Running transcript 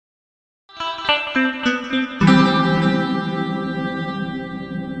Who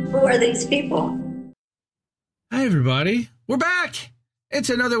are these people? Hi, everybody. We're back. It's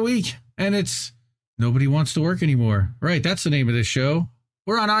another week, and it's Nobody Wants to Work Anymore. Right, that's the name of this show.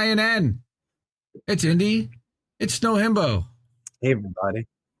 We're on INN. It's Indy. It's Snow Himbo. Hey, everybody.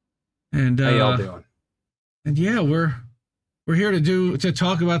 And how y'all doing? And yeah, we're here to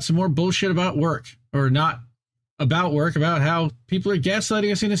talk about some more bullshit about work, or not about work, about how people are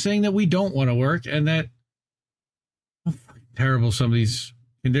gaslighting us into saying that we don't want to work, and that how terrible some of these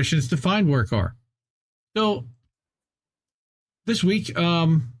conditions to find work are. So this week,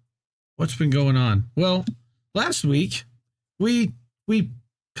 what's been going on? Well, last week we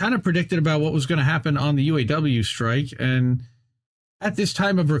kind of predicted about what was going to happen on the UAW strike, and at this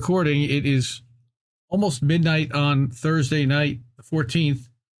time of recording, it is almost midnight on Thursday night, the 14th,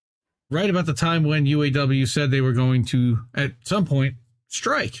 right about the time when UAW said they were going to, at some point,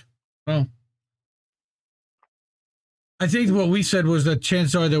 strike. Well, I think what we said was that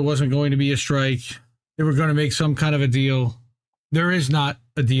chances are there wasn't going to be a strike. They were going to make some kind of a deal. There is not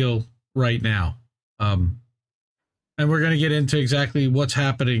a deal right now. And we're going to get into exactly what's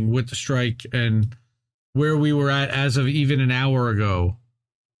happening with the strike and where we were at as of even an hour ago.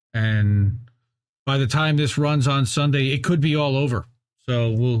 And by the time this runs on Sunday, it could be all over.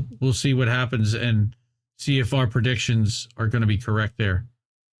 So we'll see what happens and see if our predictions are going to be correct there.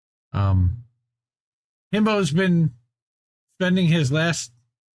 Himbo's been spending his last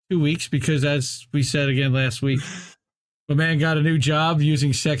 2 weeks because, as we said again last week, the man got a new job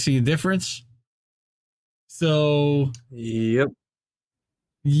using sexy indifference. So yep,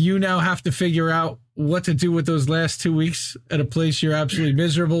 you now have to figure out what to do with those last 2 weeks at a place you're absolutely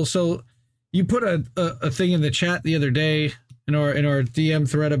miserable. So you put a thing in the chat the other day in our DM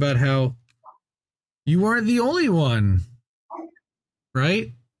thread about how you weren't the only one,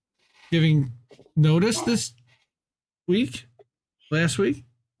 right? Giving notice this week, last week.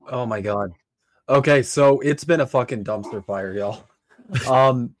 Oh my God. Okay, so it's been a fucking dumpster fire, y'all.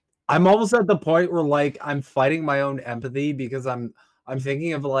 I'm almost at the point where like I'm fighting my own empathy because I'm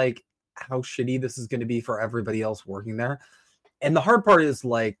thinking of like how shitty this is going to be for everybody else working there. And the hard part is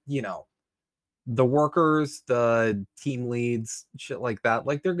like, you know, the workers, the team leads, shit like that,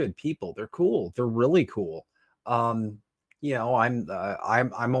 like they're good people. They're cool. They're really cool. You know,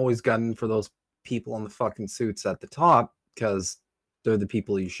 I'm always gunning for those people in the fucking suits at the top because they're the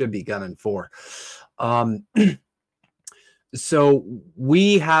people you should be gunning for. So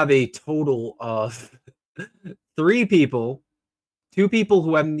we have a total of 3 people, 2 people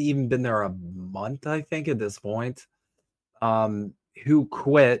who haven't even been there a month, I think, at this point, who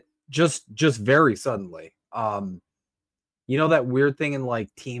quit just very suddenly. You know that weird thing in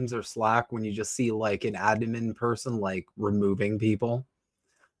like Teams or Slack when you just see like an admin person like removing people?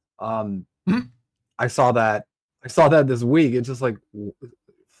 I saw that this week. It's just like,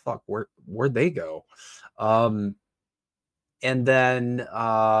 fuck, where'd they go? And then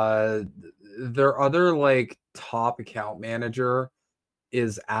their other like top account manager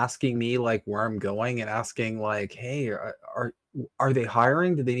is asking me like where I'm going and asking like, hey, are they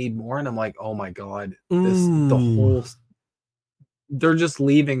hiring? Do they need more? And I'm like, oh my God, they're just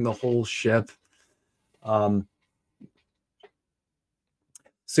leaving the whole ship. So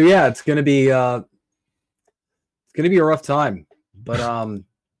yeah, it's gonna be a rough time, but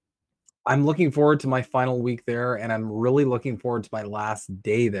I'm looking forward to my final week there, and I'm really looking forward to my last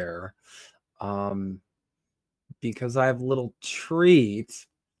day there, because I have a little treat.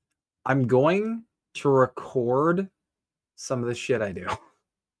 I'm going to record some of the shit I do,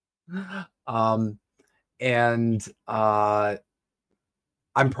 and I'm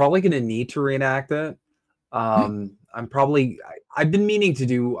probably going to need to reenact it. I've been meaning to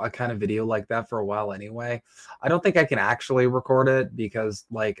do a kind of video like that for a while anyway. I don't think I can actually record it because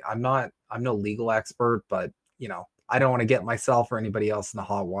like I'm no legal expert, but you know, I don't want to get myself or anybody else in the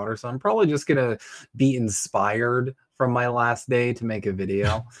hot water. So I'm probably just going to be inspired from my last day to make a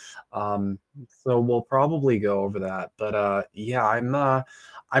video. So we'll probably go over that, but yeah,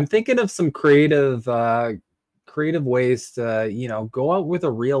 I'm thinking of some creative ways to, you know, go out with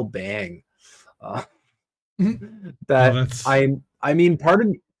a real bang. I mean, part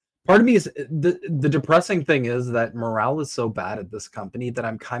of me is the depressing thing is that morale is so bad at this company that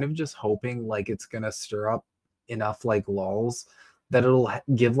I'm kind of just hoping like it's gonna stir up enough like lulls that it'll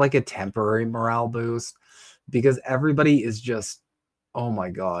give like a temporary morale boost, because everybody is just, oh my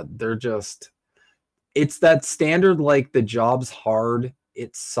God, it's that standard like the job's hard,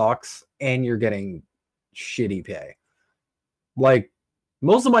 it sucks, and you're getting shitty pay. Like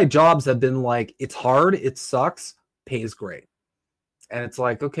most of my jobs have been like, it's hard, it sucks, pays great. And it's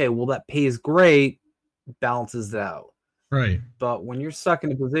like, okay, well, that pays great, balances it out. Right. But when you're stuck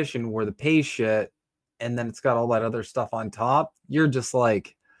in a position where the pay shit and then it's got all that other stuff on top, you're just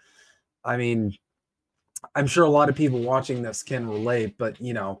like, I mean, I'm sure a lot of people watching this can relate, but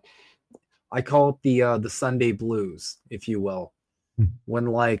you know, I call it the Sunday blues, if you will. When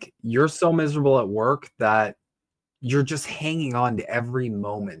like you're so miserable at work that you're just hanging on to every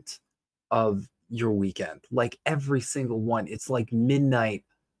moment of your weekend, like every single one. It's like midnight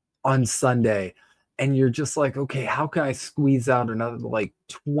on Sunday, and you're just like, okay, how can I squeeze out another like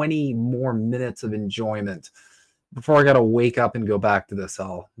 20 more minutes of enjoyment before I gotta wake up and go back to this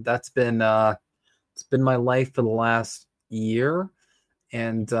hell? That's been it's been my life for the last year,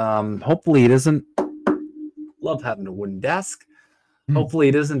 and hopefully it isn't. Love having a wooden desk. Hopefully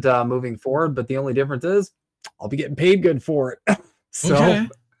it isn't moving forward, but the only difference is I'll be getting paid good for it. So Okay.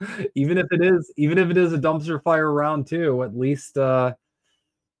 even if it is a dumpster fire round two, at least I'll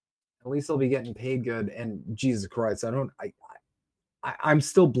be getting paid good. And Jesus Christ, I'm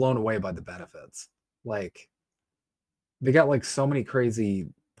still blown away by the benefits. Like they got like so many crazy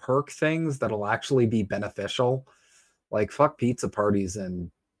perk things that'll actually be beneficial. Like fuck pizza parties, and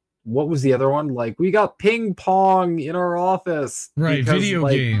what was the other one? Like we got ping pong in our office. Right, Because video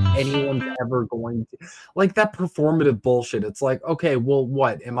like games. anyone's ever going to like that performative bullshit. It's like, okay, well,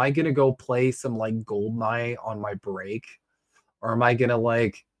 what? Am I gonna go play some like Goldeneye on my break? Or am I gonna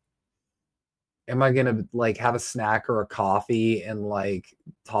have a snack or a coffee and like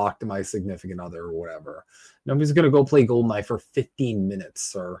talk to my significant other or whatever? Nobody's gonna go play Goldeneye for 15 minutes,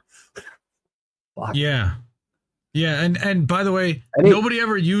 sir. Fuck. Yeah. Yeah, and by the way, I think- nobody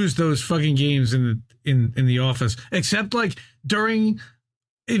ever used those fucking games in the office except like during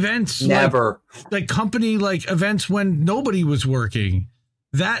events, Never. like company like events when nobody was working.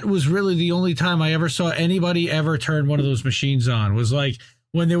 That was really the only time I ever saw anybody ever turn one of those machines on. Was like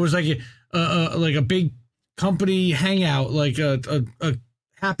when there was like a big company hangout, like a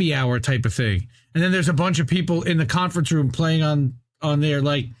happy hour type of thing, and then there's a bunch of people in the conference room playing on there.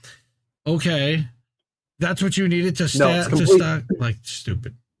 Like, okay. That's what you needed to start. Like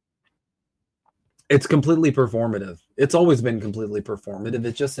stupid. It's completely performative. It's always been completely performative.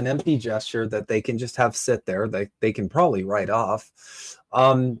 It's just an empty gesture that they can just have sit there. They can probably write off.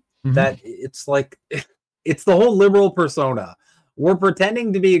 That it's like it's the whole liberal persona. We're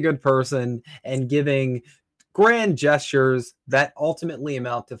pretending to be a good person and giving grand gestures that ultimately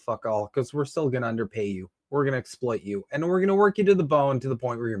amount to fuck all, because we're still going to underpay you. We're going to exploit you, and we're going to work you to the bone to the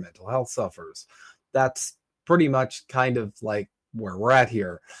point where your mental health suffers. That's pretty much kind of like where we're at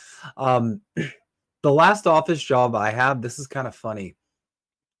here. The last office job I had, this is kind of funny.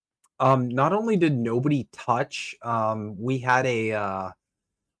 Not only did nobody touch, we had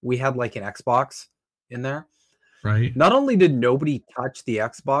like an Xbox in there. Right. Not only did nobody touch the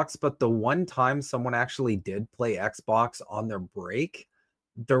Xbox, but the one time someone actually did play Xbox on their break,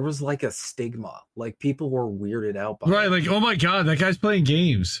 there was like a stigma. Like people were weirded out by Right, it. like, oh my God, that guy's playing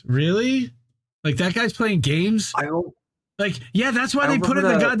games. Really? Like that guy's playing games? I don't Like, yeah, that's why they put it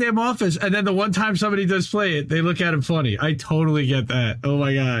in the goddamn office. And then the one time somebody does play it, they look at him funny. I totally get that. Oh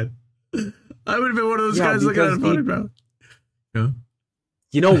my God. I would have been one of those guys looking at him funny, bro. Yeah.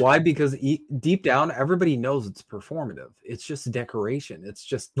 You know why? Because deep down, everybody knows it's performative. It's just decoration. It's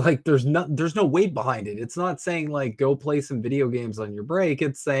just like there's no weight behind it. It's not saying like go play some video games on your break.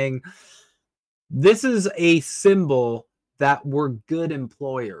 It's saying this is a symbol that we're good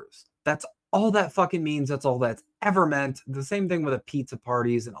employers. That's all that fucking means. That's all that's ever meant. The same thing with the pizza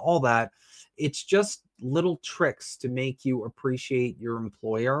parties and all that. It's just little tricks to make you appreciate your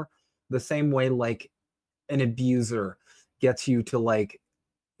employer the same way like an abuser gets you to like,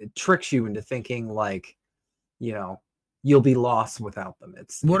 it tricks you into thinking like, you know, you'll be lost without them.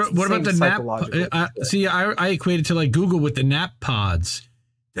 It's what about the nap? See, I equate it to like Google with the nap pods.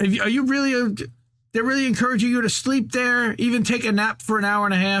 Are you really? They're really encouraging you to sleep there, even take a nap for an hour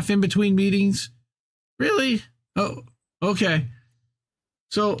and a half in between meetings. Really? Oh, okay.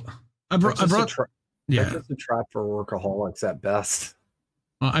 So I brought yeah, just a trap for workaholics at best.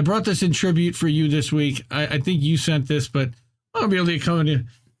 I brought this in tribute for you this week. I think you sent this, but I'll be able to come in.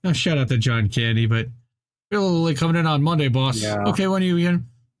 Oh, shout out to John Candy, but we'll coming in on Monday, boss. Yeah. Okay, when are you again?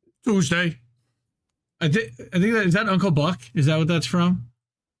 Tuesday. I think is that Uncle Buck? Is that what that's from?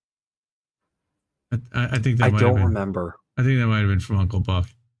 I think that I don't remember. I think that might have been from Uncle Buck.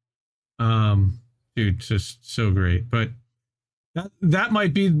 Dude, just so great. But that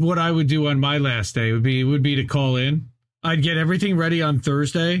might be what I would do on my last day. Would be to call in. I'd get everything ready on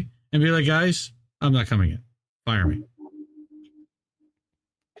Thursday and be like, guys, I'm not coming in. Fire me.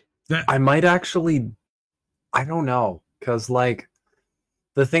 I might actually, I don't know, because like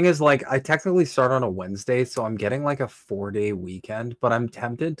The thing is, like, I technically start on a Wednesday, so I'm getting like a 4-day weekend, but I'm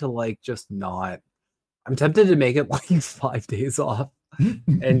tempted to like just not. I'm tempted to make it like 5 days off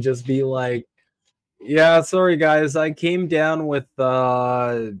and just be like, yeah, sorry guys, I came down with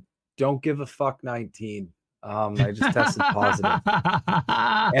don't give a fuck 19. I just tested positive.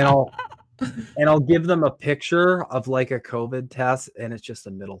 And I'll give them a picture of like a COVID test, and it's just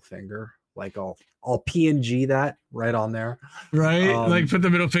a middle finger. Like I'll PNG that right on there. Right? Like put the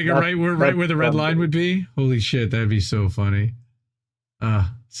middle finger right where the red line would be. Holy shit, that'd be so funny.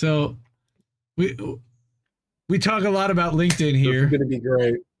 So we talk a lot about LinkedIn here. It's gonna be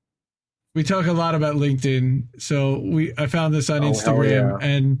great. We talk a lot about LinkedIn. So I found this on Instagram,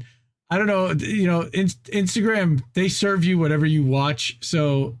 and I don't know, Instagram, they serve you whatever you watch.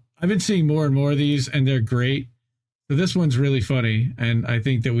 So I've been seeing more and more of these, and they're great. So this one's really funny, and I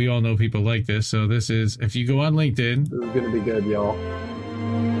think that we all know people like this. So this is, if you go on LinkedIn. This is going to be good, y'all.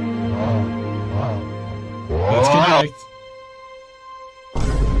 Let's connect.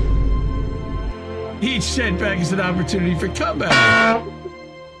 Each setback is an opportunity for comeback.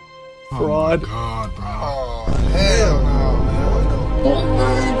 Fraud. Oh, God, bro. Oh, hell no, man.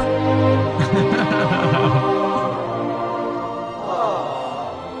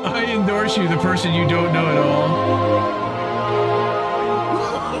 I endorse you, the person you don't know at all. No.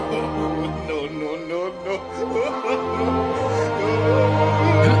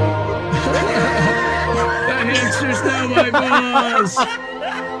 That hamster's now my boss.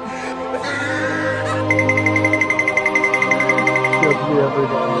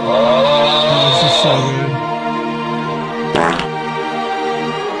 This is so good.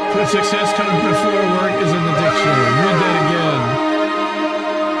 The success comes before work is in the dictionary. Read that again.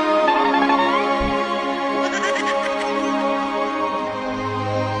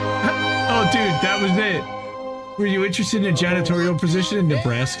 Oh, dude, that was it. Were you interested in a janitorial position in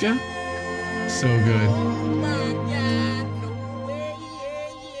Nebraska? So good.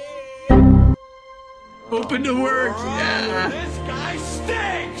 Open to work. Yeah. This guy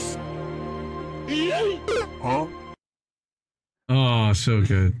stinks. Huh? Oh, so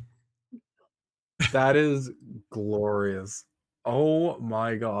good. That is glorious. Oh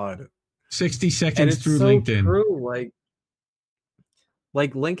my God. 60 And seconds it's through so LinkedIn. true.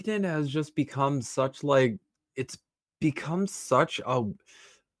 Like LinkedIn has just become such like it's become such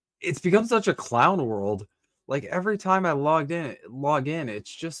a clown world. Like every time I log in,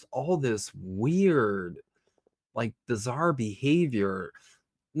 it's just all this weird, like bizarre behavior.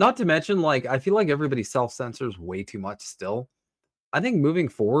 Not to mention, like, I feel like everybody self-censors way too much still. I think moving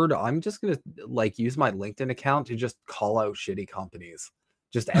forward, I'm just gonna like use my LinkedIn account to just call out shitty companies.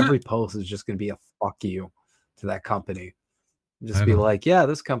 Just every post is just gonna be a fuck you to that company. Just be like, yeah,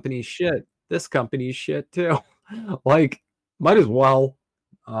 this company's shit. This company's shit too. Like, might as well.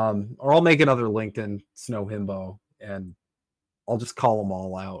 Or I'll make another LinkedIn Snow Himbo and I'll just call them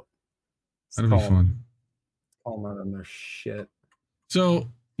all out. That'll be fun. Call them out on their shit. So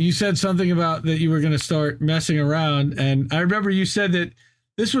you said something about that you were going to start messing around. And I remember you said that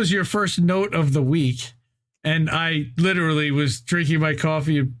this was your first note of the week. And I literally was drinking my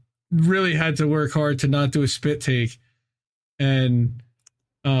coffee and really had to work hard to not do a spit take. And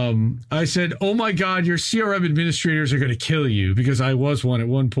I said, oh my God, your CRM administrators are going to kill you, because I was one at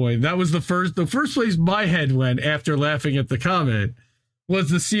one point. That was the first place my head went after laughing at the comment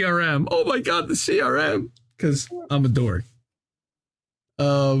was the CRM. Oh my God, the CRM. Because I'm a dork.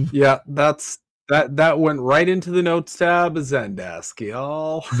 Yeah, that went right into the notes tab of Zendesk,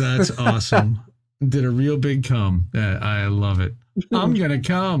 y'all. That's awesome. Did a real big come. I love it. I'm gonna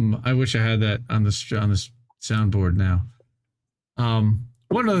come. I wish I had that on this soundboard now.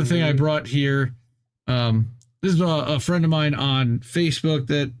 One other thing I brought here. This is a friend of mine on Facebook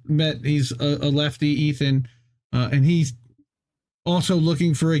that met. He's a lefty, Ethan, and he's also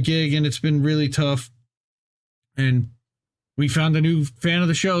looking for a gig, and it's been really tough. And we found a new fan of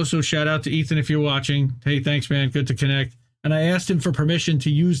the show, so shout out to Ethan if you're watching. Hey, thanks, man. Good to connect. And I asked him for permission to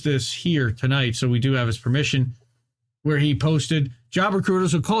use this here tonight, so we do have his permission, where he posted, job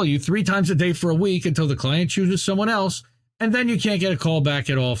recruiters will call you 3 times a day for a week until the client chooses someone else, and then you can't get a call back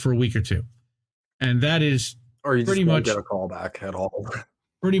at all for a week or two. And that is or you pretty just won't much get a call back at all.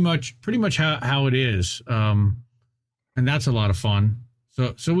 pretty much how it is. And that's a lot of fun.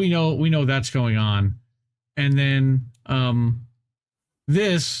 So we know that's going on. And then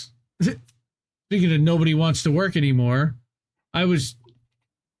this, speaking of nobody wants to work anymore, I was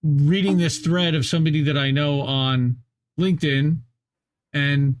reading this thread of somebody that I know on LinkedIn,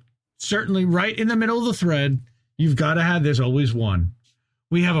 and certainly right in the middle of the thread, you've got to have, there's always one.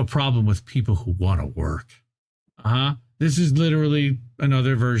 We have a problem with people who want to work. This is literally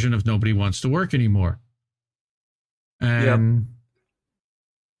another version of nobody wants to work anymore. And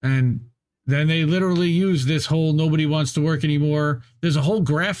then they literally use this whole nobody wants to work anymore. There's a whole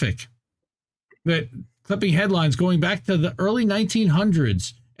graphic that clipping headlines going back to the early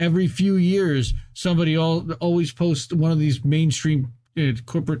 1900s. Every few years, somebody always posts, one of these mainstream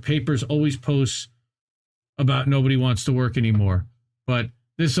corporate papers always posts about nobody wants to work anymore. But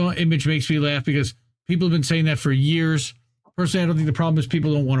this image makes me laugh because people have been saying that for years. Personally, I don't think the problem is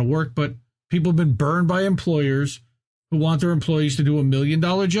people don't want to work, but people have been burned by employers who want their employees to do $1 million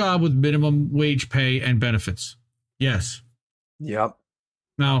job with minimum wage pay and benefits. Yes. Yep.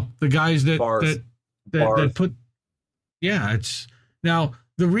 Now, the guys that put, yeah, it's now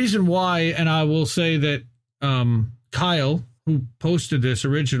the reason why, and I will say that Kyle, who posted this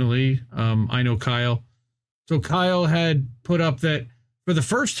originally, I know Kyle. So Kyle had put up that for the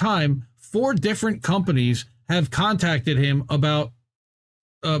first time, 4 different companies have contacted him about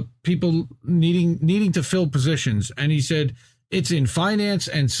people needing to fill positions. And he said it's in finance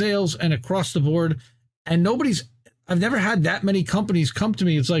and sales and across the board. And I've never had that many companies come to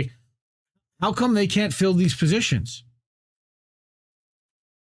me. It's like, how come they can't fill these positions?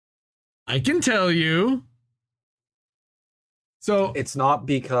 I can tell you. So it's not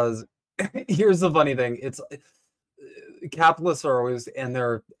because here's the funny thing. It's capitalists are always and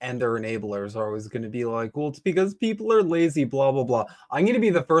their enablers are always going to be like, well, it's because people are lazy, blah blah blah. I'm going to be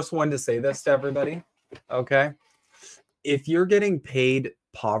the first one to say this to everybody. Okay, if you're getting paid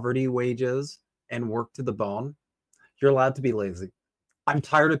poverty wages and work to the bone, you're allowed to be lazy. I'm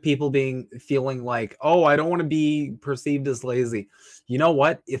tired of people feeling like, oh, I don't want to be perceived as lazy. You know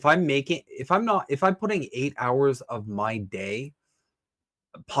what? If I'm putting 8 hours of my day,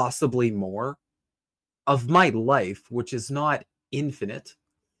 possibly more, of my life, which is not infinite,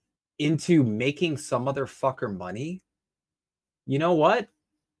 into making some other fucker money, you know what?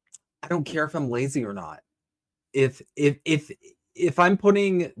 I don't care if I'm lazy or not. If I'm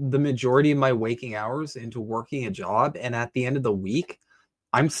putting the majority of my waking hours into working a job, and at the end of the week,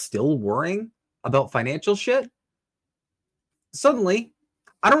 I'm still worrying about financial shit, suddenly,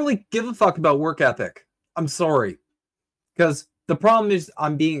 I don't really give a fuck about work ethic. I'm sorry. Because the problem is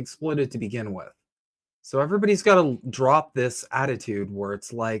I'm being exploited to begin with. So everybody's got to drop this attitude where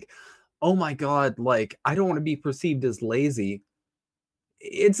it's like, oh my God, like, I don't want to be perceived as lazy.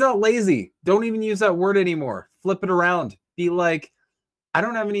 It's not lazy. Don't even use that word anymore. Flip it around. Be like, I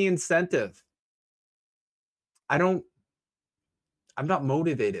don't have any incentive. I'm not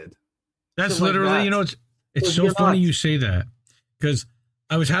motivated. That's Shit like literally, that. you know, it's so funny you say that, because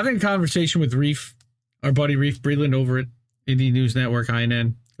I was having a conversation with Reef, our buddy Reef Breland over at Indie News Network,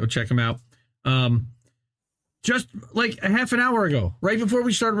 INN. Go check him out. Just like a half an hour ago, right before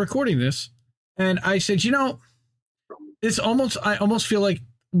we started recording this. And I said, you know, I almost feel like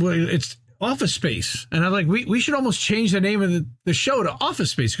it's Office Space. And I'm like, we should almost change the name of the show to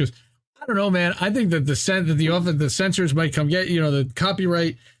Office Space, because I don't know, man. I think that the censors might come get, you know, the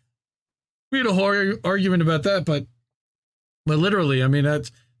copyright. We had a whole argument about that, but literally, I mean,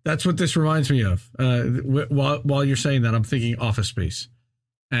 that's what this reminds me of. While you're saying that, I'm thinking Office Space,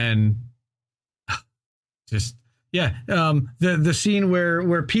 and just the scene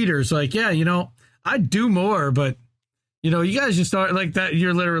where Peter's like, yeah, you know, I'd do more, but you know, you guys just start like that.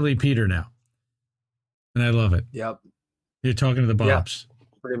 You're literally Peter now, and I love it. Yep, you're talking to the Bobs,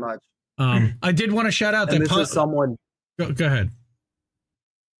 pretty much. I did want to shout out that this is someone. Go ahead.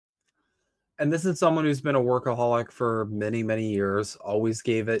 And this is someone who's been a workaholic for many, many years, always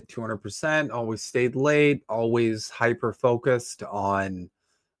gave it 200%, always stayed late, always hyper-focused on,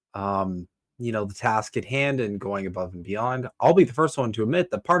 you know, the task at hand and going above and beyond. I'll be the first one to admit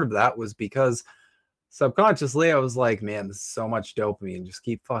that part of that was because subconsciously I was like, man, this is so much dopamine. Just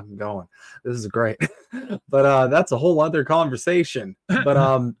keep fucking going. This is great. But that's a whole other conversation.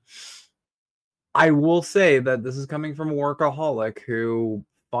 But I will say that this is coming from a workaholic who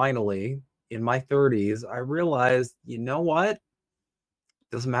finally, in my 30s, I realized, you know what?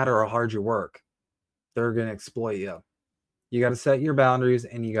 Doesn't matter how hard you work. They're going to exploit you. You got to set your boundaries,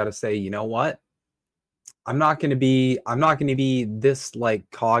 and you got to say, you know what? I'm not going to be this like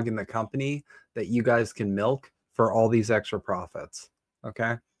cog in the company that you guys can milk for all these extra profits.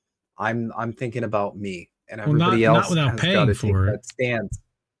 Okay? I'm thinking about me, and everybody else not without paying for it. That stance.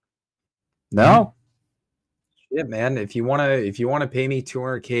 No. Shit, man. If you want to pay me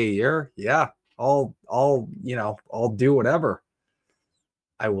 $200K a year, yeah, I'll do whatever.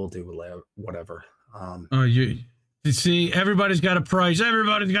 I will do whatever. You see, everybody's got a price.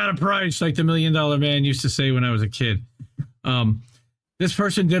 Everybody's got a price, like the $1 Million Man used to say when I was a kid. This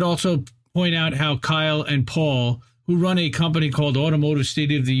person did also point out how Kyle and Paul, who run a company called Automotive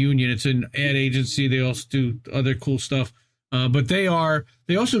State of the Union. It's an ad agency. They also do other cool stuff. But they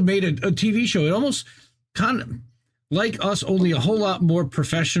also made a TV show. It almost kind of like us, only a whole lot more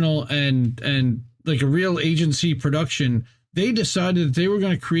professional and like a real agency production. They decided that they were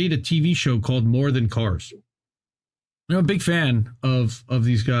going to create a TV show called More Than Cars. I'm a big fan of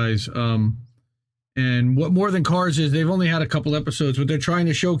these guys. And what More Than Cars is, they've only had a couple episodes, but they're trying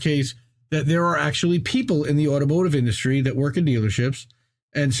to showcase that there are actually people in the automotive industry that work in dealerships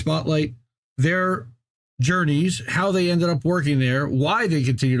and spotlight their journeys, how they ended up working there, why they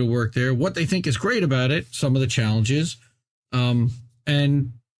continue to work there, what they think is great about it, some of the challenges.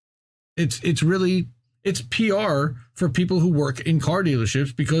 And it's PR for people who work in car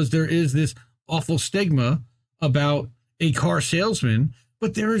dealerships, because there is this awful stigma about a car salesman,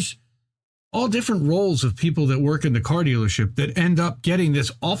 but there's all different roles of people that work in the car dealership that end up getting this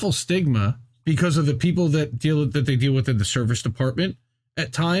awful stigma because of the people that they deal with in the service department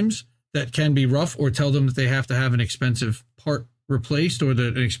at times that can be rough, or tell them that they have to have an expensive part replaced, or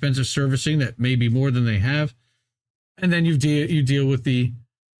an expensive servicing that may be more than they have. And then you deal with the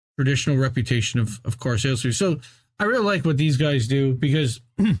traditional reputation of car salespeople. So I really like what these guys do, because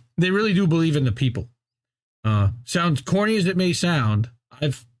they really do believe in the people. Sounds corny as it may sound,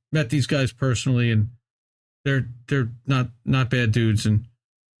 I've met these guys personally, and they're not bad dudes, and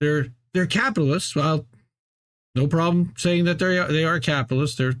they're capitalists. Well, no problem saying that they are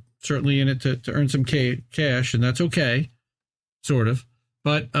capitalists. They're certainly in it to earn some cash, and that's okay, sort of.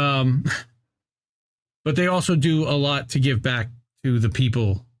 But they also do a lot to give back to the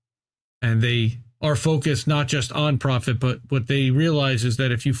people, and they are focused not just on profit, but what they realize is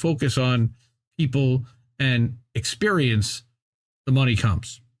that if you focus on people and experience, the money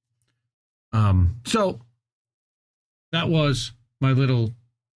comes. So that was my little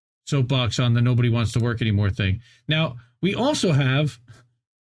soapbox on the nobody wants to work anymore thing. Now, we also have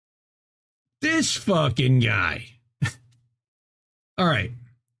this fucking guy. All right.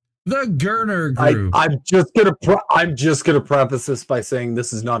 The Gerner Group. I'm just gonna preface this by saying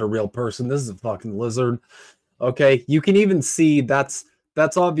this is not a real person. This is a fucking lizard. Okay. You can even see that's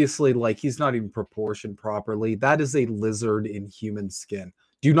obviously, like, he's not even proportioned properly. That is a lizard in human skin.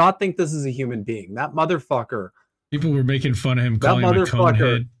 Do not think this is a human being. That motherfucker. People were making fun of him, calling him a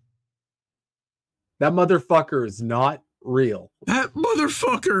conehead. That motherfucker is not real. That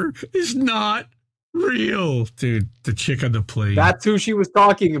motherfucker is not real. Dude, the chick on the plane. That's who she was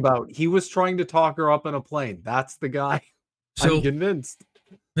talking about. He was trying to talk her up on a plane. That's the guy. So, I'm convinced.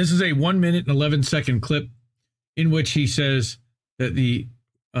 This is a 1 minute and 11-second clip in which he says that the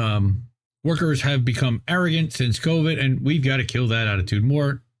workers have become arrogant since COVID, and we've got to kill that attitude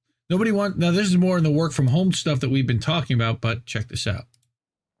more. Now, this is more in the work from home stuff that we've been talking about, but check this out.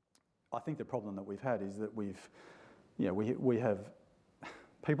 I think the problem that we've had is that we have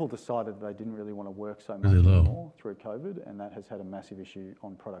people decided they didn't really want to work so much anymore through COVID, and that has had a massive issue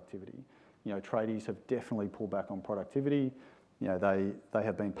on productivity. Tradies have definitely pulled back on productivity. They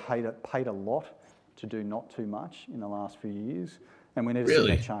have been paid a lot to do not too much in the last few years. And we need to see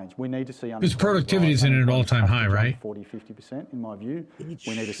that change. We need to see because productivity is in an all-time high, right? 40-50% in my view. We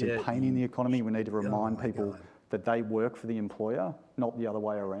need to see pain in the economy. We need to remind people that they work for the employer, not the other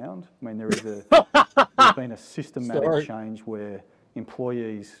way around. I mean, there's been a systematic change where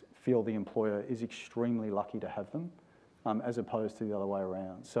employees feel the employer is extremely lucky to have them, as opposed to the other way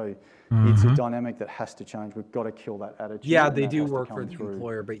around. So it's a dynamic that has to change. We've got to kill that attitude. Yeah, they do work for the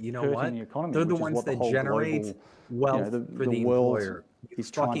employer, but you know what? They're the ones that generate wealth for the employer. You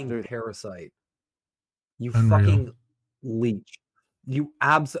fucking parasite. You fucking leech.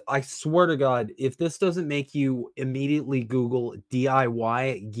 I swear to God, if this doesn't make you immediately Google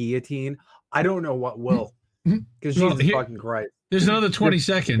DIY guillotine, I don't know what will. Because Jesus fucking Christ. There's another 20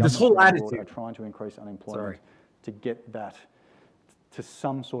 seconds. This whole attitude. Are trying to increase unemployment to get that to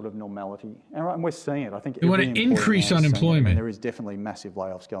some sort of normality. And we're seeing it. I think they want to increase unemployment. I mean, there is definitely massive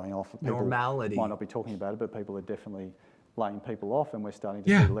layoffs going off. People normality. Might not be talking about it, but people are definitely laying people off, and we're starting to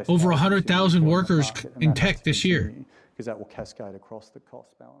see less. Over 100,000 workers in tech this year. Because that will cascade across the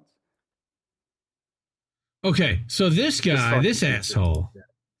cost balance. Okay, so this guy, this asshole.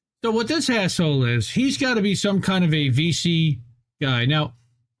 So what this asshole is, he's got to be some kind of a VC guy. Now,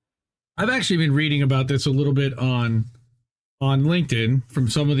 I've actually been reading about this a little bit on LinkedIn from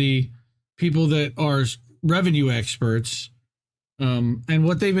some of the people that are revenue experts. And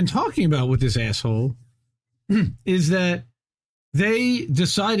what they've been talking about with this asshole is that they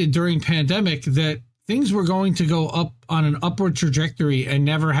decided during pandemic that things were going to go up on an upward trajectory and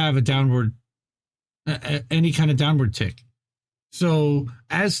never have a downward, any kind of downward tick. So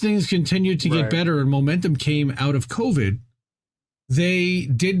as things continued to get better and momentum came out of COVID, they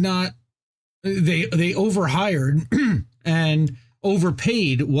overhired and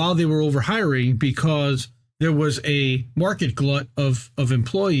overpaid while they were overhiring because there was a market glut of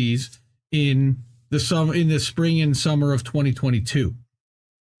employees in the spring and summer of 2022.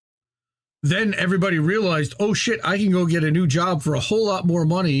 Then everybody realized, oh shit, I can go get a new job for a whole lot more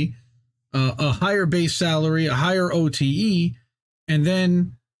money, a higher base salary, a higher OTE. And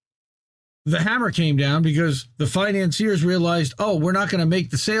then the hammer came down because the financiers realized, oh, we're not going to make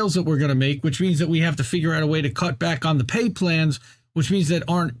the sales that we're going to make, which means that we have to figure out a way to cut back on the pay plans, which means that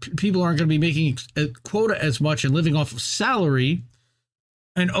people aren't going to be making a quota as much and living off of salary.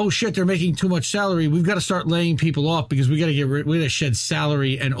 And oh shit, they're making too much salary. We've got to start laying people off because we got to shed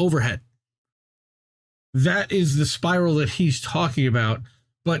salary and overhead. That is the spiral that he's talking about,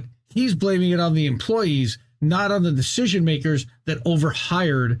 but he's blaming it on the employees, not on the decision makers that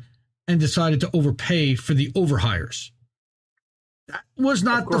overhired and decided to overpay for the overhires. That was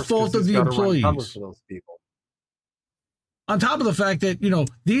not the fault of the employees. For those people. On top of the fact that,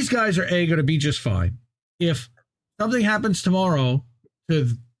 these guys are going to be just fine. If something happens tomorrow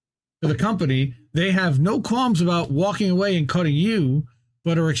to the company, they have no qualms about walking away and cutting you,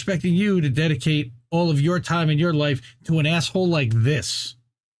 but are expecting you to dedicate all of your time in your life to an asshole like this.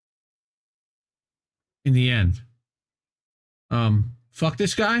 In the end. Fuck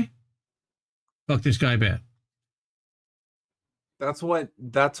this guy. Fuck this guy bad. That's what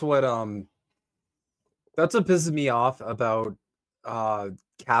pisses me off about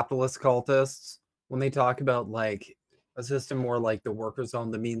capitalist cultists when they talk about like a system more like the workers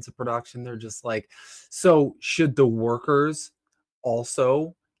own the means of production. They're just like, so should the workers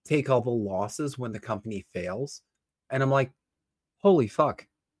also take all the losses when the company fails? And I'm like, holy fuck.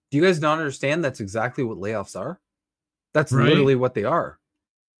 Do you guys not understand that's exactly what layoffs are? That's literally what they are.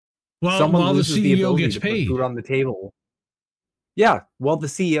 Well, someone while the loses CEO ability gets to put paid food on the table. Yeah, well, the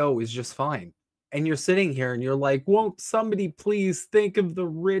CEO is just fine. And you're sitting here and you're like, won't somebody please think of the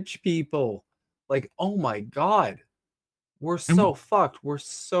rich people? Like, oh my God. We're so fucked. We're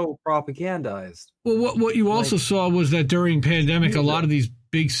so propagandized. Well, what you also saw was that during pandemic, a lot of these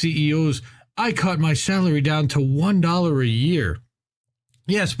big CEOs, I cut my salary down to $1 a year.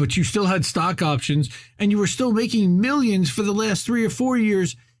 Yes, but you still had stock options and you were still making millions for the last 3 or 4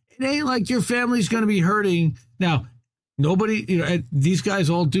 years. It ain't like your family's going to be hurting. Now, nobody, these guys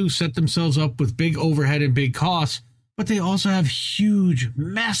all do set themselves up with big overhead and big costs, but they also have huge,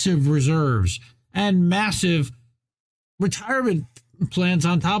 massive reserves and massive retirement plans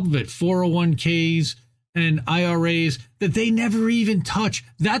on top of it, 401ks and IRAs that they never even touch.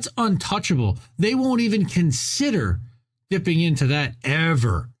 That's untouchable. They won't even consider dipping into that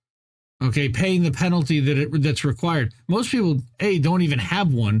ever. Okay, paying the penalty that's required. Most people, don't even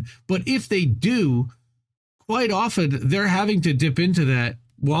have one, but if they do, quite often they're having to dip into that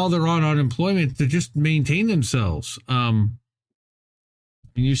while they're on unemployment to just maintain themselves. And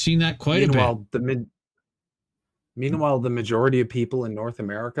you've seen that quite a bit. Meanwhile, the majority of people in North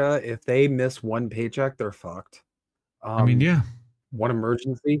America, if they miss one paycheck, they're fucked. One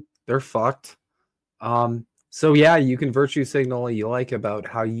emergency, they're fucked. So yeah, you can virtue signal all you like about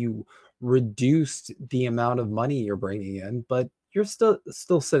how you reduced the amount of money you're bringing in, but you're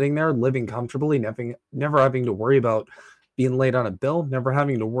still sitting there living comfortably, never having to worry about being late on a bill, never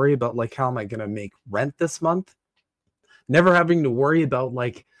having to worry about like, how am I going to make rent this month? Never having to worry about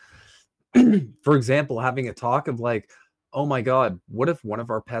like, for example, having a talk of like, oh my God, what if one of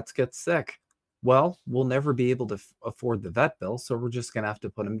our pets gets sick? Well, we'll never be able to afford the vet bill, so we're just going to have to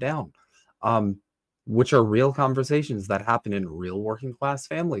put him down. Which are real conversations that happen in real working class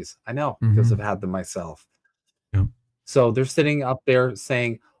families. I know, because I've had them myself. Yeah. So they're sitting up there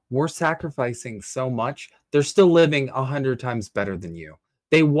saying, we're sacrificing so much. They're still living 100 times better than you.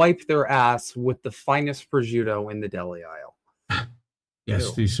 They wipe their ass with the finest prosciutto in the deli aisle.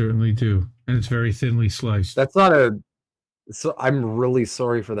 Yes, they certainly do. And it's very thinly sliced. That's not so I'm really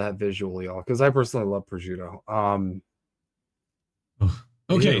sorry for that visual, y'all, because I personally love prosciutto.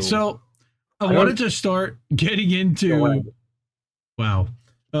 Okay, so I wanted to start getting into... Wow.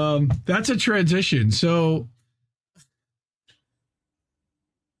 That's a transition. So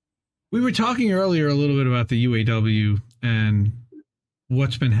we were talking earlier a little bit about the UAW and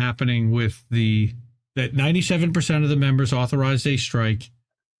what's been happening with that 97% of the members authorized a strike.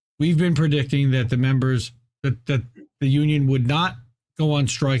 We've been predicting that the members, that the union would not go on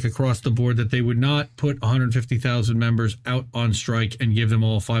strike across the board, that they would not put 150,000 members out on strike and give them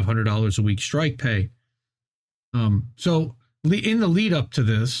all $500 a week strike pay. So in the lead up to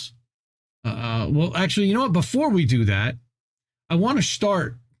this, well, actually, you know what? Before we do that, I want to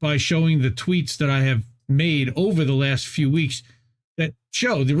start by showing the tweets that I have made over the last few weeks that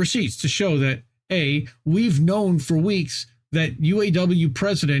show the receipts to show that, A, we've known for weeks that UAW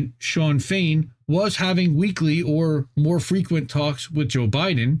President Sean Fain was having weekly or more frequent talks with Joe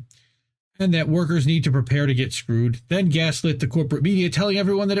Biden, and that workers need to prepare to get screwed, then gaslit the corporate media, telling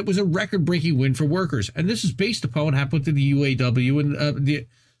everyone that it was a record-breaking win for workers. And this is based upon what happened to the UAW and the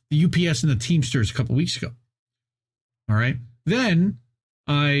UPS and the Teamsters a couple weeks ago. All right. Then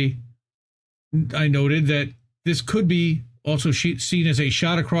I noted that this could be also seen as a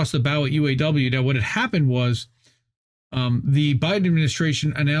shot across the bow at UAW. Now, what had happened was the Biden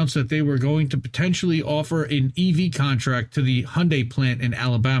administration announced that they were going to potentially offer an EV contract to the Hyundai plant in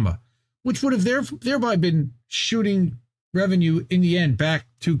Alabama, which would have thereby been shooting revenue in the end back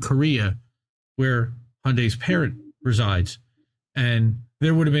to Korea, where Hyundai's parent resides. And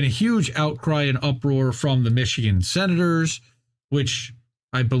there would have been a huge outcry and uproar from the Michigan senators, which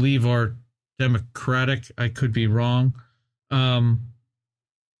I believe are Democratic. I could be wrong.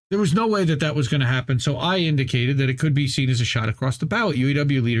 There was no way that was going to happen. So I indicated that it could be seen as a shot across the bow at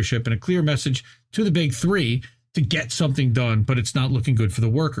UAW leadership and a clear message to the big three to get something done, but it's not looking good for the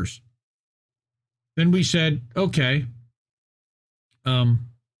workers. Then we said, okay, that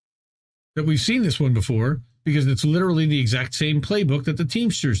we've seen this one before because it's literally the exact same playbook that the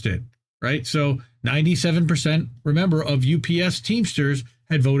Teamsters did, right? So 97%, remember, of UPS Teamsters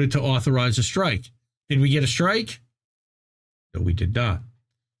had voted to authorize a strike. Did we get a strike? No, we did not.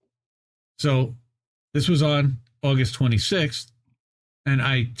 So this was on August 26th, and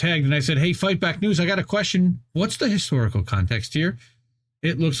I tagged and I said, hey, Fight Back News, I got a question. What's the historical context here?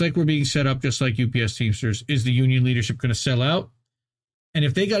 It looks like we're being set up just like UPS Teamsters. Is the union leadership going to sell out? And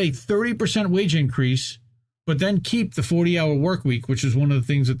if they got a 30% wage increase, but then keep the 40-hour work week, which is one of the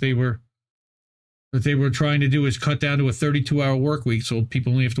things that they were trying to do, is cut down to a 32-hour work week, so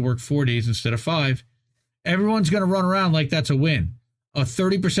people only have to work 4 days instead of 5. Everyone's going to run around like that's a win. A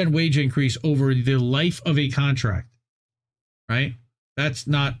 30% wage increase over the life of a contract, right? That's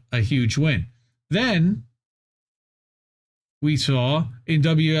not a huge win. Then we saw in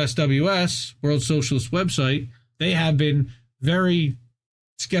WSWS, World Socialist website, they have been very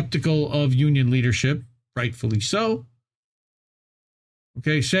skeptical of union leadership, rightfully so.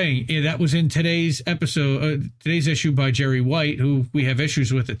 Okay, saying that was in today's episode, today's issue by Jerry White, who we have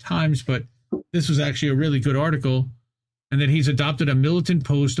issues with at times, but this was actually a really good article. And that he's adopted a militant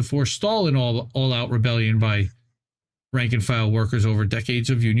pose to forestall an all-out rebellion by rank-and-file workers over decades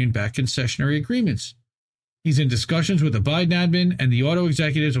of union-backed concessionary agreements. He's in discussions with the Biden admin and the auto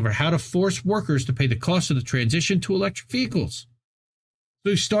executives over how to force workers to pay the cost of the transition to electric vehicles.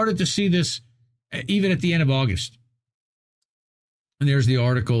 So we started to see this even at the end of August. And there's the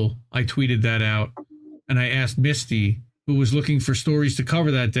article. I tweeted that out, and I asked Misty, who was looking for stories to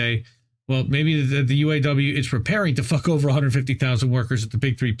cover that day, well, maybe the UAW is preparing to fuck over 150,000 workers at the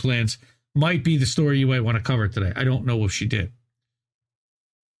big three plants. Might be the story you might want to cover today. I don't know if she did.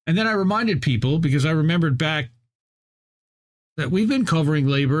 And then I reminded people, because I remembered back that we've been covering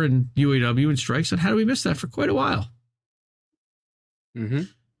labor and UAW and strikes, and how do we miss that for quite a while? 2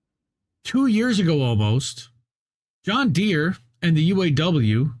 years ago almost, John Deere and the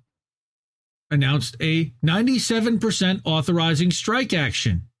UAW announced a 97% authorizing strike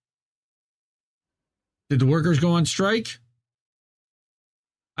action. Did the workers go on strike?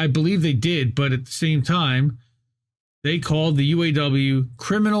 I believe they did, but at the same time, they called the UAW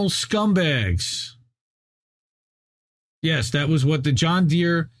criminal scumbags. Yes, that was what the John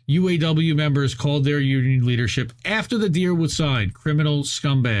Deere UAW members called their union leadership after the deal was signed, criminal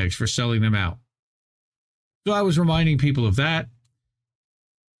scumbags for selling them out. So I was reminding people of that.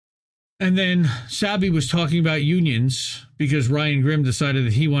 And then Sabby was talking about unions because Ryan Grimm decided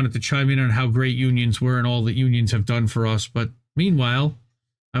that he wanted to chime in on how great unions were and all that unions have done for us. But meanwhile,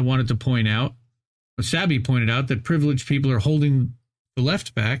 I wanted to point out, Sabby pointed out that privileged people are holding the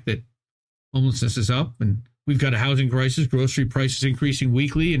left back, that homelessness is up and we've got a housing crisis, grocery prices increasing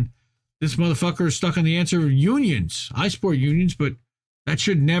weekly, and this motherfucker is stuck on the answer of unions. I support unions, but that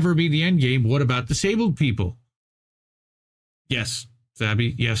should never be the end game. What about disabled people? Yes.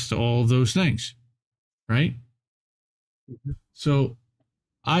 Sabby, yes to all of those things, right? So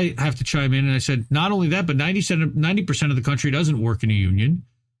I have to chime in, and I said, not only that, but 90% of the country doesn't work in a union,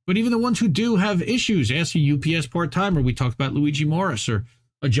 but even the ones who do have issues. Ask a UPS part-timer. We talked about Luigi Morris, or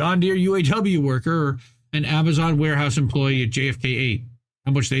a John Deere UAW worker, or an Amazon warehouse employee at JFK 8,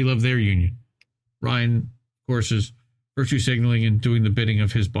 how much they love their union. Ryan, of course, is virtue signaling and doing the bidding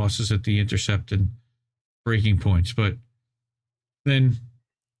of his bosses at the Intercept and Breaking Points, but then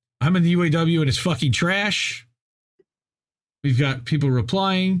I'm in the UAW and it's fucking trash. We've got people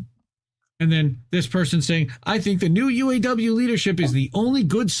replying. And then this person saying, I think the new UAW leadership is the only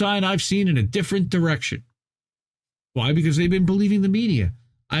good sign I've seen in a different direction. Why? Because they've been believing the media.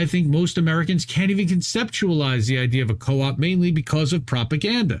 I think most Americans can't even conceptualize the idea of a co-op mainly because of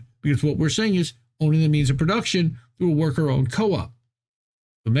propaganda. Because what we're saying is owning the means of production through a worker-owned co-op.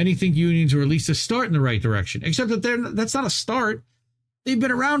 But many think unions are at least a start in the right direction, except that that's not a start. They've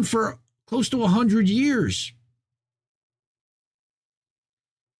been around for close to 100 years.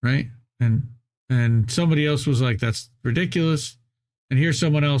 Right? And somebody else was like, that's ridiculous. And here's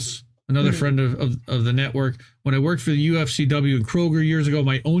someone else, another friend of the network. When I worked for the UFCW in Kroger years ago,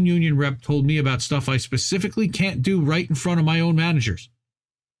 my own union rep told me about stuff I specifically can't do right in front of my own managers.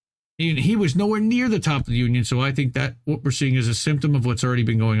 He was nowhere near the top of the union, so I think that what we're seeing is a symptom of what's already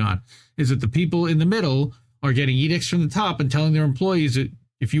been going on, is that the people in the middle are getting edicts from the top and telling their employees that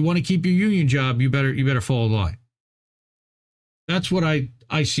if you want to keep your union job, you better follow the line. That's what I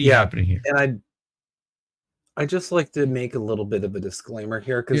see happening here. And I just like to make a little bit of a disclaimer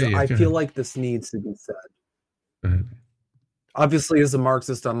here, because I feel like this needs to be said. Go ahead. Obviously, as a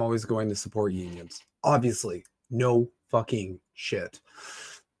Marxist, I'm always going to support unions. Obviously, no fucking shit.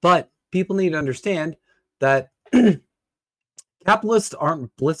 But people need to understand that capitalists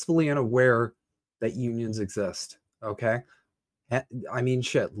aren't blissfully unaware that unions exist, okay? I mean,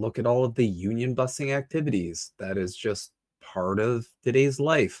 shit, look at all of the union busting activities. That is just part of today's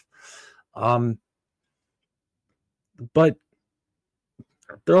life. But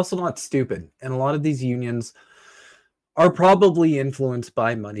they're also not stupid. And a lot of these unions are probably influenced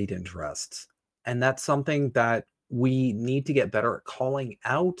by moneyed interests. And that's something that we need to get better at calling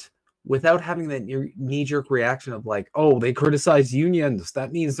out without having that knee-jerk reaction of like, oh, they criticize unions.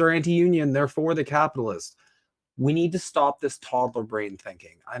 That means they're anti-union. They're for the capitalist. We need to stop this toddler brain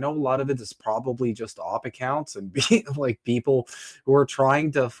thinking. I know a lot of it is probably just op accounts and like people who are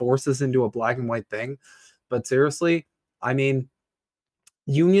trying to force us into a black and white thing. But seriously, I mean,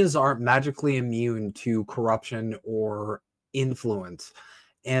 unions aren't magically immune to corruption or influence.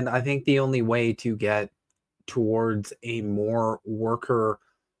 And I think the only way to get towards a more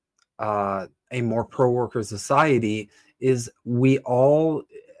pro-worker society is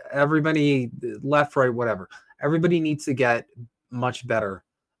everybody, left, right, whatever, everybody needs to get much better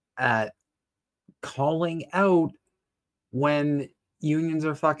at calling out when unions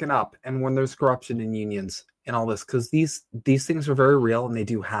are fucking up and when there's corruption in unions and all this, because these things are very real and they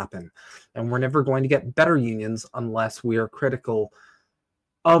do happen. And we're never going to get better unions unless we are critical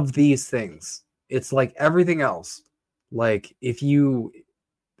of these things. It's like everything else. Like if you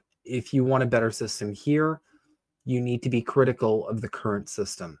want a better system here, you need to be critical of the current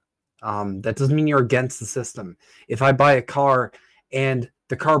system. That doesn't mean you're against the system. If I buy a car and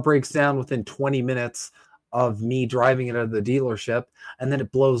the car breaks down within 20 minutes of me driving it out of the dealership, and then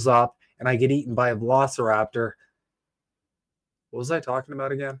it blows up and I get eaten by a velociraptor. What was I talking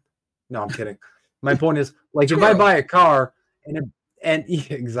about again? No, I'm kidding. My point is, like, if I buy a car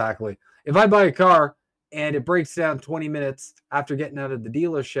exactly. If I buy a car and it breaks down 20 minutes after getting out of the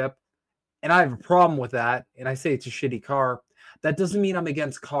dealership, and I have a problem with that, and I say it's a shitty car, that doesn't mean I'm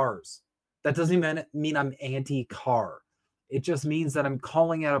against cars. That doesn't mean I'm anti-car. It just means that I'm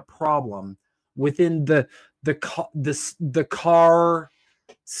calling out a problem within the car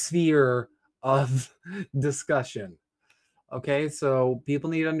sphere of discussion. Okay, so people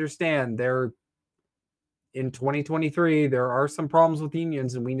need to understand in 2023, there are some problems with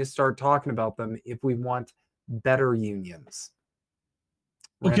unions, and we need to start talking about them if we want better unions.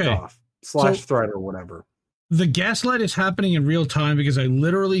 Rant off, /thread or whatever. The gaslight is happening in real time because I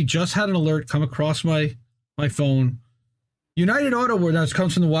literally just had an alert come across my phone. United Auto Workers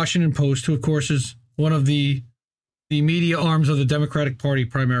comes from the Washington Post, who of course is one of the media arms of the Democratic Party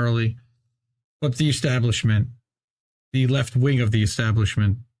primarily, but the establishment, the left wing of the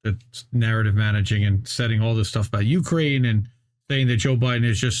establishment that's narrative managing and setting all this stuff about Ukraine and saying that Joe Biden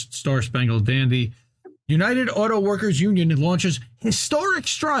is just star-spangled dandy. United Auto Workers Union launches historic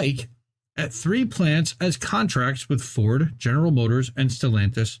strike at 3 plants as contracts with Ford, General Motors, and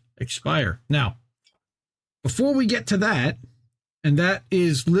Stellantis expire. Now, before we get to that, and that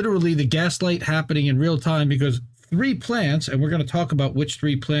is literally the gaslight happening in real time, because 3 plants, and we're going to talk about which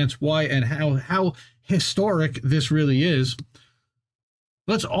 3 plants, why, and how historic this really is.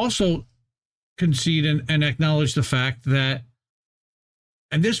 Let's also concede and acknowledge the fact that,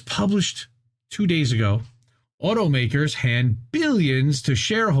 and this published 2 days ago, automakers hand billions to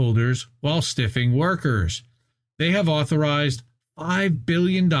shareholders while stiffing workers. They have authorized $5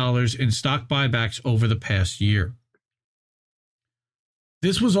 billion in stock buybacks over the past year.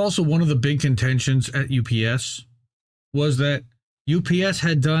 This was also one of the big contentions at UPS was that UPS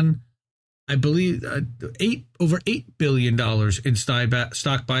had done, I believe, over $8 billion in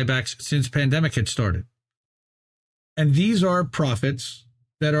stock buybacks since pandemic had started. And these are profits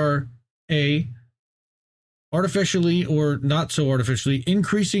that are artificially or not so artificially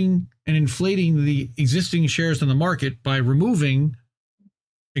increasing and inflating the existing shares on the market by removing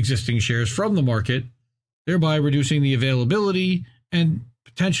existing shares from the market, thereby reducing the availability and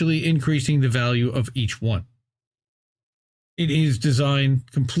potentially increasing the value of each one. It is designed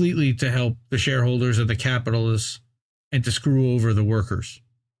completely to help the shareholders and the capitalists and to screw over the workers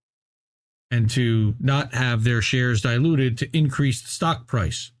and to not have their shares diluted to increase the stock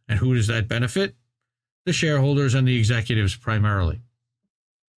price. And who does that benefit? The shareholders and the executives primarily.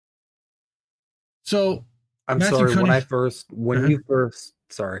 So I'm Matthew sorry,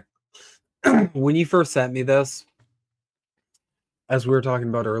 when you first sent me this, as we were talking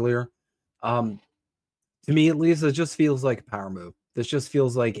about earlier, to me at least, it just feels like a power move. This just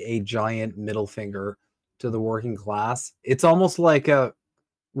feels like a giant middle finger to the working class. It's almost like a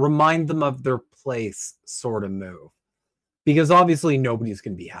remind them of their place sort of move. Because obviously nobody's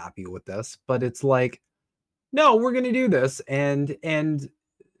going to be happy with this, but it's like, no, we're going to do this. And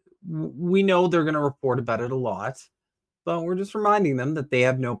we know they're going to report about it a lot, but we're just reminding them that they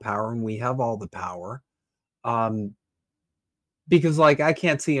have no power and we have all the power. Because like, I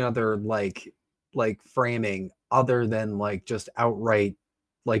can't see another like framing other than like just outright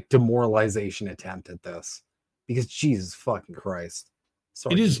like demoralization attempt at this, because Jesus fucking Christ.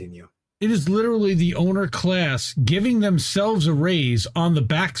 Sorry, continue. It is literally the owner class giving themselves a raise on the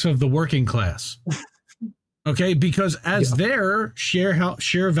backs of the working class. Okay, because as their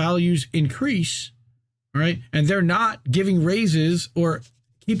share values increase, all right, and they're not giving raises or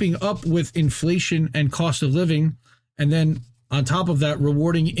keeping up with inflation and cost of living, and then on top of that,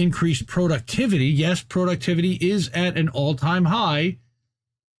 rewarding increased productivity. Yes, productivity is at an all-time high.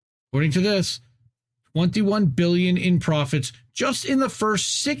 According to this, $21 billion in profits just in the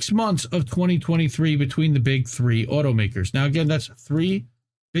first 6 months of 2023 between the big three automakers. Now, again, that's three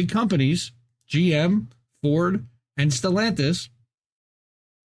big companies, GM, Ford, and Stellantis.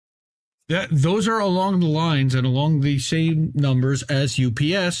 Those are along the lines and along the same numbers as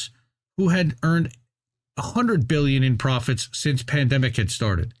UPS, who had earned $100 billion in profits since pandemic had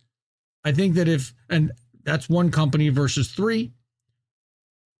started. I think that and that's one company versus three,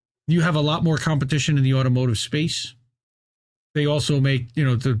 you have a lot more competition in the automotive space. They also make,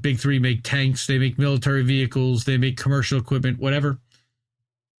 the big three make tanks, they make military vehicles, they make commercial equipment, whatever.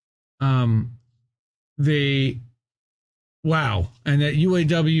 And that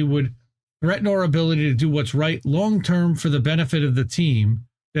UAW would threaten our ability to do what's right long term for the benefit of the team,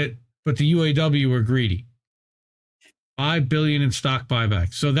 but the UAW were greedy. $5 billion in stock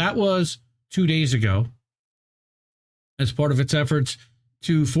buybacks. So that was 2 days ago, as part of its efforts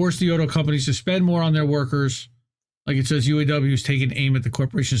to force the auto companies to spend more on their workers. Like it says, UAW is taking aim at the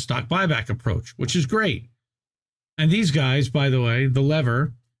corporation's stock buyback approach, which is great. And these guys, by the way, The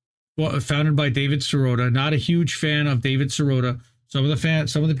Lever, founded by David Sirota, not a huge fan of David Sirota. Some of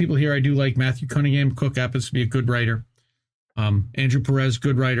the people here I do like. Matthew Cunningham Cook happens to be a good writer. Andrew Perez,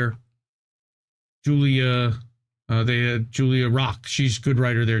 good writer. Julia Rock, she's a good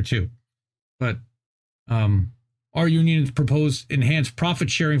writer there too. But our union proposed enhanced profit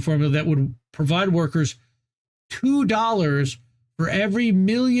sharing formula that would provide workers $2 for every $1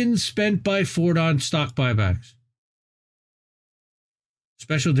 million spent by Ford on stock buybacks,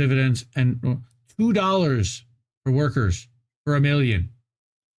 special dividends, and $2 for workers for $1 million.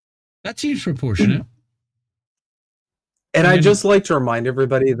 That seems proportionate. And I'd just like to remind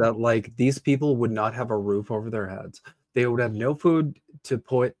everybody that, like, these people would not have a roof over their heads. They would have no food to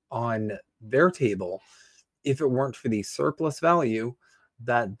put on their table if it weren't for the surplus value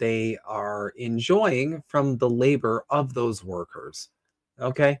that they are enjoying from the labor of those workers.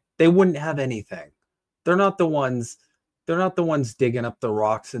 Okay? They wouldn't have anything. They're not the ones digging up the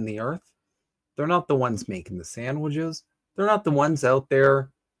rocks in the earth. They're not the ones making the sandwiches. They're not the ones out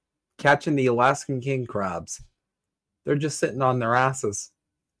there catching the Alaskan king crabs. They're just sitting on their asses,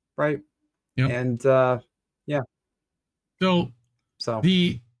 right? Yep. And yeah. So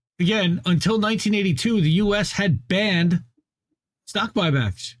again, until 1982, the U.S. had banned stock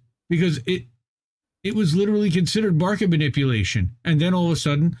buybacks because it was literally considered market manipulation. And then all of a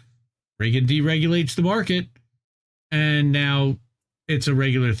sudden, Reagan deregulates the market, and now it's a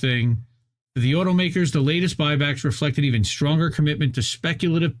regular thing. For the automakers, the latest buybacks reflect an even stronger commitment to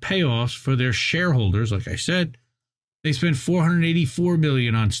speculative payoffs for their shareholders. Like I said, they spent $484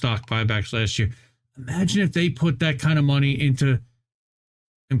 million on stock buybacks last year. Imagine if they put that kind of money into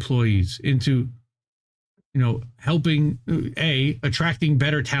employees, into helping attracting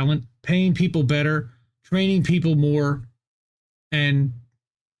better talent, paying people better, training people more, and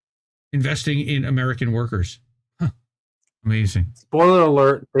investing in American workers. Amazing. Spoiler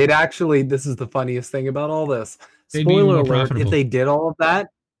alert, this is the funniest thing about all this. They'd be Spoiler more alert, profitable. if they did all of that,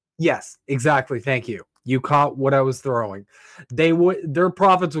 yes, exactly. Thank you. You caught what I was throwing. Their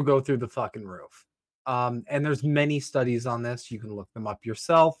profits will go through the fucking roof. And there's many studies on this. You can look them up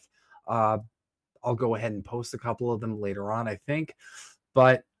yourself. I'll go ahead and post a couple of them later on, I think.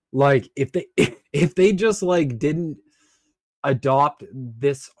 But like if they just like didn't adopt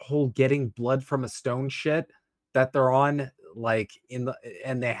this whole getting blood from a stone shit that they're on, like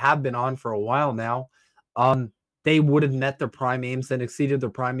and they have been on for a while now, they would have met their prime aims and exceeded their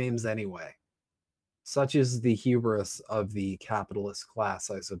prime aims anyway. Such is the hubris of the capitalist class,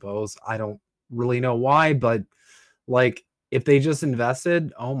 I suppose. I don't really know why, but like if they just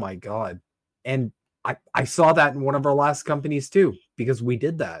invested, oh my God. And I saw that in one of our last companies too, because we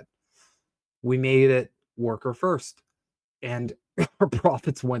did that. We made it worker first and our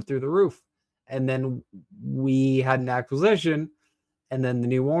profits went through the roof. And then we had an acquisition, and then the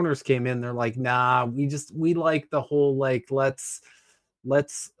new owners came in. They're like, nah, we like the whole, like, let's like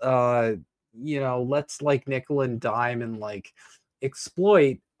nickel and dime and like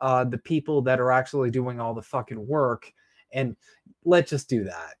exploit the people that are actually doing all the fucking work. And let's just do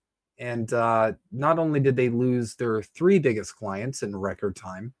that. And not only did they lose their 3 biggest clients in record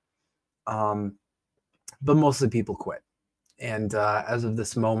time, but most of the people quit. And as of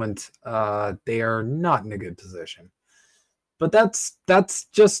this moment, they are not in a good position. But that's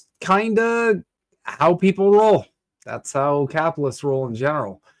just kind of how people roll. That's how capitalists roll in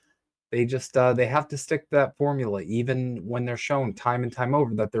general. They just they have to stick to that formula, even when they're shown time and time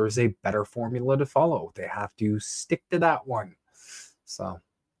over that there is a better formula to follow. They have to stick to that one. So,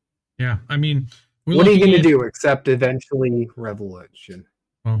 yeah, I mean, what are you going to do except eventually revolution?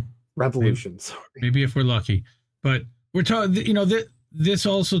 Well, revolutions. Maybe if we're lucky, but. We're talking, this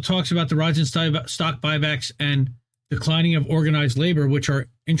also talks about the rise in stock buybacks and declining of organized labor, which are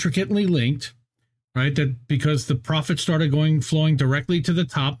intricately linked, right? That because the profits started flowing directly to the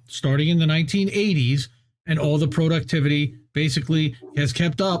top starting in the 1980s, and all the productivity basically has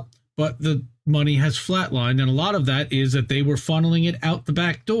kept up, but the money has flatlined. And a lot of that is that they were funneling it out the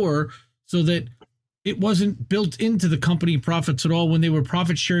back door so that it wasn't built into the company profits at all when they were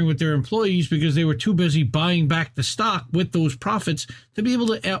profit sharing with their employees, because they were too busy buying back the stock with those profits to be able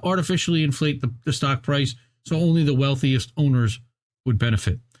to artificially inflate the stock price so only the wealthiest owners would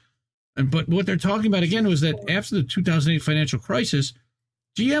benefit. But what they're talking about again was that after the 2008 financial crisis,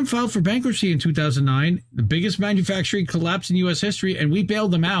 GM filed for bankruptcy in 2009, the biggest manufacturing collapse in U.S. history, and we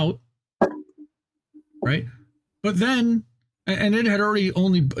bailed them out, right? But then... And it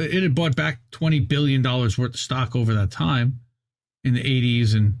had bought back $20 billion worth of stock over that time in the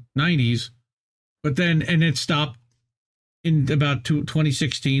 80s and 90s. But then, and it stopped in about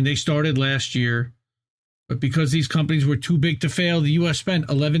 2016. They started last year. But because these companies were too big to fail, the U.S. spent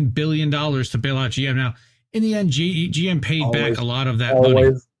 $11 billion to bail out GM. Now, in the end, GM paid back a lot of that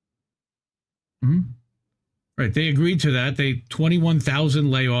money. Mm-hmm. Right. They agreed to that. 21,000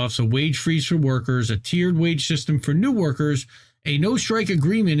 layoffs, a wage freeze for workers, a tiered wage system for new workers, a no-strike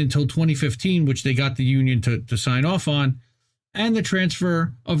agreement until 2015, which they got the union to sign off on, and the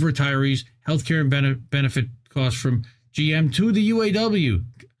transfer of retirees' healthcare and benefit costs from GM to the UAW.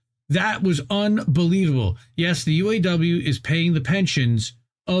 That was unbelievable. Yes, the UAW is paying the pensions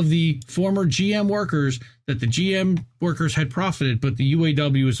of the former GM workers that the GM workers had profited, but the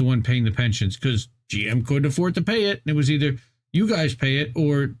UAW is the one paying the pensions because GM couldn't afford to pay it. And it was either you guys pay it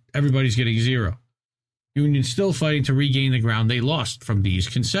or everybody's getting zero. Union's still fighting to regain the ground they lost from these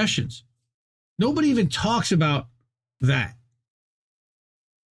concessions. Nobody even talks about that.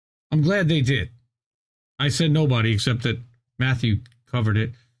 I'm glad they did. I said nobody, except that Matthew covered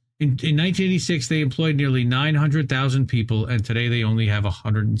it. In 1986, they employed nearly 900,000 people, and today they only have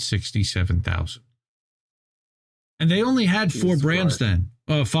 167,000. And they only had 4 brands then.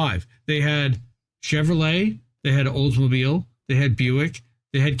 5. They had Chevrolet, they had Oldsmobile, they had Buick,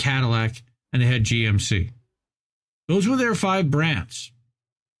 they had Cadillac, and they had GMC. Those were their 5 brands.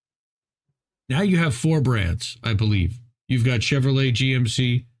 Now you have 4 brands, I believe. You've got Chevrolet,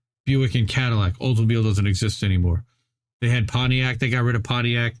 GMC, Buick, and Cadillac. Oldsmobile doesn't exist anymore. They had Pontiac, they got rid of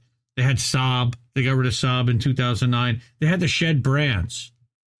Pontiac. They had Saab, they got rid of Saab in 2009. They had to shed brands.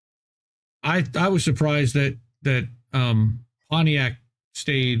 I was surprised that Pontiac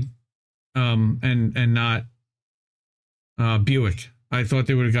stayed and not Buick. I thought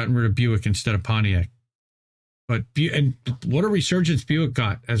they would have gotten rid of Buick instead of Pontiac. But and what a resurgence Buick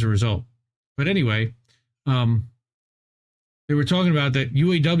got as a result. But anyway, They were talking about that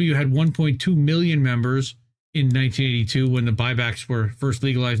UAW had 1.2 million members in 1982 when the buybacks were first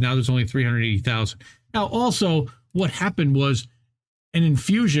legalized. Now there's only 380,000. Now, also, what happened was an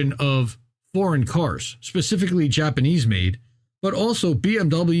infusion of foreign cars, specifically Japanese made, but also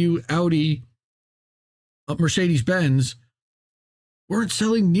BMW, Audi, Mercedes-Benz weren't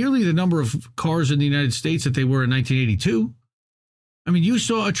selling nearly the number of cars in the United States that they were in 1982. I mean, you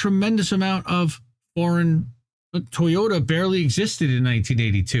saw a tremendous amount of foreign. Toyota barely existed in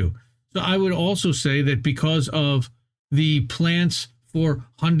 1982. So I would also say that because of the plants for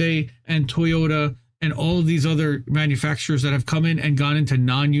Hyundai and Toyota and all of these other manufacturers that have come in and gone into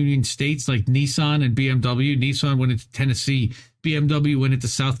non-union states like Nissan and BMW. Nissan went into Tennessee, BMW went into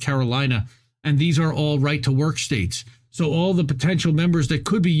South Carolina, and these are all right-to-work states. So all the potential members that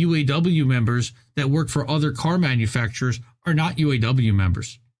could be UAW members that work for other car manufacturers are not UAW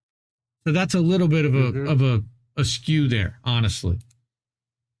members. So that's a little bit of a skew there, honestly.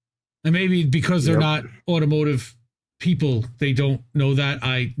 And maybe because they're not automotive people, they don't know that.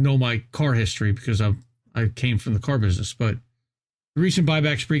 I know my car history because I came from the car business. But the recent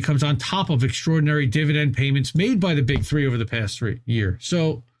buyback spree comes on top of extraordinary dividend payments made by the big three over the past year.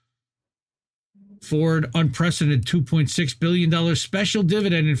 So Ford, unprecedented $2.6 billion special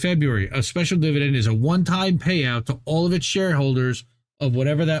dividend in February. A special dividend is a one-time payout to all of its shareholders of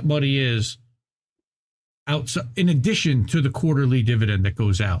whatever that money is, outside, in addition to the quarterly dividend that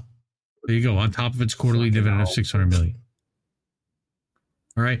goes out. There you go, on top of its quarterly dividend of $600 million.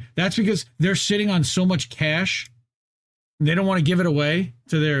 All right, that's because they're sitting on so much cash, and they don't want to give it away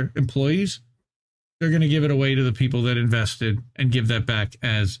to their employees. They're going to give it away to the people that invested and give that back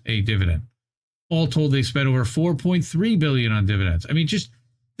as a dividend. All told, they spent over $4.3 billion on dividends. I mean, just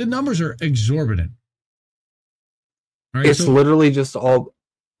the numbers are exorbitant. All right, it's literally just all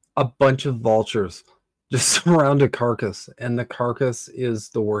a bunch of vultures just around a carcass, and the carcass is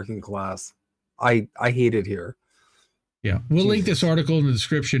the working class. I hate it here. Yeah, we'll link this article in the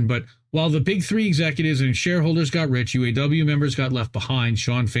description, but while the big three executives and shareholders got rich, UAW members got left behind,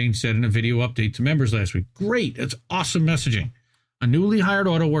 Sean Fain said in a video update to members last week. Great, that's awesome messaging. A newly hired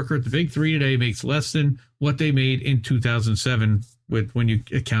auto worker at the big three today makes less than what they made in 2007 when you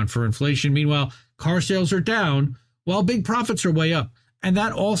account for inflation. Meanwhile, car sales are down while big profits are way up. And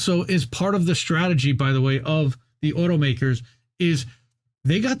that also is part of the strategy, by the way, of the automakers, is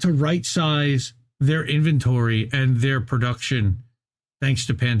they got to right size their inventory and their production thanks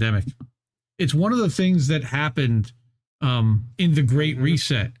to pandemic. It's one of the things that happened in the Great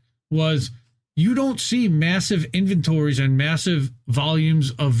Reset was you don't see massive inventories and massive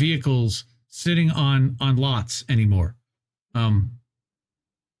volumes of vehicles sitting on lots anymore.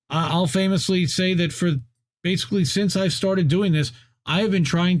 I'll famously say that for basically since I've started doing this, I have been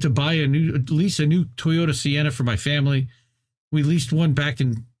trying to buy at least a new Toyota Sienna for my family. We leased one back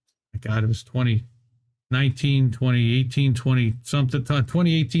in, God, it was 2019, 2018,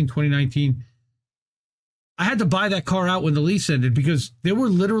 2018, 2019. I had to buy that car out when the lease ended because there were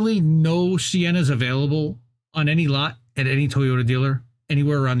literally no Siennas available on any lot at any Toyota dealer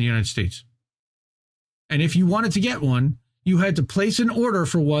anywhere around the United States. And if you wanted to get one, you had to place an order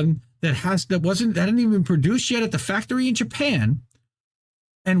for one that hadn't even produced yet at the factory in Japan,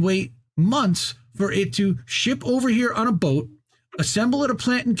 and wait months for it to ship over here on a boat, assemble at a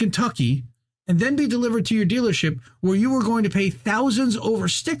plant in Kentucky, and then be delivered to your dealership where you were going to pay thousands over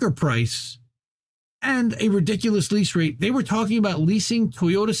sticker price and a ridiculous lease rate. They were talking about leasing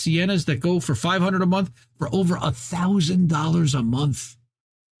Toyota Siennas that go for $500 a month for over $1,000 a month.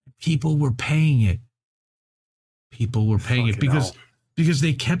 People were paying it. People were paying it because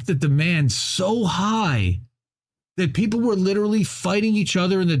they kept the demand so high that people were literally fighting each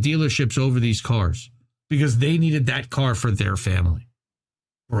other in the dealerships over these cars because they needed that car for their family.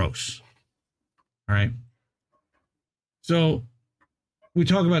 Gross. All right. So we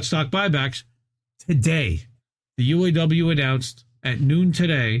talk about stock buybacks. Today, the UAW announced at noon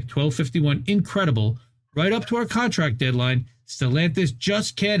today, 12:51, incredible, right up to our contract deadline, Stellantis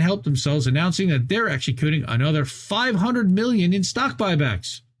just can't help themselves, announcing that they're executing another $500 million in stock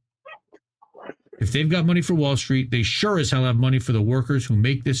buybacks. If they've got money for Wall Street, they sure as hell have money for the workers who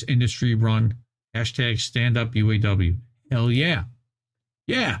make this industry run. Hashtag stand up UAW. Hell yeah.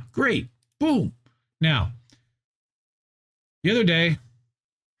 Yeah, great. Boom. Now, the other day,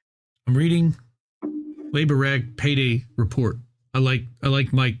 I'm reading Labor Rag Payday Report. I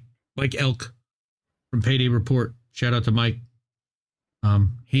like Mike Elk from Payday Report. Shout out to Mike.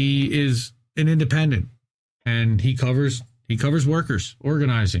 He is an independent, and he covers workers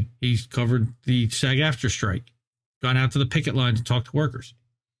organizing. He's covered the SAG-AFTRA strike, gone out to the picket line to talk to workers.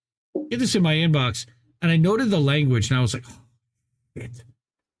 Get this in my inbox. and I noted the language, and I was like, oh, shit.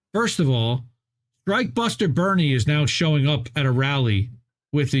 First of all, Strike Buster Bernie is now showing up at a rally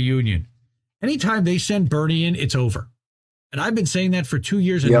with the union. Anytime they send Bernie in, it's over. And I've been saying that for 2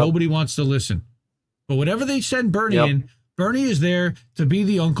 years, and nobody wants to listen. But whenever they send Bernie in, Bernie is there to be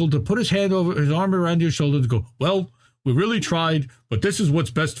the uncle, to put his arm around your shoulder, to go, well, we really tried, but this is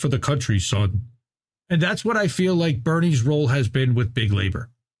what's best for the country, son. And that's what I feel like Bernie's role has been with big labor.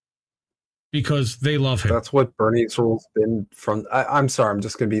 Because they love him. That's what Bernie's role's been from. I'm sorry, I'm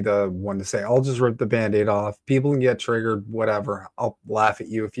just going to be the one to say, I'll just rip the Band-Aid off. People can get triggered, whatever. I'll laugh at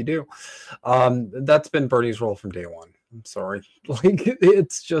you if you do. That's been Bernie's role from day one. I'm sorry. Like,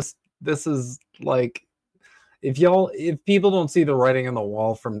 it's just, this is like, if people don't see the writing on the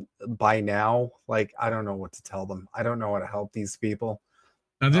wall from by now, like, I don't know what to tell them. I don't know how to help these people.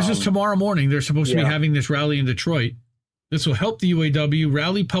 Now, this is tomorrow morning. They're supposed to be having this rally in Detroit. This will help the UAW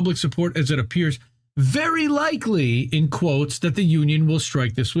rally public support as it appears very likely, in quotes, that the union will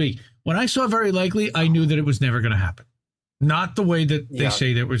strike this week. When I saw very likely, I knew that it was never going to happen. Not the way that they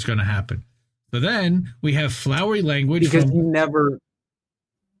say that it was going to happen. So then we have flowery language. Because you never...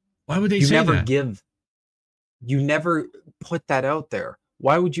 Why would they say that? You never put that out there.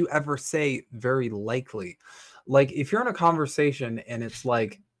 Why would you ever say very likely? Like, if you're in a conversation and it's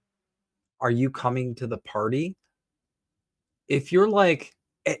like, are you coming to the party? If you're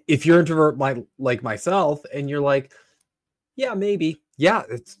introvert like myself and you're like, yeah, maybe. Yeah,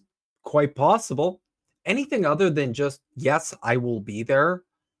 it's quite possible. Anything other than just, yes, I will be there,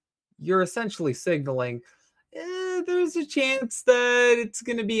 you're essentially signaling, there's a chance that it's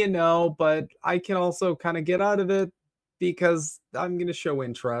going to be a no, but I can also kind of get out of it because I'm going to show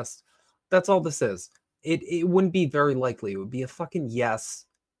interest. That's all this is. It wouldn't be very likely. It would be a fucking yes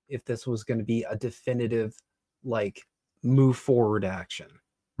if this was going to be a definitive, like, move forward action.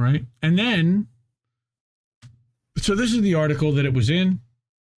 Right. And then, so this is the article that it was in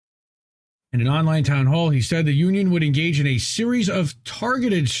an online town hall. He said the union would engage in a series of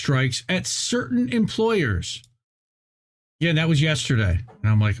targeted strikes at certain employers. Yeah, that was yesterday.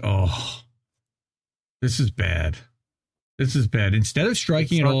 And I'm like, oh, this is bad. This is bad. Instead of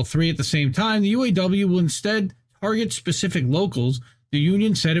striking at all three at the same time, the UAW will instead target specific locals. The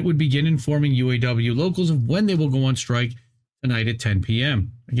union said it would begin informing UAW locals of when they will go on strike tonight at 10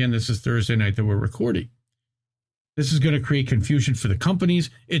 p.m. Again, this is Thursday night that we're recording. This is going to create confusion for the companies.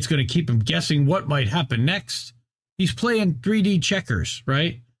 It's going to keep them guessing what might happen next. He's playing 3D checkers,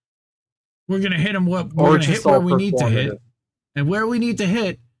 right? We're going to hit him we're going to hit where we need to hit. And where we need to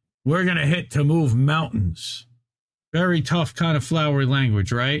hit, we're going to hit to move mountains. Very tough kind of flowery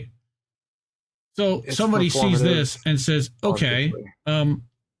language, right? So somebody sees this and says, okay,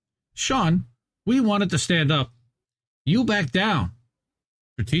 Sean, we wanted to stand up. You back down.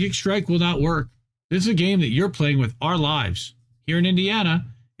 Strategic strike will not work. This is a game that you're playing with our lives. Here in Indiana,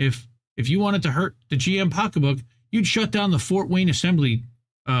 if you wanted to hurt the GM pocketbook, you'd shut down the Fort Wayne assembly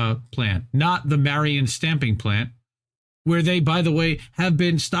plant, not the Marion stamping plant, where they, by the way, have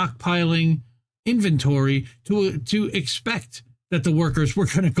been stockpiling inventory to expect that the workers were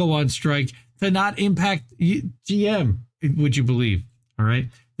going to go on strike to not impact GM, would you believe? All right.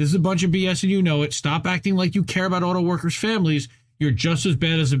 This is a bunch of BS and you know it. Stop acting like you care about auto workers' families. You're just as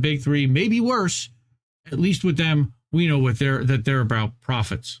bad as the big three, maybe worse. At least with them, we know that they're about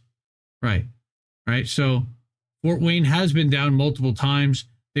profits. Right. Right. So Fort Wayne has been down multiple times.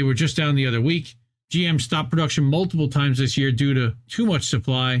 They were just down the other week. GM stopped production multiple times this year due to too much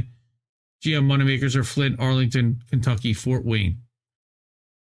supply. GM moneymakers are Flint, Arlington, Kentucky, Fort Wayne.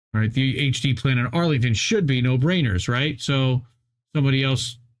 All right, the HD plant in Arlington should be no-brainers, right? So somebody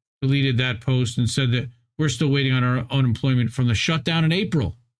else deleted that post and said that we're still waiting on our unemployment from the shutdown in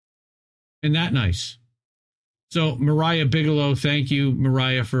April. Isn't that nice? So Mariah Bigelow, thank you,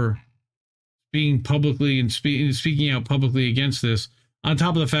 Mariah, for being publicly and speaking out publicly against this. On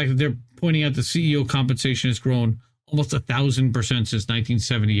top of the fact that they're pointing out the CEO compensation has grown almost 1,000% since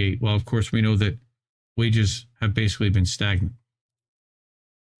 1978. Well, of course, we know that wages have basically been stagnant.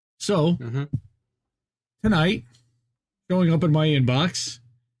 So, tonight, showing up in my inbox,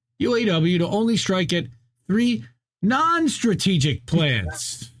 UAW to only strike at 3 non-strategic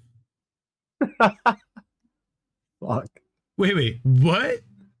plants. Fuck. Wait, what?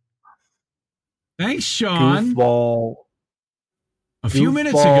 Thanks, Sean. Goofball. A few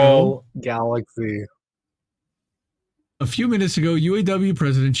minutes ago, Galaxy. A few minutes ago, UAW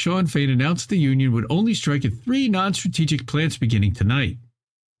President Shawn Fain announced the union would only strike at 3 non-strategic plants beginning tonight.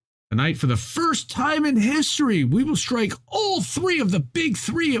 Tonight, for the first time in history, we will strike all 3 of the big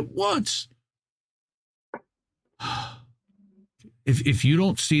 3 at once. if you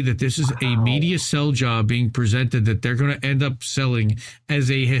don't see that this is a media sell job being presented that they're going to end up selling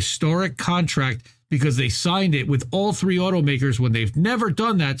as a historic contract because they signed it with all three automakers when they've never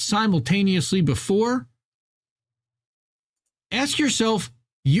done that simultaneously before, ask yourself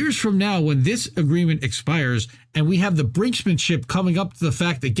years from now when this agreement expires and we have the brinksmanship coming up to the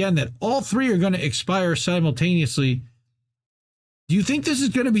fact again that all three are going to expire simultaneously, do you think this is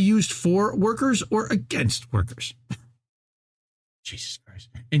going to be used for workers or against workers? Jesus Christ.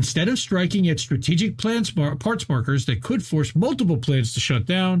 Instead of striking at strategic parts markers that could force multiple plants to shut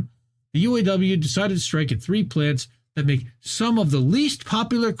down, the UAW decided to strike at 3 plants that make some of the least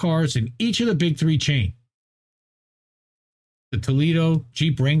popular cars in each of the big 3 chain. The Toledo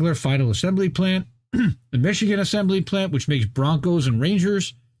Jeep Wrangler final assembly plant, the Michigan assembly plant, which makes Broncos and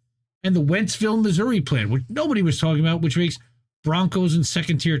Rangers, and the Wentzville, Missouri plant, which nobody was talking about, which makes Broncos and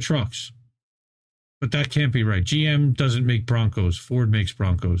second-tier trucks. But that can't be right. GM doesn't make Broncos. Ford makes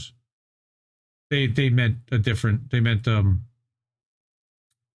Broncos. They meant a different. They meant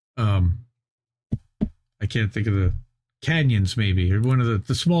I can't think of the Canyons maybe, or one of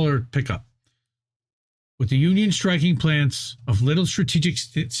the smaller pickup. With the union striking plants of little strategic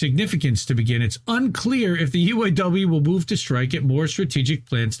significance to begin, it's unclear if the UAW will move to strike at more strategic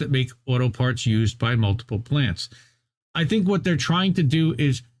plants that make auto parts used by multiple plants. I think what they're trying to do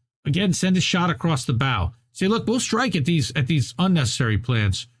is, again, send a shot across the bow. Say, look, we'll strike at these unnecessary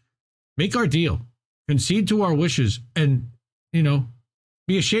plants. Make our deal. Concede to our wishes. And,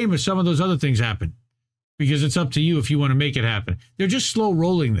 be ashamed if some of those other things happen. Because it's up to you if you want to make it happen. They're just slow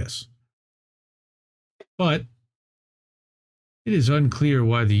rolling this. But it is unclear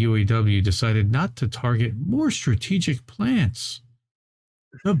why the UAW decided not to target more strategic plants.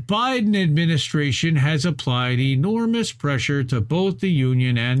 The Biden administration has applied enormous pressure to both the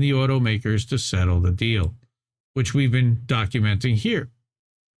union and the automakers to settle the deal, which we've been documenting here.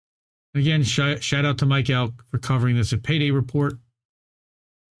 Again, shout out to Mike Elk for covering this at Payday Report.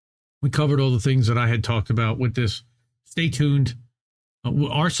 We covered all the things that I had talked about with this. Stay tuned.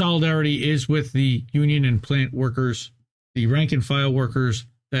 Our solidarity is with the union and plant workers, the rank and file workers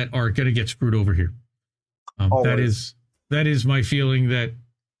that are going to get screwed over here. That is my feeling that,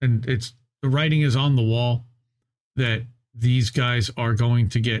 and it's the writing is on the wall, that these guys are going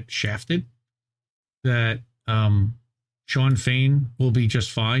to get shafted, that Sean Fain will be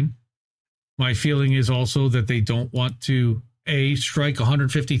just fine. My feeling is also that they don't want to, strike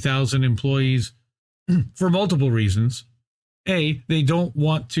 150,000 employees for multiple reasons. They don't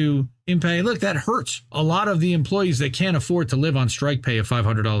want to impact. Look, that hurts a lot of the employees that can't afford to live on strike pay of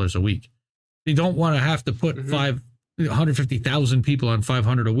 $500 a week. They don't want to have to put 150,000 people on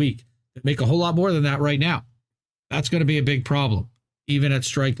 $500 a week. They make a whole lot more than that right now. That's going to be a big problem, even at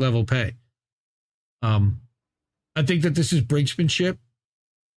strike level pay. I think that this is brinksmanship,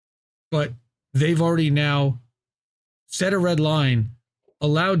 but they've already now set a red line,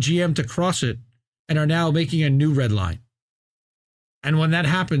 allowed GM to cross it, and are now making a new red line. And when that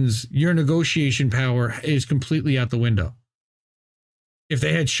happens, your negotiation power is completely out the window. If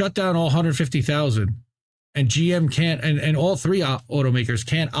they had shut down all 150,000 and GM can't, and all three automakers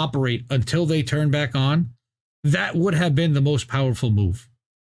can't operate until they turn back on, that would have been the most powerful move.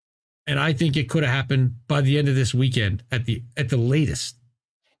 And I think it could have happened by the end of this weekend at the latest.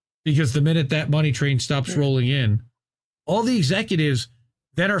 Because the minute that money train stops rolling in, all the executives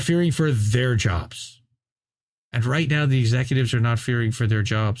then are fearing for their jobs. And right now, the executives are not fearing for their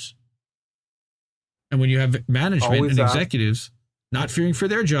jobs. And when you have management and executives not fearing for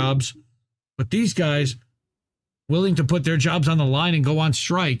their jobs, but these guys willing to put their jobs on the line and go on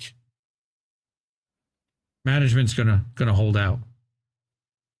strike, management's gonna hold out.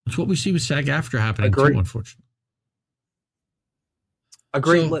 That's what we see with SAG-AFTRA happening too, unfortunately. A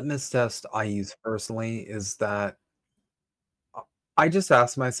great litmus test I use personally is that I just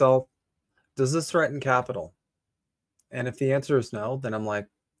ask myself, does this threaten capital? And if the answer is no, then I'm like,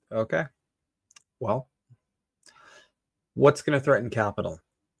 okay, well, what's going to threaten capital?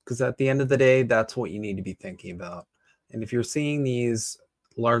 Because at the end of the day, that's what you need to be thinking about. And if you're seeing these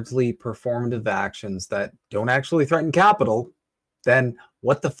largely performative actions that don't actually threaten capital, then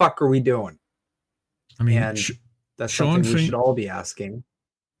what the fuck are we doing? I mean, and that's something we should all be asking.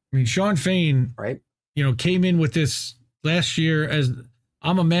 I mean, Sean Fain, right? Came in with this last year as,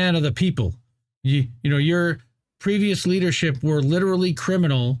 I'm a man of the people. Your previous leadership were literally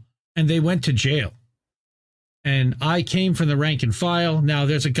criminal and they went to jail. And I came from the rank and file. Now,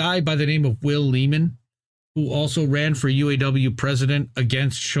 there's a guy by the name of Will Lehman who also ran for UAW president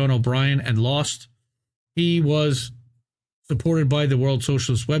against Sean O'Brien and lost. He was supported by the World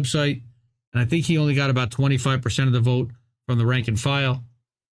Socialist website, and I think he only got about 25% of the vote. from the rank and file.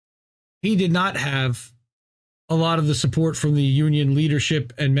 He did not have a lot of the support from the union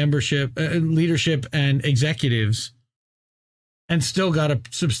leadership and leadership and executives, and still got a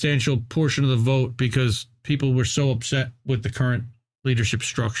substantial portion of the vote because people were so upset with the current leadership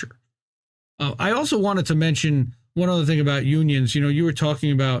structure. I also wanted to mention one other thing about unions. You know, you were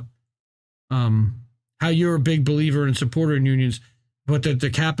talking about how you're a big believer and supporter in unions, but that they're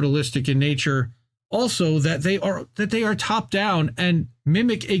capitalistic in nature. Also, that they are top down and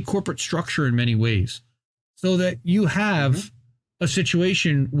mimic a corporate structure in many ways, so that you have a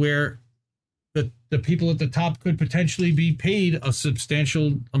situation where the people at the top could potentially be paid a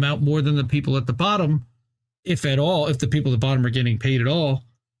substantial amount more than the people at the bottom, if at all, if the people at the bottom are getting paid at all,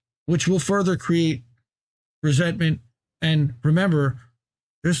 which will further create resentment. And remember,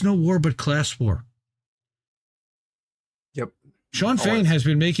 there's no war but class war. Yep. Sean Fain has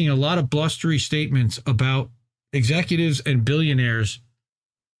been making a lot of blustery statements about executives and billionaires,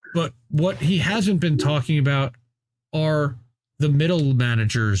 but what he hasn't been talking about are the middle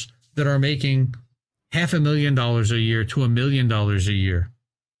managers that are making $500,000 a year to $1 million a year,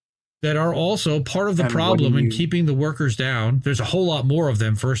 that are also part of the problem in keeping the workers down. There's a whole lot more of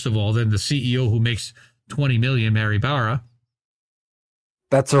them, first of all, than the CEO who makes $20 million, Mary Barra.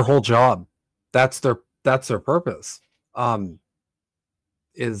 That's their whole job. That's their purpose.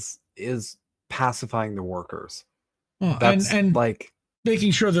 Is pacifying the workers. That's and like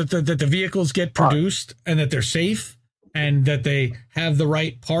making sure that the vehicles get produced and that they're safe and that they have the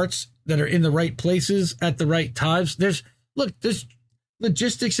right parts that are in the right places at the right times. There's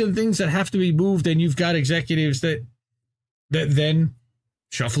logistics and things that have to be moved, and you've got executives that then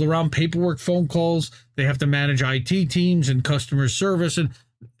shuffle around paperwork, phone calls. They have to manage IT teams and customer service. And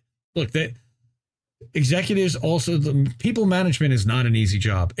look, that executives also, the people management is not an easy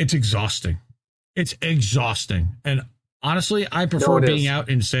job. It's exhausting. It's exhausting. And honestly, I prefer being out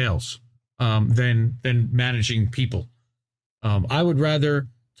in sales than managing people. I would rather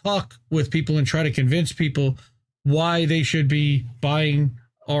talk with people and try to convince people why they should be buying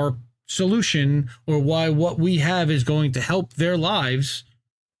our solution, or why what we have is going to help their lives,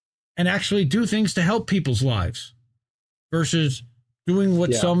 and actually do things to help people's lives, versus doing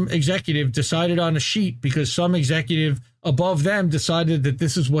what some executive decided on a sheet because some executive above them decided that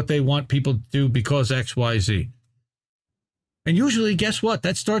this is what they want people to do because X, Y, Z. And usually, guess what?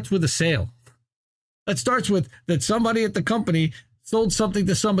 That starts with a sale. That starts with that somebody at the company sold something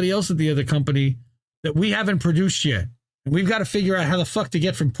to somebody else at the other company that we haven't produced yet. And we've got to figure out how the fuck to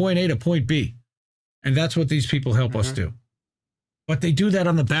get from point A to point B. And that's what these people help us do. But they do that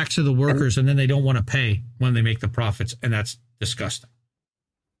on the backs of the workers, and then they don't want to pay when they make the profits. And that's disgusting.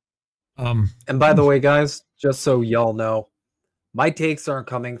 And by the way, guys, just so y'all know, my takes aren't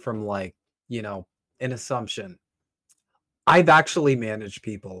coming from like, you know, an assumption. I've actually managed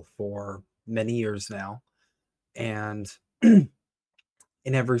people for many years now. And in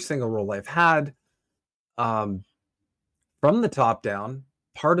every single role I've had, from the top down,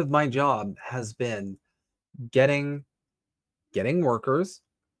 part of my job has been getting workers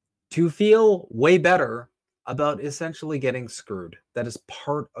to feel way better about essentially getting screwed.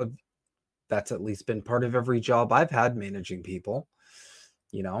 That's at least been part of every job I've had managing people.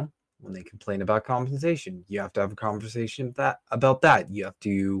 You know, when they complain about compensation, you have to have a conversation about that. You have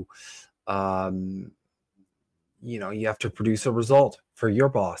to, you have to produce a result for your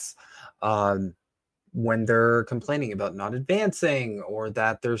boss. When they're complaining about not advancing, or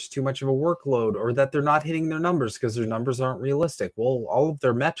that there's too much of a workload, or that they're not hitting their numbers because their numbers aren't realistic. Well, all of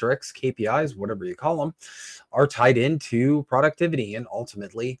their metrics, KPIs, whatever you call them, are tied into productivity and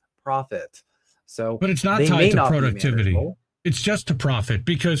ultimately profit. So, but it's not tied to productivity. It's just to profit,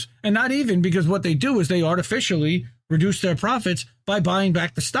 because what they do is they artificially reduce their profits by buying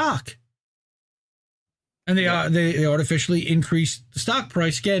back the stock. And they artificially increase the stock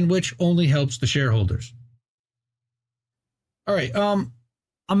price again, which only helps the shareholders. All right. I'm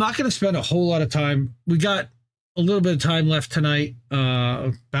not going to spend a whole lot of time. We got a little bit of time left tonight,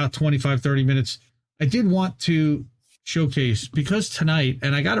 about 25, 30 minutes. I did want to showcase, because tonight,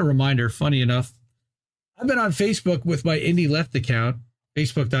 and I got a reminder, funny enough, I've been on Facebook with my Indie Left account,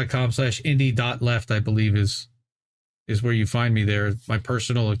 facebook.com/indie.left, I believe is where you find me there. My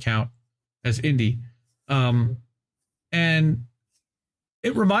personal account as Indie. And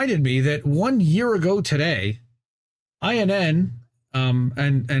it reminded me that 1 year ago today, INN,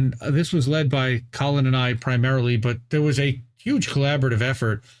 and this was led by Colin and I primarily, but there was a huge collaborative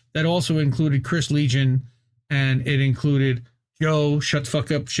effort that also included Chris Legion, and it included Joe, Shut the Fuck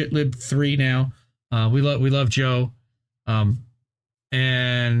Up, Shitlib 3 now. We love Joe.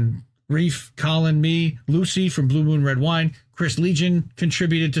 And Reef, Colin, me, Lucy from Blue Moon Red Wine, Chris Legion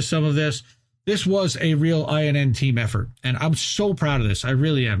contributed to some of this. This was a real INN team effort, and I'm so proud of this. I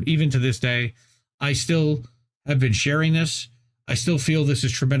really am. Even to this day, I still have been sharing this. I still feel this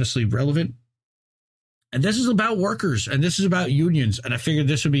is tremendously relevant. And this is about workers, and this is about unions, and I figured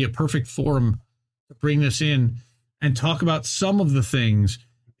this would be a perfect forum to bring this in and talk about some of the things.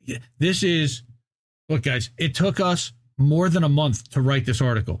 This is, look, guys, it took us more than a month to write this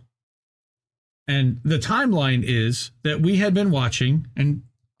article. And the timeline is that we had been watching, and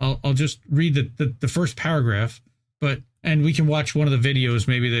I'll just read the first paragraph, and we can watch one of the videos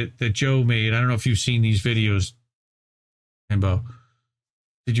maybe that Joe made. I don't know if you've seen these videos, Timbo.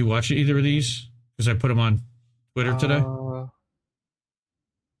 Did you watch either of these? Because I put them on Twitter today.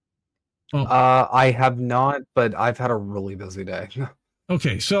 I have not, but I've had a really busy day.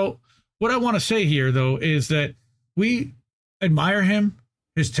 Okay, so what I want to say here, though, is that we admire him,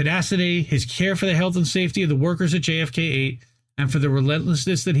 his tenacity, his care for the health and safety of the workers at JFK 8, and for the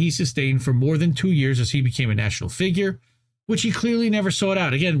relentlessness that he sustained for more than 2 years as he became a national figure, which he clearly never sought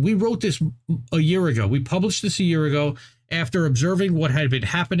out. Again, we wrote this a year ago. We published this a year ago after observing what had been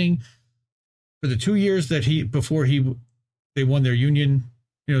happening for the 2 years that they won their union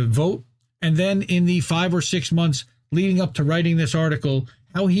vote, and then in the 5 or 6 months leading up to writing this article,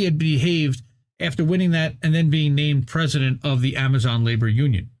 how he had behaved after winning that and then being named president of the Amazon Labor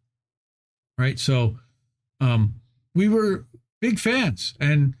Union. Right? So we were big fans.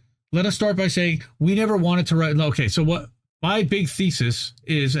 And let us start by saying we never wanted to write. Okay, so what my big thesis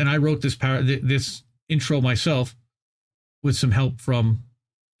is, and I wrote this intro myself with some help from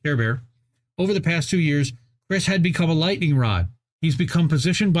Care Bear. Over the past 2 years, Chris had become a lightning rod. He's become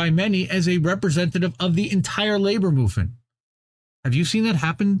positioned by many as a representative of the entire labor movement. Have you seen that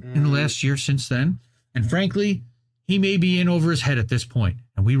happen in the last year since then? And frankly, he may be in over his head at this point.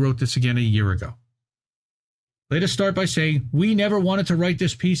 And we wrote this again a year ago. Let us start by saying we never wanted to write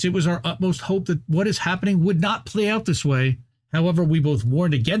this piece. It was our utmost hope that what is happening would not play out this way. However, we both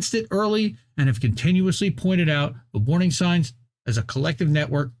warned against it early and have continuously pointed out the warning signs as a collective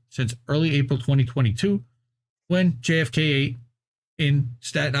network since early April 2022, when JFK 8 in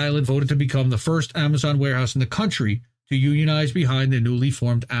Staten Island voted to become the first Amazon warehouse in the country to unionize behind the newly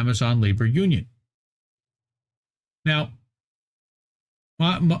formed Amazon Labor Union. Now,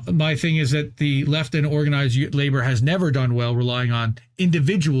 my thing is that the left and organized labor has never done well relying on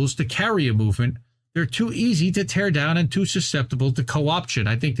individuals to carry a movement. They're too easy to tear down and too susceptible to co-option.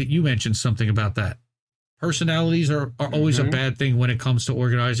 I think that you mentioned something about that. Personalities are always a bad thing when it comes to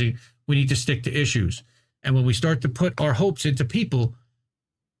organizing. We need to stick to issues. And when we start to put our hopes into people,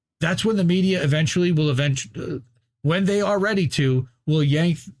 that's when the media when they are ready to, will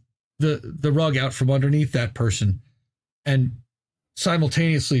yank the rug out from underneath that person and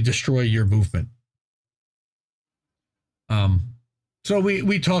simultaneously destroy your movement. So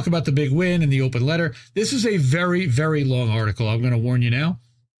we talk about the big win and the open letter. This is a very, very long article. I'm going to warn you now.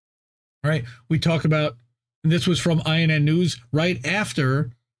 All right. We talk about, and this was from INN News right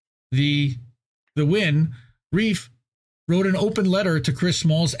after the win. Reef wrote an open letter to Chris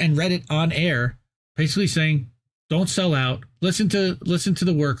Smalls and read it on air, basically saying, don't sell out, listen to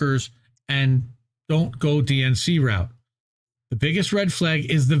the workers, and don't go DNC route. The biggest red flag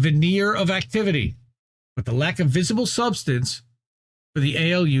is the veneer of activity, but the lack of visible substance for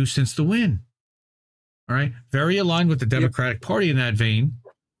the ALU since the win. All right. Very aligned with the Democratic Party in that vein.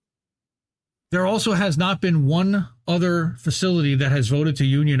 There also has not been one other facility that has voted to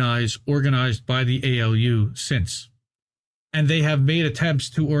unionize organized by the ALU since. And they have made attempts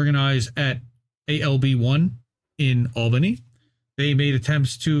to organize at ALB1 in Albany. They made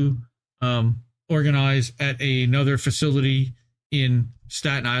attempts to organize at another facility in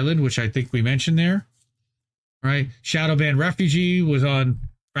Staten Island, which I think we mentioned there. Right? Shadow Band Refugee was on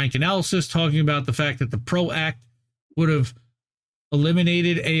Frank Analysis talking about the fact that the PRO Act would have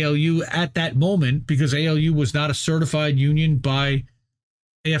eliminated ALU at that moment because ALU was not a certified union by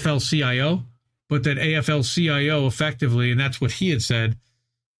AFL-CIO, but that AFL-CIO effectively, and that's what he had said,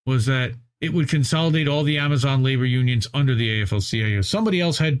 was that it would consolidate all the Amazon labor unions under the AFL-CIO. Somebody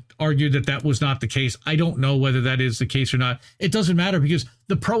else had argued that that was not the case. I don't know whether that is the case or not. It doesn't matter because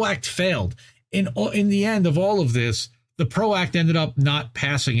the PRO Act failed. In the end of all of this, the PRO Act ended up not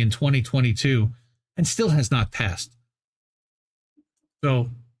passing in 2022 and still has not passed. So,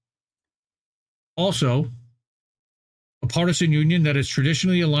 also, a partisan union that is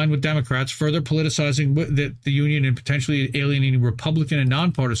traditionally aligned with Democrats, further politicizing the union and potentially alienating Republican and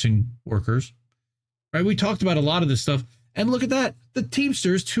nonpartisan workers. Right? We talked about a lot of this stuff. And look at that. The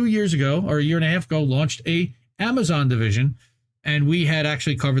Teamsters 2 years ago, or a year and a half ago, launched a Amazon division And we had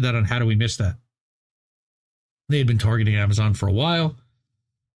actually covered that on How Do We Miss That? They had been targeting Amazon for a while.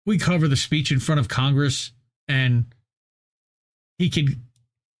 We cover the speech in front of Congress, and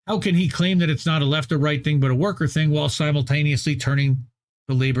how can he claim that it's not a left or right thing, but a worker thing, while simultaneously turning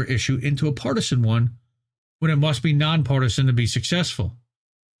the labor issue into a partisan one when it must be nonpartisan to be successful?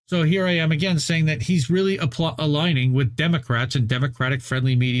 So here I am again saying that he's really aligning with Democrats and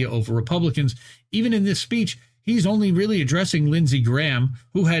Democratic-friendly media over Republicans. Even in this speech, he's only really addressing Lindsey Graham,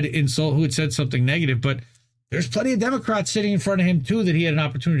 who had said something negative, but there's plenty of Democrats sitting in front of him, too, that he had an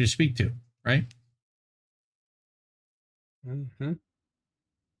opportunity to speak to, right? Mm-hmm.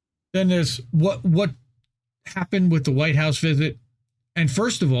 Then there's what happened with the White House visit. And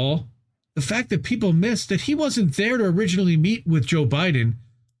first of all, the fact that people missed that he wasn't there to originally meet with Joe Biden,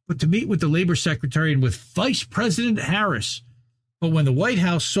 but to meet with the Labor Secretary and with Vice President Harris. But when the White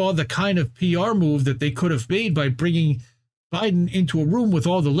House saw the kind of PR move that they could have made by bringing Biden into a room with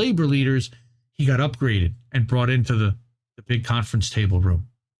all the labor leaders, he got upgraded and brought into the big conference table room.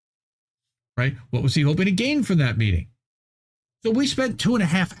 Right? What was he hoping to gain from that meeting? So we spent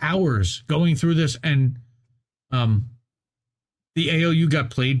 2.5 hours going through this, and the AOU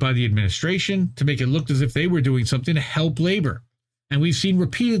got played by the administration to make it look as if they were doing something to help labor. And we've seen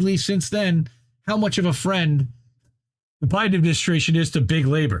repeatedly since then how much of a friend the Biden administration is to big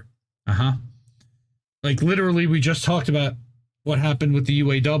labor. Like literally, we just talked about what happened with the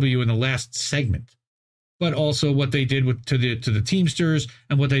UAW in the last segment, but also what they did to the Teamsters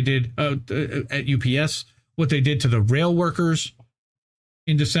and what they did at UPS, what they did to the rail workers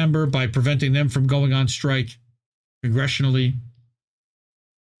in December by preventing them from going on strike congressionally.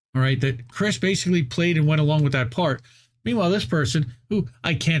 All right, that Chris basically played and went along with that part. Meanwhile, this person, who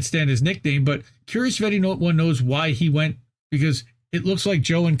I can't stand his nickname, but curious if anyone knows why he went, because it looks like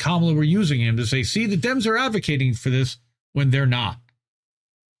Joe and Kamala were using him to say, see, the Dems are advocating for this when they're not.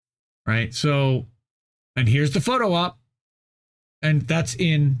 Right? So, and here's the photo op. And that's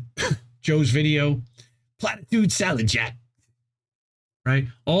in Joe's video. Platitude salad chat. Right?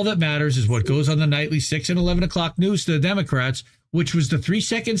 All that matters is what goes on the nightly 6 and 11 o'clock news to the Democrats, which was the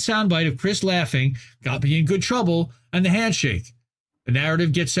 3-second soundbite of Chris laughing, got me in good trouble, and the handshake. The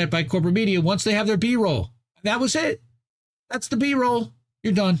narrative gets set by corporate media once they have their B-roll. That was it. That's the B-roll.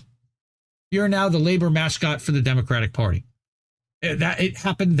 You're done. You're now the labor mascot for the Democratic Party. It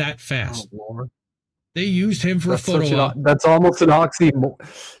happened that fast. Oh, Lord. They used him for a photo op. That's almost an oxymoron.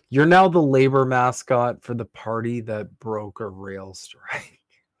 You're now the labor mascot for the party that broke a rail strike.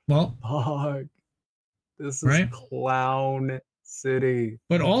 Well, fuck. This is right? Clown City.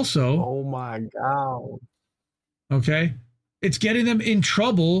 But also, oh my God. Okay, it's getting them in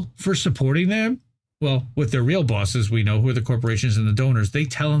trouble for supporting them. Well, with their real bosses, we know who are the corporations and the donors. They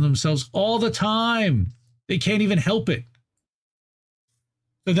tell them themselves all the time. They can't even help it.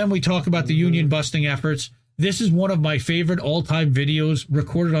 So then we talk about the union busting efforts. This is one of my favorite all-time videos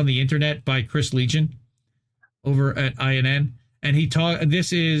recorded on the internet by Chris Legion over at INN. And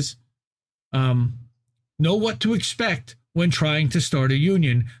this is know what to expect when trying to start a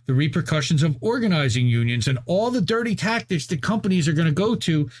union, the repercussions of organizing unions, and all the dirty tactics that companies are going to go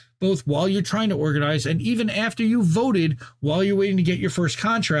to, both while you're trying to organize and even after you voted, while you're waiting to get your first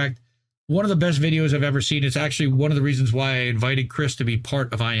contract. One of the best videos I've ever seen. It's actually one of the reasons why I invited Chris to be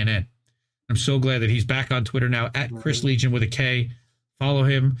part of INN. I'm so glad that he's back on Twitter now, at Chris Legion with a K. Follow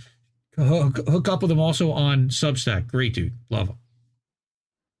him. Hook up with him also on Substack. Great dude. Love him.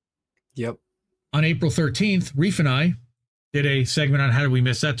 Yep. On April 13th, Reef and I did a segment on How Did We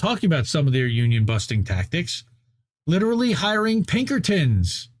Miss That, talking about some of their union busting tactics, literally hiring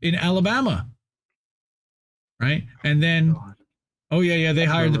Pinkertons in Alabama. Right? And then, they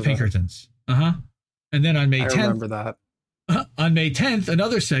hired the Pinkertons. And then on May 10th, I remember that. On May 10th,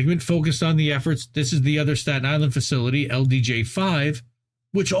 another segment focused on the efforts. This is the other Staten Island facility, LDJ5,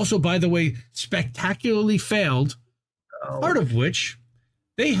 which also, by the way, spectacularly failed. Part of which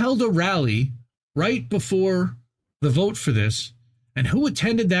they held a rally right before the vote for this. And who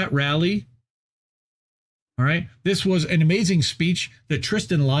attended that rally? All right. This was an amazing speech that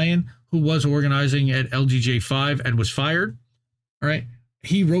Tristan Lyon, who was organizing at LDJ5 and was fired. All right.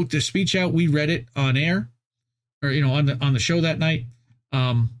 He wrote this speech out. We read it on air, or, on the show that night.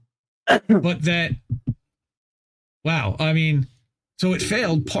 But that, wow. I mean, so it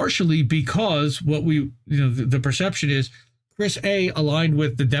failed partially because the perception is Chris A. aligned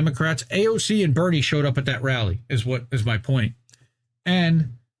with the Democrats. AOC and Bernie showed up at that rally is my point.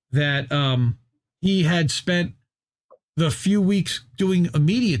 And that he had spent the few weeks doing a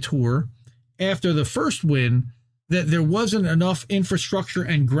media tour after the first win, that there wasn't enough infrastructure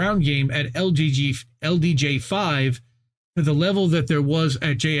and ground game at LDJ5 to the level that there was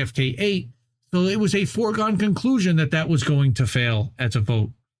at JFK 8. So it was a foregone conclusion that that was going to fail as a vote.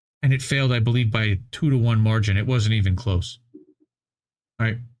 And it failed, I believe, by a 2-1 margin. It wasn't even close. All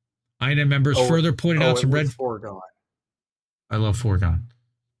right. INM members further pointed out some red. Foregone. I love foregone.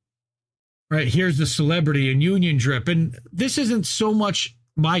 All right. Here's the celebrity and union drip. And this isn't so much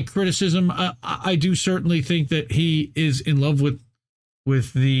my criticism. I do certainly think that he is in love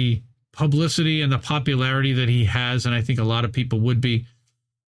with the publicity and the popularity that he has. And I think a lot of people would be.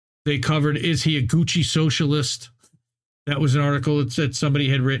 They covered, is he a Gucci socialist? That was an article that somebody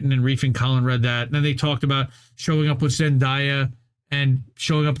had written, and Reef and Colin read that. And then they talked about showing up with Zendaya and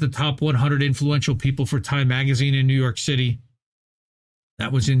showing up the top 100 influential people for Time Magazine in New York City.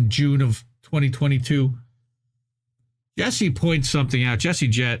 That was in June of 2022. Jesse points something out. Jesse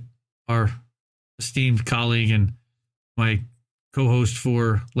Jett, our esteemed colleague and my co-host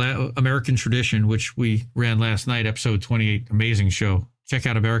for American Tradition, which we ran last night, episode 28, amazing show. Check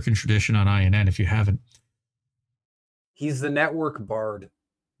out American Tradition on INN if you haven't. He's the network bard.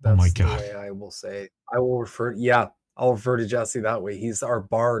 Oh my God. The way I will say. I'll refer to Jesse that way. He's our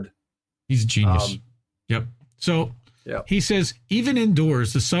bard. He's a genius. Yep. So he says, even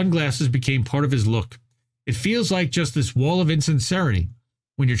indoors, the sunglasses became part of his look. It feels like just this wall of insincerity.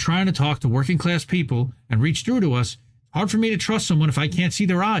 When you're trying to talk to working class people and reach through to us, it's hard for me to trust someone if I can't see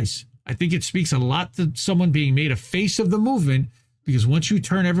their eyes. I think it speaks a lot to someone being made a face of the movement, because once you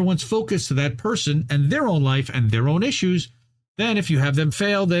turn everyone's focus to that person and their own life and their own issues, then if you have them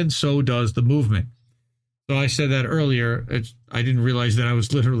fail, then so does the movement. So I said that earlier. I didn't realize that I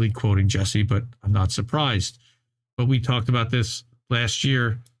was literally quoting Jesse, but I'm not surprised. But we talked about this last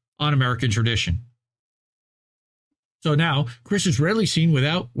year on American Tradition. So now Chris is rarely seen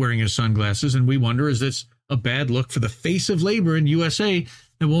without wearing his sunglasses, and we wonder, is this a bad look for the face of labor in USA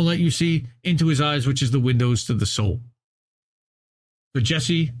that won't let you see into his eyes, which is the windows to the soul? So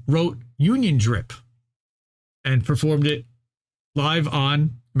Jesse wrote Union Drip and performed it live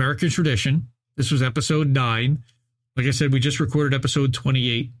on American Tradition. This was episode 9. Like I said, we just recorded episode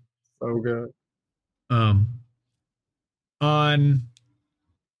 28. So good. On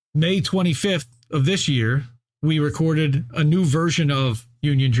May 25th of this year, we recorded a new version of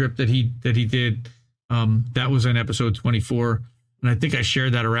Union Drip that he did. That was in episode 24, and I think I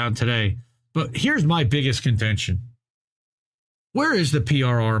shared that around today. But here's my biggest contention. Where is the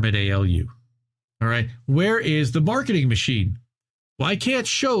PR arm at ALU? All right. Where is the marketing machine? Why can't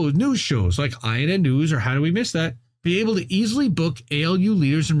news shows like INN News or How Do We Miss That be able to easily book ALU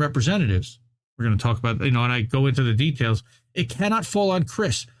leaders and representatives? We're going to talk about, and I go into the details. It cannot fall on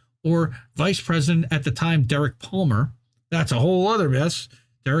Chris or Vice President at the time, Derek Palmer. That's a whole other mess.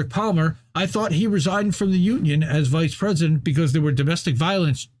 Derek Palmer, I thought he resigned from the union as Vice President because there were domestic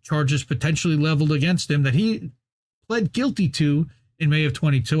violence charges potentially leveled against him that he pled guilty to in May of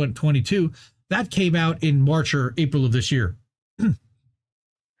 2022. That came out in March or April of this year.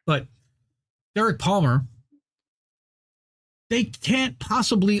 But Derek Palmer, they can't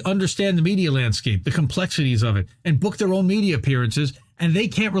possibly understand the media landscape, the complexities of it, and book their own media appearances, and they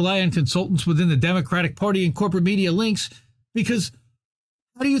can't rely on consultants within the Democratic Party and corporate media links, because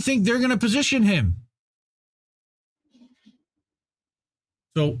how do you think they're going to position him?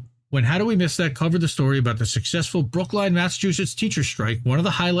 So when How Do We Miss That covered the story about the successful Brookline, Massachusetts teacher strike, one of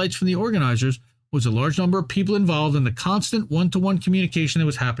the highlights from the organizers was a large number of people involved in the constant one-to-one communication that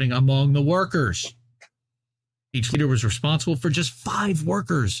was happening among the workers. Each leader was responsible for just 5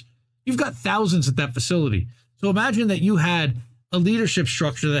 workers. You've got thousands at that facility. So imagine that you had a leadership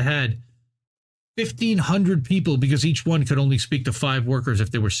structure that had 1,500 people because each one could only speak to 5 workers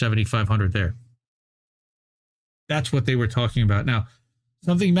if there were 7,500 there. That's what they were talking about. Now,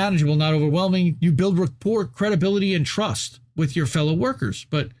 something manageable, not overwhelming. You build rapport, credibility, and trust with your fellow workers.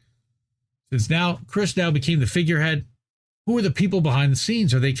 But since Chris now became the figurehead, who are the people behind the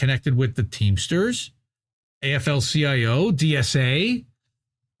scenes? Are they connected with the Teamsters, AFL-CIO, DSA?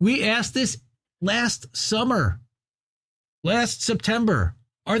 We asked this last September.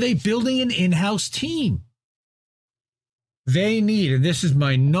 Are they building an in-house team? They need, and this is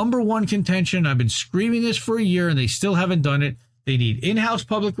my number one contention, I've been screaming this for a year and they still haven't done it. They need in-house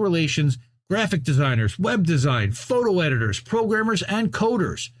public relations, graphic designers, web design, photo editors, programmers, and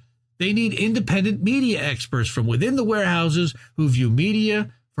coders. They need independent media experts from within the warehouses who view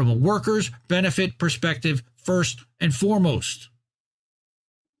media from a worker's benefit perspective first and foremost.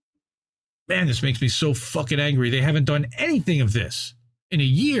 Man, this makes me so fucking angry. They haven't done anything of this in a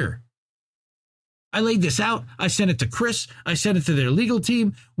year. I laid this out. I sent it to Chris. I sent it to their legal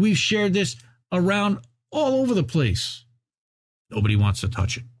team. We've shared this around all over the place. Nobody wants to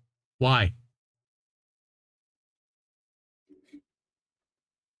touch it. Why?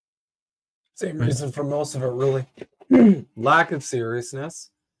 Same reason for most of it, really. Lack of seriousness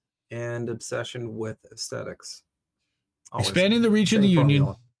and obsession with aesthetics. Always. Expanding the reach of the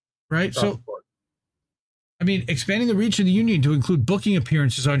union, right? So, I mean, expanding the reach of the union to include booking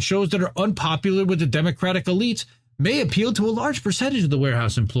appearances on shows that are unpopular with the Democratic elites may appeal to a large percentage of the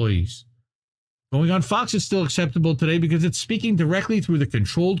warehouse employees. Going on Fox is still acceptable today because it's speaking directly through the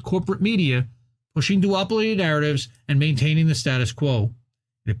controlled corporate media, pushing duopoly narratives and maintaining the status quo.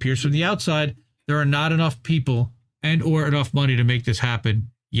 It appears from the outside there are not enough people and or enough money to make this happen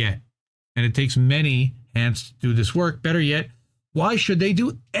yet. And it takes many hands to do this work. Better yet, why should they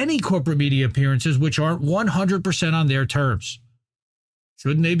do any corporate media appearances which aren't 100% on their terms?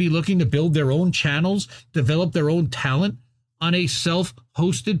 Shouldn't they be looking to build their own channels, develop their own talent on a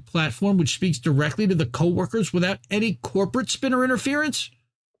self-hosted platform which speaks directly to the coworkers without any corporate spin or interference?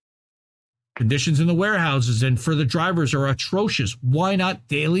 Conditions in the warehouses and for the drivers are atrocious. Why not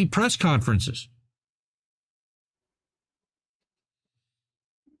daily press conferences?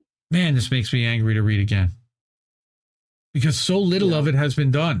 Man, this makes me angry to read again. Because so little of it has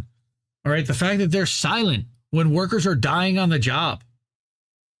been done. All right, the fact that they're silent when workers are dying on the job.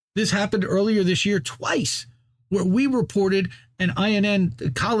 This happened earlier this year twice, where we reported and INN,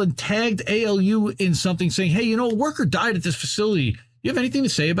 Colin tagged ALU in something saying, hey, a worker died at this facility. You have anything to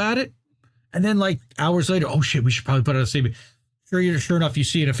say about it? And then like hours later, oh shit, we should probably put out a statement. Sure enough, you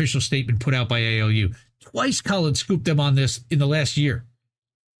see an official statement put out by ALU. Twice Colin scooped them on this in the last year.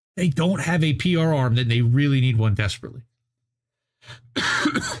 They don't have a PR arm, that they really need one desperately.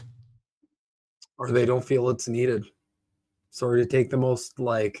 Or they don't feel it's needed. Sorry to take the most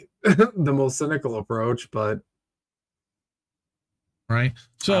the most cynical approach, but right.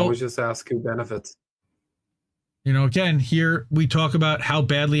 So I always just ask who benefits. Again, here we talk about how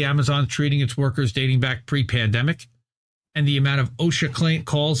badly Amazon's treating its workers dating back pre-pandemic and the amount of OSHA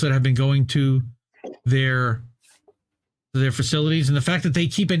calls that have been going to their facilities, and the fact that they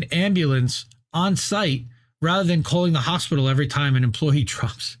keep an ambulance on site rather than calling the hospital every time an employee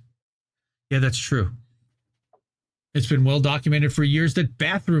drops. Yeah, that's true. It's been well documented for years that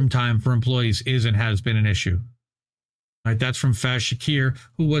bathroom time for employees is and has been an issue. Right, that's from Faz Shakir,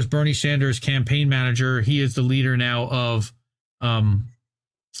 who was Bernie Sanders' campaign manager. He is the leader now of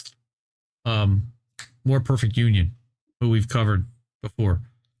More Perfect Union, who we've covered before.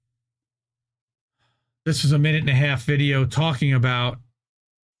 This is a 1.5-minute video talking about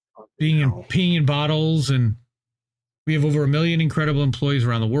peeing in bottles, and we have over 1 million incredible employees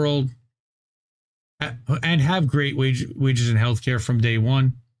around the world and have great wages in healthcare from day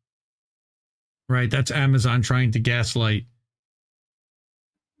one. Right, that's Amazon trying to gaslight,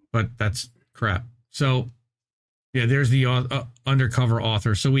 but that's crap. So, yeah, there's the undercover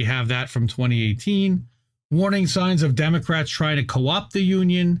author. So we have that from 2018. Warning signs of Democrats trying to co-opt the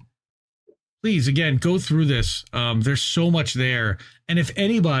union. Please, again, go through this. There's so much there. And if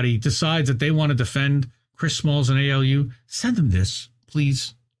anybody decides that they want to defend Chris Smalls and ALU, send them this.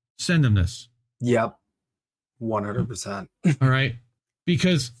 Please send them this. Yep. 100%. All right.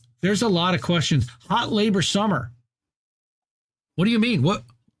 Because there's a lot of questions. Hot labor summer. What do you mean? What?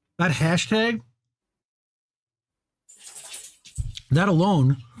 That hashtag? That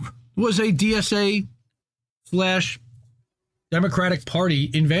alone was a DSA / Democratic Party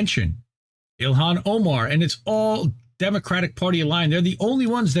invention. Ilhan Omar, and it's all Democratic Party aligned. They're the only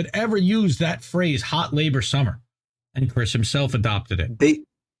ones that ever used that phrase, hot labor summer. And Chris himself adopted it.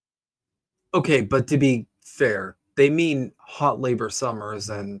 Okay, but to be fair, they mean hot labor summers,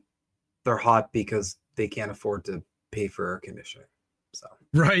 and they're hot because they can't afford to pay for air conditioning. So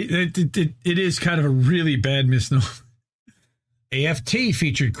right. It is kind of a really bad misnomer. AFT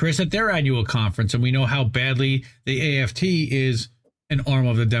featured Chris at their annual conference, and we know how badly the AFT is an arm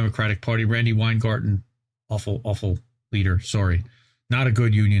of the Democratic Party. Randy Weingarten, awful leader. Sorry. Not a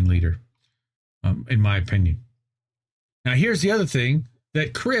good union leader, in my opinion. Now, here's the other thing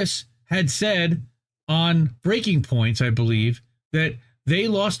that Chris had said on Breaking Points, I believe, that they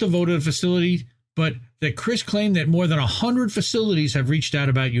lost a vote at a facility, but that Chris claimed that more than 100 facilities have reached out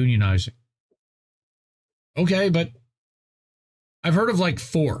about unionizing. Okay, but I've heard of like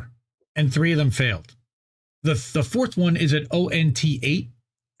 4, and 3 of them failed. The fourth one is at ONT8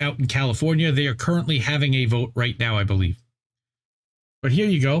 out in California. They are currently having a vote right now, I believe. But here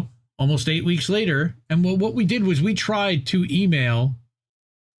you go, almost 8 weeks later. And what we did was we tried to email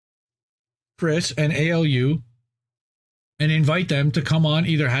Chris and ALU and invite them to come on.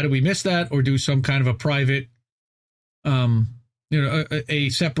 Either how do we miss that, or do some kind of a private, a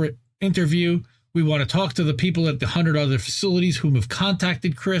separate interview. We want to talk to the people at the 100 other facilities whom have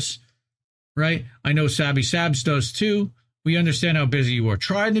contacted Chris. Right? I know Sabby Sabs does too. We understand how busy you are.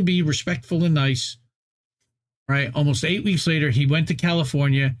 Trying to be respectful and nice. Right? Almost 8 weeks later, he went to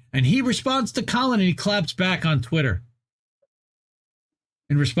California, and he responds to Colin, and he claps back on Twitter.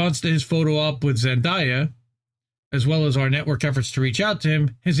 In response to his photo op with Zendaya, as well as our network efforts to reach out to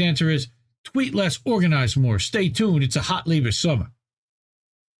him, his answer is, tweet less, organize more. Stay tuned. It's a hot labor summer.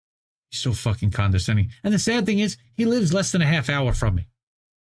 He's so fucking condescending. And the sad thing is, he lives less than a half hour from me.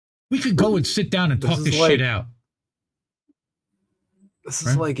 We could go and sit down and talk this shit out. This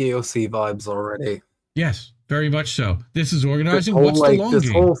is like AOC vibes already. Yes, very much so. This is organizing. Whole, what's the long game? This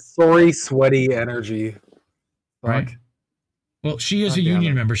whole sorry, sweaty energy. Right. Well, she is a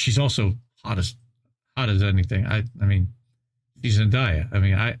union member. She's also hot as anything. I mean, she's Zendaya. I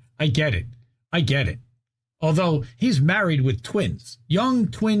mean, I get it. I get it. Although he's married with twins, young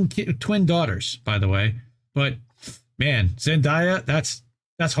twin daughters, by the way. But man, Zendaya,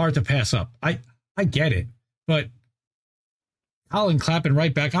 that's hard to pass up. I get it. But Colin clapping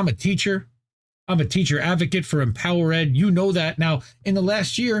right back. I'm a teacher. I'm a teacher advocate for Empower Ed. You know that. Now, in the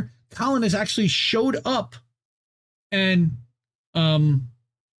last year, Colin has actually showed up and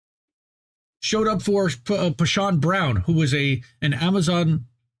showed up for Pashan Brown, who was an Amazon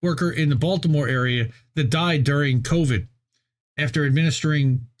worker in the Baltimore area that died during COVID after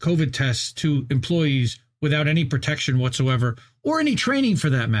administering COVID tests to employees without any protection whatsoever or any training for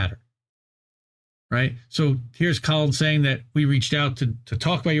that matter. Right? So here's Colin saying that we reached out to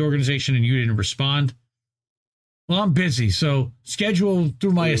talk about your organization and you didn't respond. Well, I'm busy, so schedule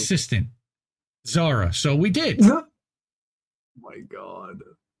through my assistant, Zara. So we did. Oh my God.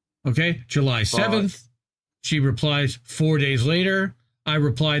 Okay, July 7th. She replies 4 days later. I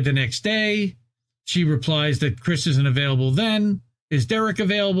replied the next day. She replies that Chris isn't available then. Is Derek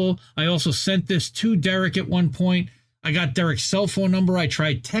available? I also sent this to Derek at one point. I got Derek's cell phone number. I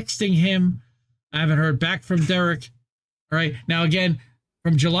tried texting him. I haven't heard back from Derek. All right. Now, again,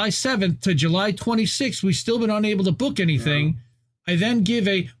 from July 7th to July 26th, we've still been unable to book anything. Yeah. I then give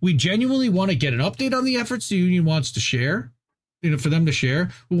we genuinely want to get an update on the efforts the union wants to share. For them to share.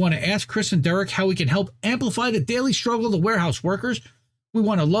 We want to ask Chris and Derek how we can help amplify the daily struggle of the warehouse workers. We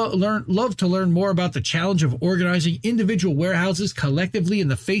want to love to learn more about the challenge of organizing individual warehouses collectively in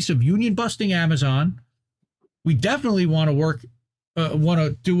the face of union busting Amazon. We definitely want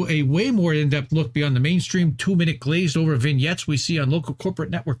to do a way more in-depth look beyond the mainstream 2-minute glazed over vignettes we see on local corporate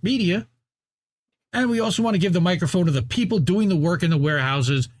network media. And we also want to give the microphone to the people doing the work in the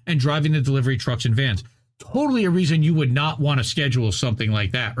warehouses and driving the delivery trucks and vans. Totally a reason you would not want to schedule something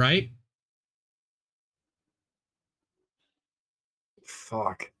like that, right?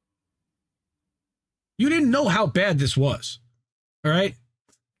 Fuck. You didn't know how bad this was. All right?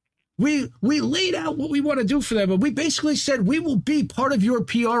 We laid out what we want to do for them, and we basically said we will be part of your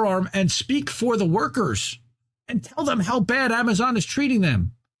PR arm and speak for the workers and tell them how bad Amazon is treating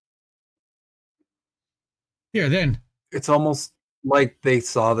them. Here, then. It's almost like they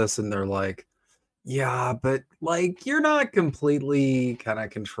saw this and they're like, yeah, but like you're not completely kind of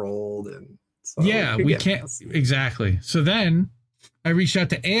controlled, and so yeah, we can't exactly. So then I reached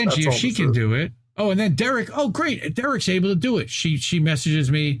out to Angie if she can do it. Oh, and then Derek. Oh, great, Derek's able to do it. She messages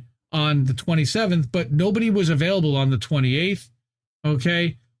me on the 27th, but nobody was available on the 28th.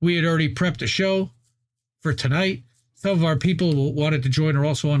 Okay, we had already prepped a show for tonight. Some of our people who wanted to join are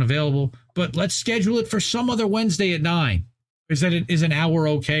also unavailable, but let's schedule it for some other Wednesday at 9. Is an hour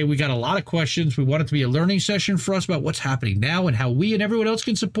okay? We got a lot of questions. We want it to be a learning session for us about what's happening now and how we and everyone else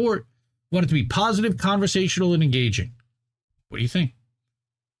can support. We want it to be positive, conversational, and engaging. What do you think?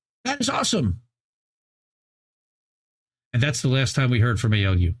 That is awesome. And that's the last time we heard from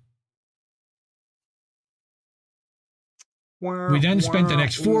ALU. We then spent the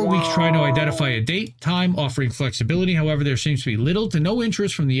next 4 weeks trying to identify a date, time, offering flexibility. However, there seems to be little to no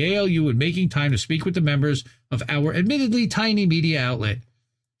interest from the ALU in making time to speak with the members of our admittedly tiny media outlet,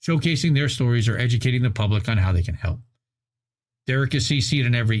 showcasing their stories or educating the public on how they can help. Derek is CC'd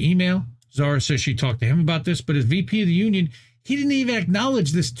in every email. Zara says she talked to him about this, but as VP of the union, he didn't even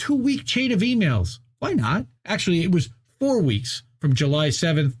acknowledge this 2-week chain of emails. Why not? Actually, it was 4 weeks from July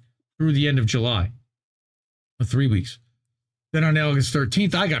 7th through the end of July. 3 weeks. Then on August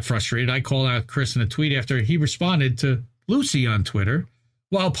 13th, I got frustrated. I called out Chris in a tweet after he responded to Lucy on Twitter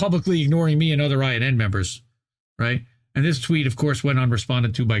while publicly ignoring me and other INN members, right? And this tweet, of course, went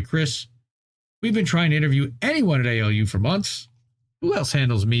unresponded to by Chris. We've been trying to interview anyone at ALU for months. Who else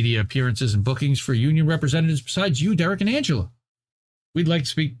handles media appearances and bookings for union representatives besides you, Derek, and Angela? We'd like to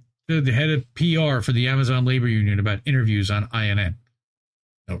speak to the head of PR for the Amazon Labor Union about interviews on INN.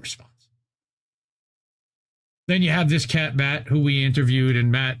 No response. Then you have this cat, Matt, who we interviewed,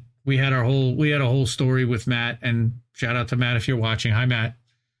 and Matt, we had a whole story with Matt, and Shout out to Matt if you're watching. Hi, Matt.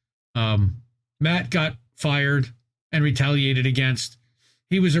 Matt got fired and retaliated against.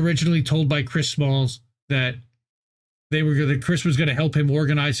 He was originally told by Chris Smalls that Chris was going to help him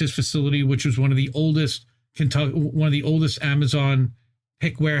organize his facility, which was one of the oldest Amazon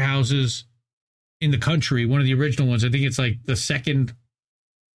pick warehouses in the country, one of the original ones. I think it's like the second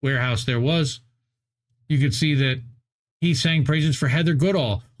warehouse there was. You could see that he sang praises for Heather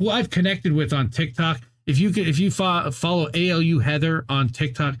Goodall, who I've connected with on TikTok. If you follow ALU Heather on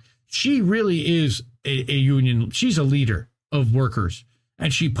TikTok, she really is a union. She's a leader of workers.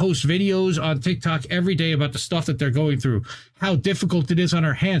 And she posts videos on TikTok every day about the stuff that they're going through, how difficult it is on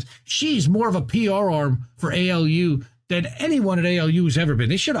her hands. She's more of a PR arm for ALU than anyone at ALU has ever been.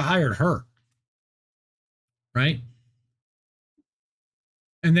 They should have hired her. Right?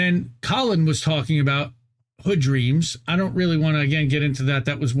 And then Colin was talking about hood dreams. I don't really want to, again, get into that.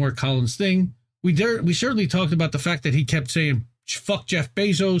 That was more Colin's thing. We certainly talked about the fact that he kept saying, fuck Jeff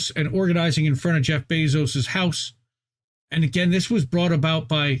Bezos, and organizing in front of Jeff Bezos' house. And again, this was brought about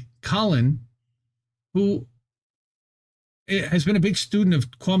by Colin, who has been a big student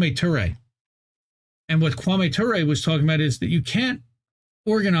of Kwame Ture. And what Kwame Ture was talking about is that you can't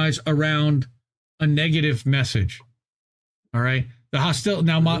organize around a negative message. All right?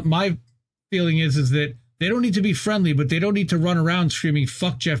 Now, my feeling is that they don't need to be friendly, but they don't need to run around screaming,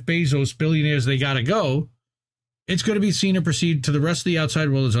 fuck Jeff Bezos, billionaires, they got to go. It's going to be seen and perceived to the rest of the outside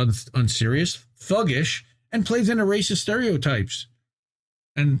world as unserious, thuggish, and plays into racist stereotypes.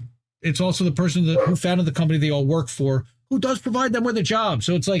 And it's also the person who founded the company they all work for, who does provide them with a job.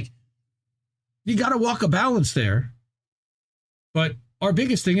 So it's like, you got to walk a balance there. But our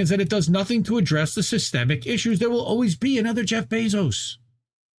biggest thing is that it does nothing to address the systemic issues. There will always be another Jeff Bezos.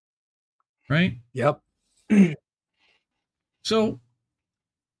 Right? Yep. So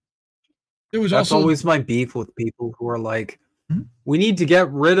there was That's also always my beef with people who are like, we need to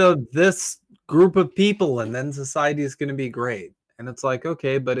get rid of this group of people and then society is going to be great. And it's like,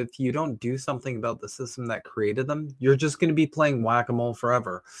 okay, but if you don't do something about the system that created them, you're just going to be playing whack-a-mole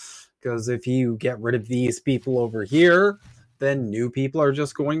forever. Because if you get rid of these people over here, then new people are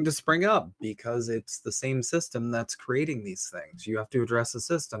just going to spring up because it's the same system that's creating these things. You have to address the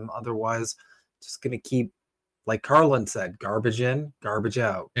system. Otherwise, it's just going to keep, like Carlin said, garbage in, garbage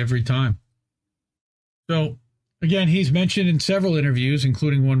out. Every time. So, again, he's mentioned in several interviews,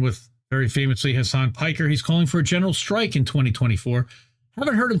 including one with very famously Hassan Piker. He's calling for a general strike in 2024.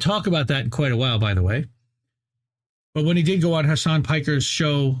 Haven't heard him talk about that in quite a while, by the way. But when he did go on Hassan Piker's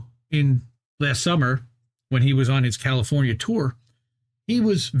show in last summer, when he was on his California tour, he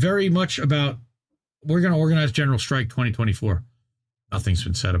was very much about, we're going to organize general strike 2024. Nothing's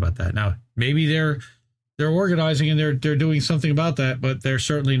been said about that. Now, maybe they're organizing and they're doing something about that, but they're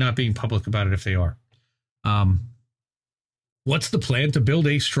certainly not being public about it if they are. What's the plan to build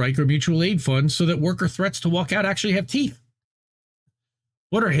a strike or mutual aid fund so that worker threats to walk out actually have teeth?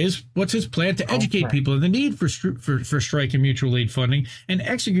 What's his plan to educate people on the need for strike and mutual aid funding and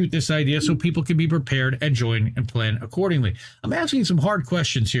execute this idea so people can be prepared and join and plan accordingly? I'm asking some hard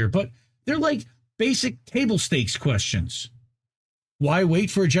questions here, but they're like basic table stakes questions. Why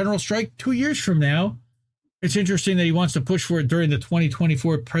wait for a general strike 2 years from now? It's interesting that he wants to push for it during the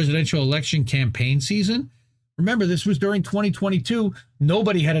 2024 presidential election campaign season. Remember, this was during 2022.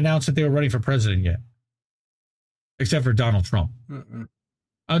 Nobody had announced that they were running for president yet, except for Donald Trump.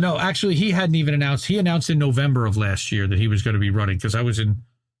 Oh, no, actually, he hadn't even announced. He announced in November of last year that he was going to be running, because I was in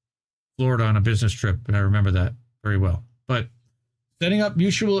Florida on a business trip, and I remember that very well. But setting up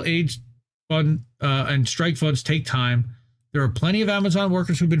mutual aid fund and strike funds take time. There are plenty of Amazon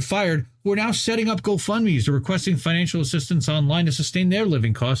workers who've been fired who are now setting up GoFundMes or requesting financial assistance online to sustain their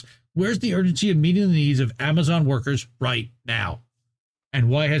living costs. Where's the urgency of meeting the needs of Amazon workers right now? And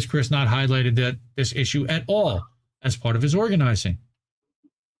why has Chris not highlighted this issue at all as part of his organizing?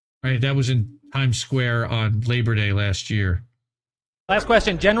 Right, that was in Times Square on Labor Day last year. Last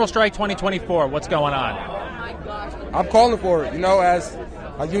question, General Strike 2024, what's going on? I'm calling for it. As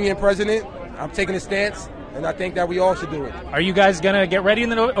a union president, I'm taking a stance, and I think that we all should do it. Are you guys going to get ready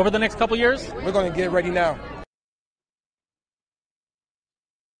over the next couple years? We're going to get ready now.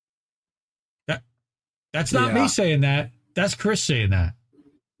 That's not me saying that. That's Chris saying that.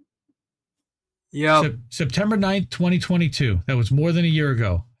 Yeah. September 9th, 2022. That was more than a year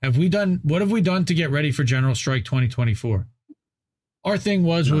ago. What have we done to get ready for General Strike 2024? Our thing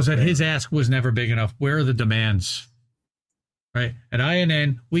was that his ask was never big enough. Where are the demands? Right? At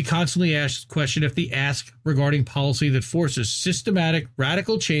INN, we constantly ask the question if the ask regarding policy that forces systematic,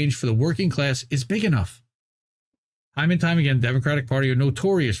 radical change for the working class is big enough. Time and time again, the Democratic Party are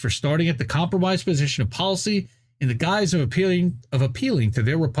notorious for starting at the compromise position of policy in the guise of appealing to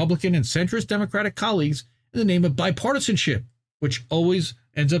their Republican and centrist Democratic colleagues in the name of bipartisanship, which always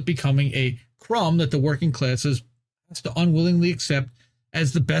ends up becoming a crumb that the working classes has to unwillingly accept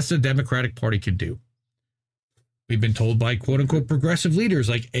as the best the Democratic Party can do. We've been told by quote-unquote progressive leaders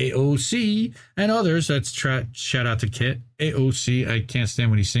like AOC and others, that's shout out to Kit, AOC, I can't stand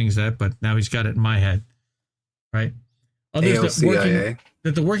when he sings that, but now he's got it in my head, right? Others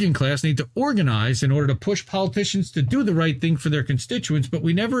that the working class need to organize in order to push politicians to do the right thing for their constituents, but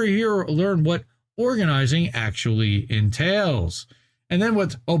we never hear or learn what organizing actually entails. And then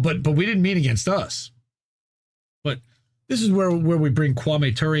but we didn't mean against us. But this is where we bring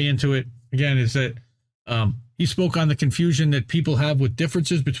Kwame Ture into it. Again, is that he spoke on the confusion that people have with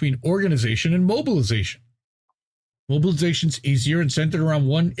differences between organization and mobilization. Mobilization's easier and centered around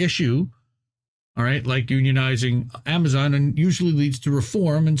one issue, all right, like unionizing Amazon, and usually leads to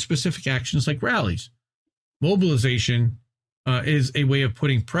reform and specific actions like rallies. Mobilization is a way of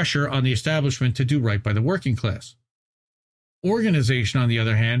putting pressure on the establishment to do right by the working class. Organization, on the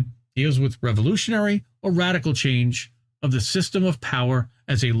other hand, deals with revolutionary or radical change of the system of power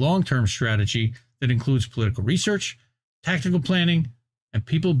as a long-term strategy that includes political research, tactical planning, and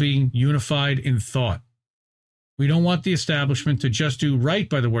people being unified in thought. We don't want the establishment to just do right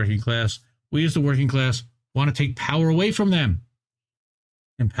by the working class. We as the working class want to take power away from them.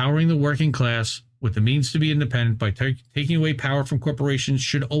 Empowering the working class with the means to be independent by taking away power from corporations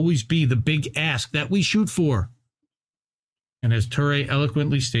should always be the big ask that we shoot for. And as Ture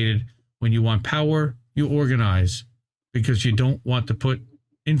eloquently stated, when you want power, you organize, because you don't want to put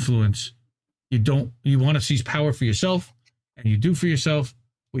influence. You want to seize power for yourself, and you do for yourself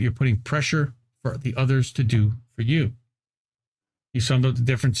what you're putting pressure for the others to do for you. He summed up the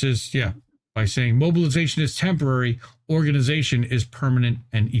differences, by saying mobilization is temporary, organization is permanent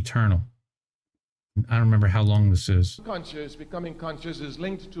and eternal. I don't remember how long this is. Becoming conscious is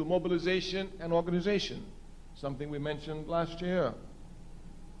linked to mobilization and organization, something we mentioned last year.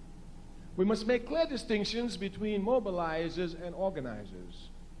 We must make clear distinctions between mobilizers and organizers.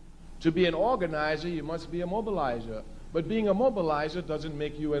 To be an organizer, you must be a mobilizer. But being a mobilizer doesn't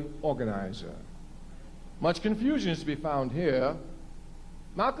make you an organizer. Much confusion is to be found here.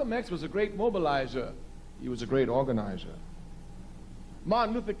 Malcolm X was a great mobilizer. He was a great organizer.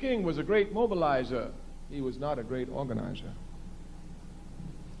 Martin Luther King was a great mobilizer. He was not a great organizer.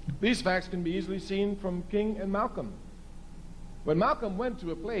 These facts can be easily seen from King and Malcolm. When Malcolm went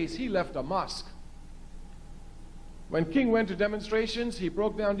to a place, he left a mosque. When King went to demonstrations, he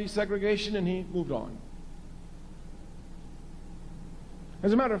broke down desegregation and he moved on.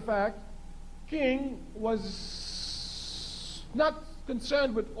 As a matter of fact, King was not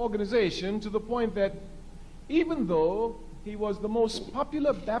concerned with organization to the point that even though he was the most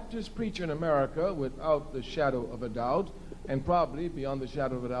popular Baptist preacher in America, without the shadow of a doubt, and probably beyond the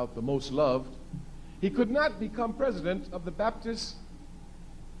shadow of a doubt the most loved, he could not become president of the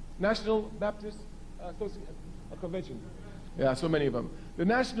National Baptist Convention. Yeah, so many of them. The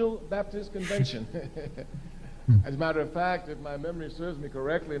National Baptist Convention. As a matter of fact, if my memory serves me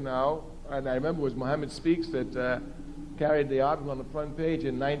correctly now, and I remember it was Muhammad Speaks that carried the article on the front page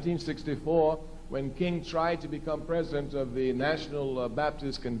in 1964 when King tried to become president of the National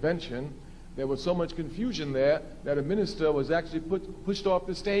Baptist Convention. There was so much confusion there that a minister was actually pushed off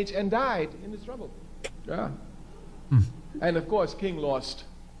the stage and died in the struggle. Yeah. And of course, King lost.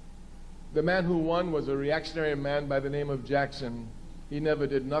 The man who won was a reactionary man by the name of Jackson. He never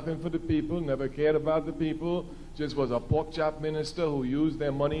did nothing for the people, never cared about the people, just was a pork chop minister who used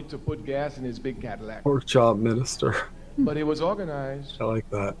their money to put gas in his big Cadillac. Pork chop minister. But he was organized. I like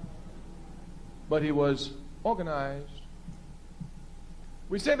that. But he was organized.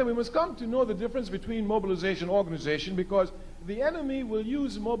 We say that we must come to know the difference between mobilization and organization because the enemy will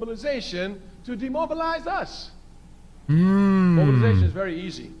use mobilization to demobilize us. Mobilization is very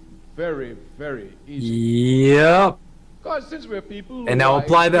easy. Very, very easy. Yep. Because since we're people, and now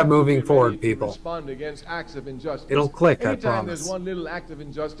apply that moving forward, people. Respond against acts of injustice. It'll click, Anytime I promise. there's one little act of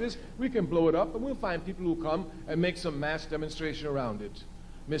injustice, we can blow it up, and we'll find people who come and make some mass demonstration around it.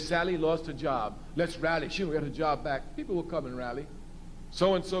 Miss Sally lost her job. Let's rally. She will get her job back. People will come and rally.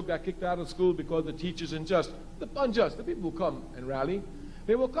 So-and-so got kicked out of school because the teacher's unjust. The people will come and rally.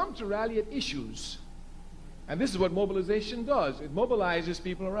 They will come to rally at issues. And this is what mobilization does. It mobilizes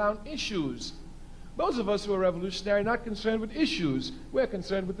people around issues. Those of us who are revolutionary are not concerned with issues. We're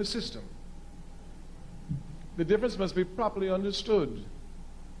concerned with the system. The difference must be properly understood.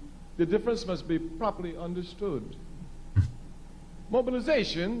 The difference must be properly understood.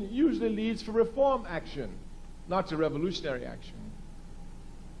 Mobilization usually leads for reform action, not to revolutionary action.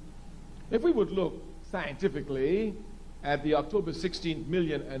 If we would look scientifically at the October 16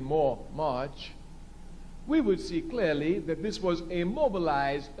 million and more march, we would see clearly that this was a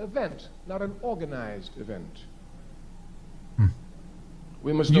mobilized event, not an organized event.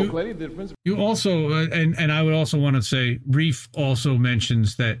 We must know clearly the difference. You also, and I would also want to say, Reef also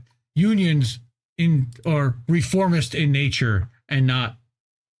mentions that unions are reformist in nature and not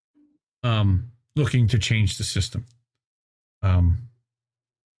looking to change the system.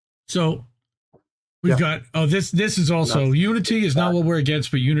 So we've got, this is also, unity is not what we're against,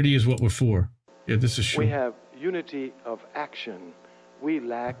 but unity is what we're for. Yeah, this is true. We have unity of action. We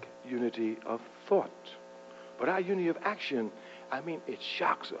lack unity of thought. But our unity of action, I mean, it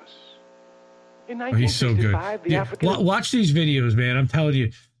shocks us. In He's so good. Yeah. Watch these videos, man. I'm telling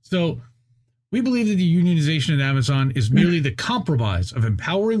you. So we believe that the unionization at Amazon is merely the compromise of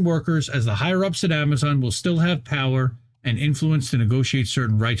empowering workers, as the higher-ups at Amazon will still have power and influence to negotiate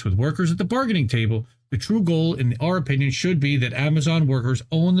certain rights with workers at the bargaining table. The true goal, in our opinion, should be that Amazon workers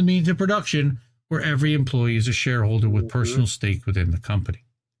own the means of production, where every employee is a shareholder with personal stake within the company.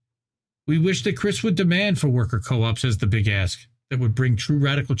 We wish that Chris would demand for worker co-ops as the big ask that would bring true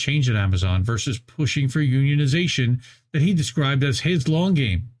radical change at Amazon versus pushing for unionization that he described as his long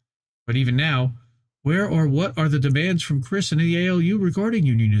game. But even now, where or what are the demands from Chris and the ALU regarding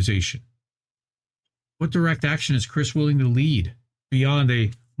unionization? What direct action is Chris willing to lead beyond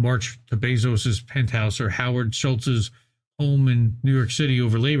a march to Bezos' penthouse or Howard Schultz's home in New York City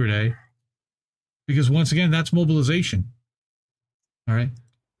over Labor Day? Because once again, that's mobilization. All right.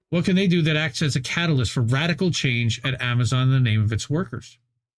 What can they do that acts as a catalyst for radical change at Amazon in the name of its workers?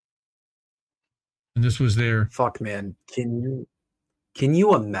 And this was their... Fuck, man. Can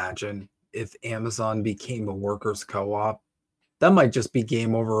you imagine if Amazon became a workers' co-op? That might just be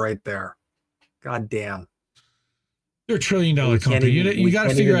game over right there. God damn. They're a $1 trillion company. You got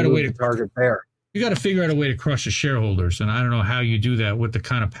to figure out a way to target there. You got to figure out a way to crush the shareholders. And I don't know how you do that with the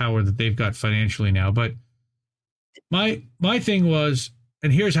kind of power that they've got financially now. But my thing was,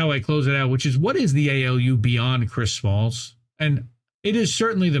 and here's how I close it out, which is, what is the ALU beyond Chris Smalls? And it is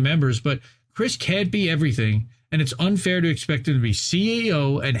certainly the members, but Chris can't be everything. And it's unfair to expect him to be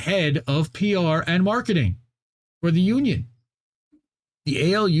CEO and head of PR and marketing for the union.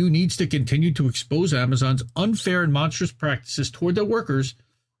 The ALU needs to continue to expose Amazon's unfair and monstrous practices toward their workers.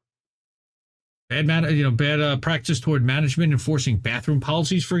 Bad practice toward management enforcing bathroom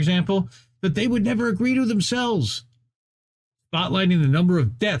policies, for example, that they would never agree to themselves. Spotlighting the number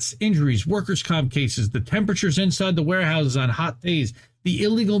of deaths, injuries, workers' comp cases, the temperatures inside the warehouses on hot days, the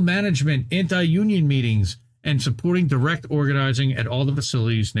illegal management, anti-union meetings, and supporting direct organizing at all the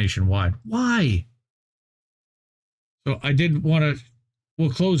facilities nationwide. Why? So I did want to,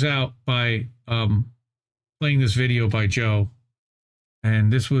 we'll close out by playing this video by Joe.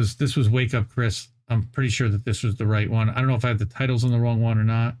 And this was Wake Up Chris. I'm pretty sure that this was the right one. I don't know if I had the titles on the wrong one or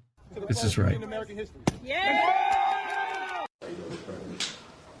not. This is right. Yeah!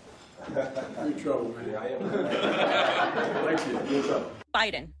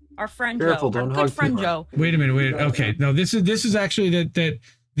 Biden, our friend Careful, Joe, our don't good hug friend people. Joe. Wait a minute. Okay. No, this is actually that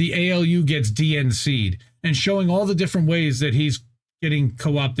the ALU gets DNC'd and showing all the different ways that he's getting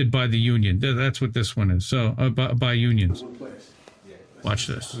co-opted by the union. That's what this one is. So by unions. Watch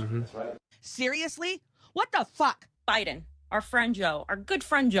this. Mm-hmm. Seriously? What the fuck? Biden, our friend Joe, our good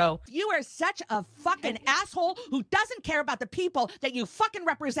friend Joe. You are such a fucking asshole who doesn't care about the people that you fucking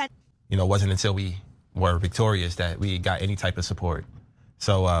represent. You know, it wasn't until we were victorious that we got any type of support.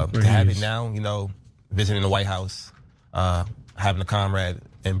 So to have it now, you know, visiting the White House, having a comrade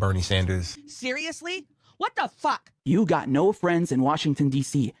in Bernie Sanders. Seriously? What the fuck? You got no friends in Washington,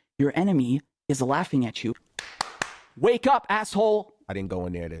 D.C. Your enemy is laughing at you. Wake up, asshole! I didn't go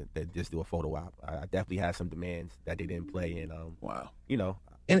in there to just do a photo op. I definitely had some demands that they didn't play. And, wow. You know.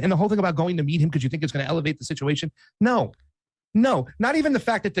 And the whole thing about going to meet him because you think it's going to elevate the situation? No, not even the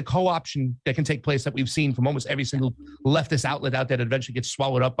fact that the co-option that can take place that we've seen from almost every single leftist outlet out there that eventually gets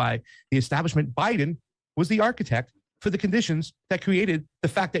swallowed up by the establishment. Biden was the architect for the conditions that created the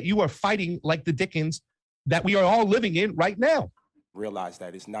fact that you are fighting like the Dickens that we are all living in right now. Realize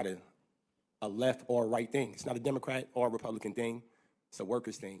that it's not a left or right thing. It's not a Democrat or a Republican thing. It's a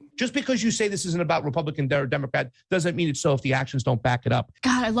workers thing. Just because you say this isn't about Republican or Democrat doesn't mean it's so if the actions don't back it up.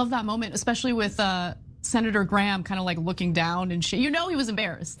 God, I love that moment, especially with Senator Graham kind of like looking down and shit. You know he was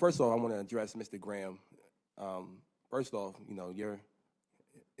embarrassed. First of all, I want to address Mr. Graham. First off, you know,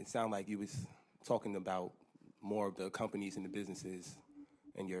 it sounded like you was talking about more of the companies and the businesses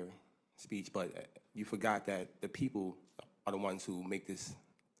in your speech, but you forgot that the people are the ones who make these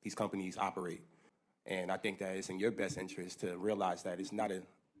companies operate. And I think that it's in your best interest to realize that it's not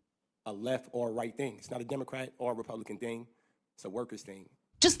a left or right thing. It's not a Democrat or a Republican thing. It's a workers thing.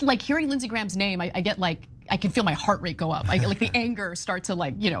 Just like hearing Lindsey Graham's name, I get like, I can feel my heart rate go up. Like the anger start to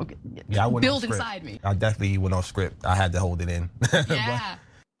like, build inside me. I definitely went off script. I had to hold it in. Yeah.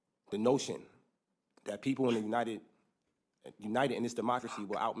 The notion that people in the united in this democracy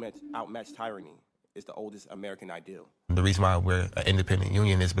will outmatch tyranny is the oldest American ideal. The reason why we're an independent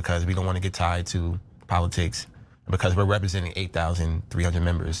union is because we don't want to get tied to politics, because we're representing 8,300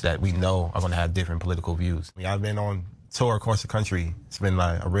 members that we know are going to have different political views. I've been on tour across the country. It's been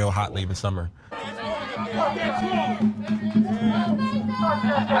like a real hot labor summer. I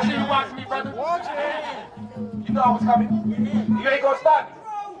see you watching me, brother. You know I was coming. You ain't gonna stop me.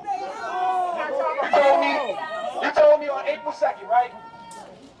 You told me on April 2nd, right?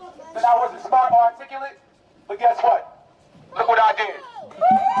 That I wasn't smart or articulate. But guess what? Look what I did.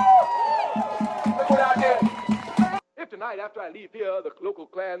 Look what I did. If tonight, after I leave here, the local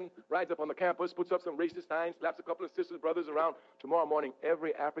clan rides up on the campus, puts up some racist signs, slaps a couple of sisters, brothers around, tomorrow morning,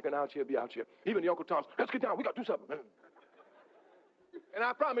 every African out here be out here. Even the Uncle Toms. Let's get down. We got to do something. And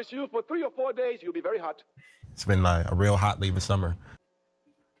I promise you, for 3 or 4 days, you'll be very hot. It's been like a real hot labor summer.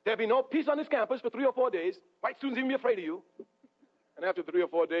 There'll be no peace on this campus for 3 or 4 days. White students even be afraid of you. And after 3 or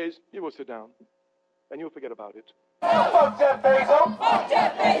 4 days, you will sit down. And you'll forget about it. Fuck Jeff Bezos! Fuck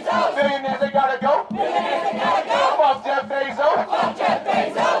Jeff Bezos! Billionaires, they gotta go! Billionaires, they gotta go! Fuck Jeff Bezos! Fuck Jeff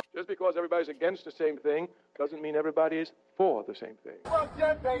Bezos! Just because everybody's against the same thing doesn't mean everybody is for the same thing. Fuck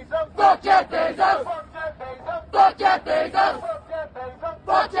Jeff Bezos! Fuck Jeff Bezos! Fuck Jeff Bezos! Fuck Jeff Bezos! Fuck Jeff Bezos!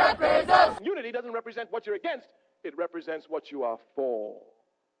 Fuck Jeff Bezos! Unity doesn't represent what you're against. It represents what you are for.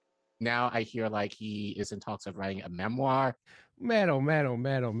 Now I hear like he is in talks of writing a memoir. Man, oh man, oh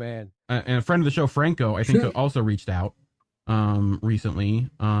man, oh man. And a friend of the show, Franco, I think also reached out recently.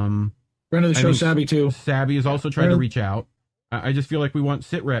 Friend of the show, Sabby, too. Sabby is also trying to reach out. I just feel like we want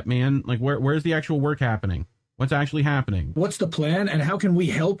sit rep, man. Like, where's the actual work happening? What's actually happening? What's the plan, and how can we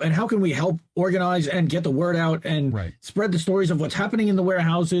help? And how can we help organize and get the word out and spread the stories of what's happening in the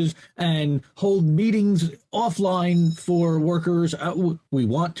warehouses and hold meetings offline for workers? We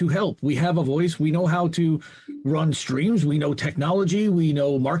want to help. We have a voice. We know how to run streams. We know technology. We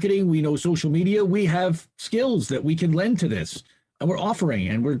know marketing. We know social media. We have skills that we can lend to this. And we're offering,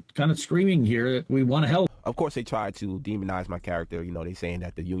 and we're kind of screaming here that we want to help. Of course, they try to demonize my character. You know, they saying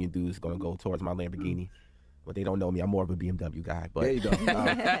that the union dude is going to go towards my Lamborghini. But they don't know me. I'm more of a BMW guy. But there you go.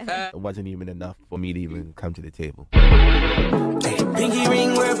 It wasn't even enough for me to even come to the table. Pinky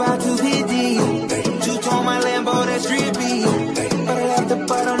ring, we're about to hit the. Two tone my Lambo, that's drippy. But I left the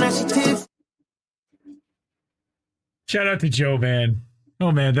butt on that shit. Shout out to Joe, man.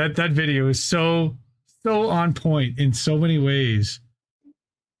 Oh man, that video is so on point in so many ways.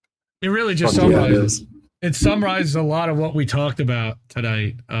 It really just summarizes a lot of what we talked about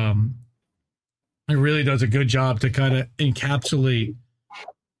tonight. It really does a good job to kind of encapsulate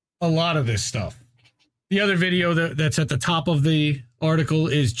a lot of this stuff. The other video that's at the top of the article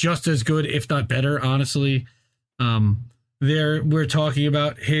is just as good, if not better, honestly. There we're talking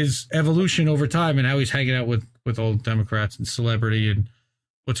about his evolution over time and how he's hanging out with old Democrats and celebrity and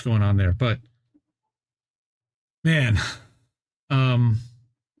what's going on there. But man, I'm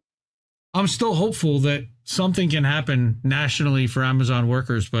still hopeful that something can happen nationally for Amazon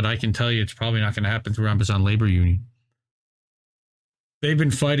workers, but I can tell you it's probably not going to happen through Amazon Labor Union. They've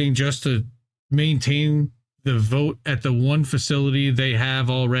been fighting just to maintain the vote at the one facility they have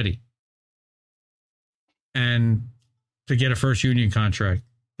already and to get a first union contract.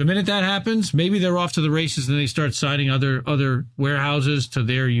 The minute that happens, maybe they're off to the races and they start signing other warehouses to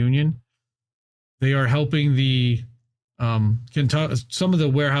their union. They are helping the some of the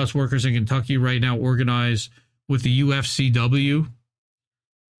warehouse workers in Kentucky right now organize with the UFCW.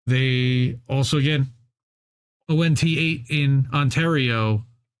 They also, again, ONT8 in Ontario.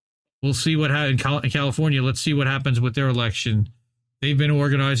 We'll see what happens in California. Let's see what happens with their election. They've been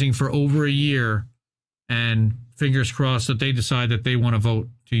organizing for over a year, and fingers crossed that they decide that they want to vote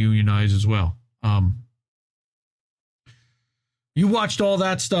to unionize as well. You watched all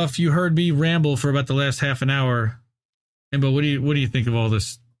that stuff. You heard me ramble for about the last half an hour. But what do you think of all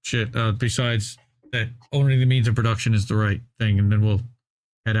this shit? Besides that, owning the means of production is the right thing, and then we'll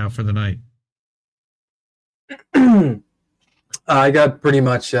head out for the night. I got pretty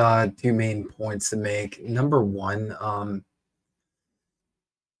much two main points to make. Number one,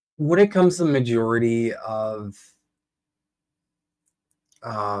 when it comes to the majority of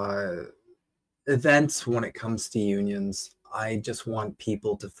events, when it comes to unions, I just want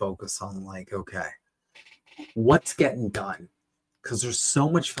people to focus on like, okay, what's getting done? Because there's so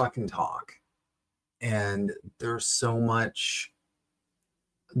much fucking talk and there's so much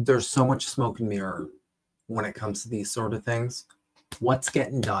there's so much smoke and mirror when it comes to these sort of things. What's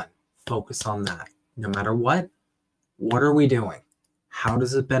getting done? Focus on that. No matter what are we doing? How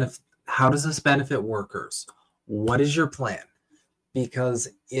does this benefit workers? What is your plan? Because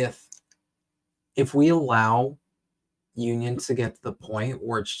if we allow unions to get to the point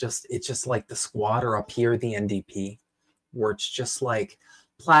where it's just like the squad, or up here the NDP, where it's just like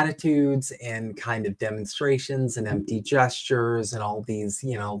platitudes and kind of demonstrations and empty gestures and all these,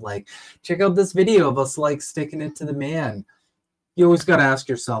 like, check out this video of us like sticking it to the man. You always got to ask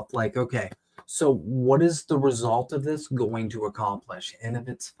yourself, like, okay, so what is the result of this going to accomplish? And if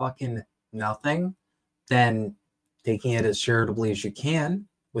it's fucking nothing, then taking it as charitably as you can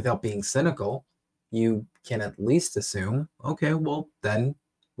without being cynical, you can at least assume, okay, well, then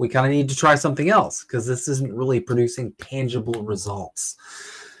we kind of need to try something else, because this isn't really producing tangible results.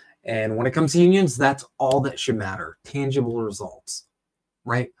 And when it comes to unions, that's all that should matter. Tangible results,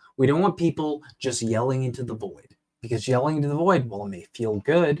 right? We don't want people just yelling into the void, because yelling into the void, well, it may feel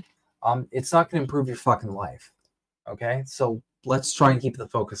good. It's not going to improve your fucking life. Okay. So let's try and keep the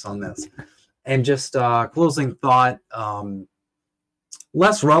focus on this. And just closing thought,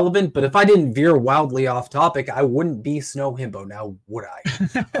 less relevant, but if I didn't veer wildly off topic, I wouldn't be Snow Himbo now, would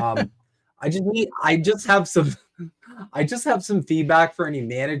I? I just have some feedback for any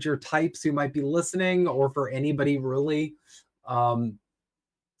manager types who might be listening, or for anybody really.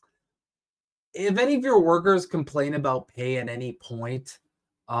 If any of your workers complain about pay at any point,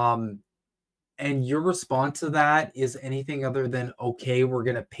 and your response to that is anything other than, okay, we're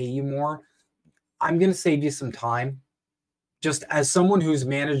going to pay you more, I'm going to save you some time. Just as someone who's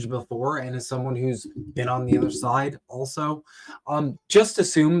managed before, and as someone who's been on the other side also, just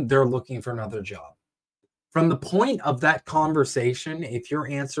assume they're looking for another job. From the point of that conversation, if your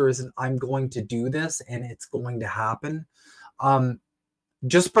answer isn't, I'm going to do this and it's going to happen,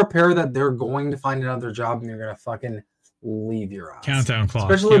 just prepare that they're going to find another job and you're going to fucking leave your ass. Countdown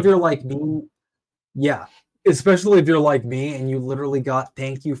clock. Especially if you're like me. Yeah. Especially if you're like me and you literally got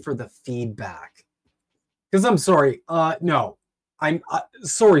thank you for the feedback. Because I'm sorry. No. I'm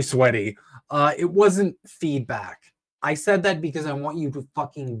sorry, Sweaty. It wasn't feedback. I said that because I want you to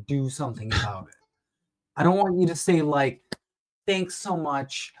fucking do something about it. I don't want you to say, like, thanks so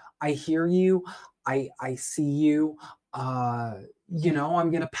much. I hear you. I see you. I'm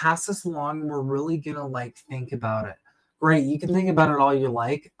going to pass this along. We're really going to, like, think about it. Great. You can think about it all you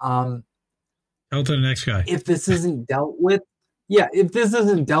like. Tell to the next guy. If this isn't dealt with,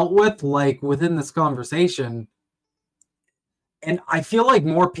 like, within this conversation, and I feel like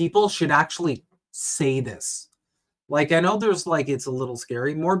more people should actually say this. Like, I know there's, like, it's a little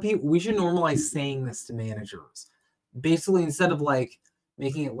scary. More people, we should normalize saying this to managers. Basically, instead of, like,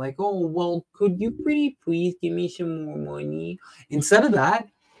 making it like, oh, well, could you pretty please give me some more money? Instead of that,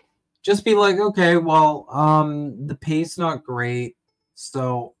 just be like, okay, well, the pay's not great.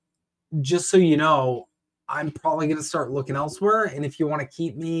 So just so you know, I'm probably going to start looking elsewhere. And if you want to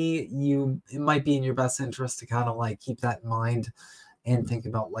keep me, it might be in your best interest to kind of, like, keep that in mind and think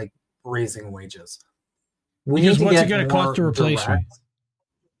about, like, raising wages. Because what's it going to cost to replace me?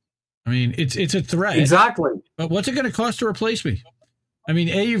 I mean, it's a threat. Exactly. But what's it going to cost to replace me? I mean,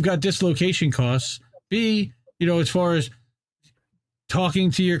 A, you've got dislocation costs. B, as far as talking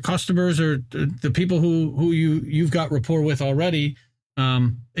to your customers or the people who you've got rapport with already,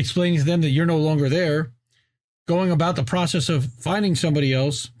 explaining to them that you're no longer there, going about the process of finding somebody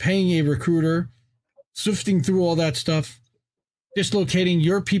else, paying a recruiter, sifting through all that stuff, dislocating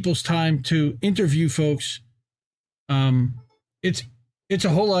your people's time to interview folks. It's a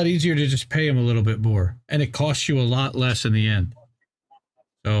whole lot easier to just pay them a little bit more, and it costs you a lot less in the end.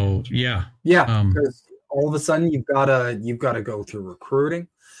 So yeah, because all of a sudden you've got to go through recruiting.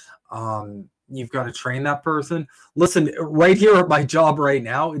 You've got to train that person. Listen, right here at my job right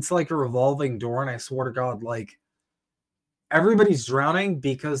now, it's like a revolving door, and I swear to God, like, everybody's drowning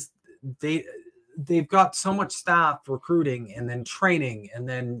because they've got so much staff recruiting and then training and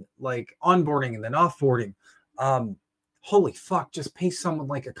then, like, onboarding and then offboarding. Holy fuck, just pay someone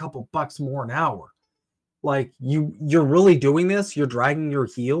like a couple bucks more an hour. Like, you're really doing this? You're dragging your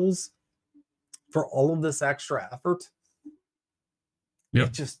heels for all of this extra effort? Yep.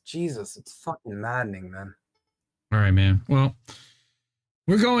 It just, Jesus, it's fucking maddening, man. All right, man. Well,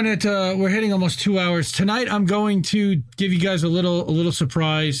 we're hitting almost 2 hours. Tonight, I'm going to give you guys a little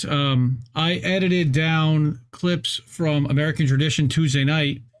surprise. I edited down clips from American Tradition Tuesday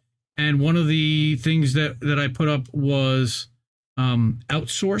night, and one of the things that I put up was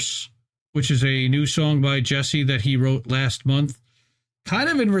Outsource, which is a new song by Jesse that he wrote last month, kind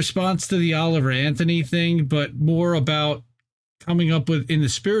of in response to the Oliver Anthony thing, but more about coming up with, in the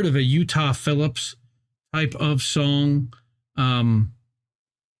spirit of a Utah Phillips type of song.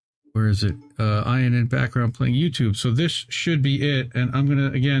 Where is it? Ian in background playing YouTube. So this should be it. And I'm going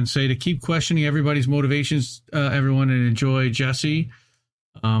to, again, say to keep questioning everybody's motivations, everyone, and enjoy Jesse.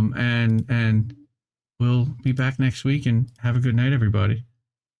 And we'll be back next week, and have a good night, everybody.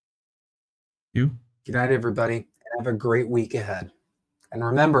 You? Good night, everybody. And have a great week ahead. And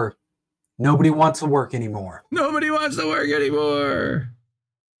remember, nobody wants to work anymore. Nobody wants to work anymore.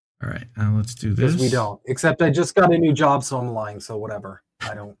 All right, now let's do this. Because we don't. Except I just got a new job, so I'm lying. So whatever.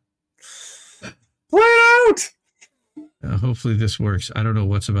 I don't. Play it out! Hopefully this works. I don't know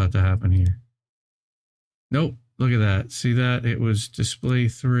what's about to happen here. Nope. Look at that. See that? It was display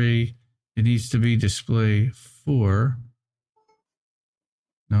 3. It needs to be display 4.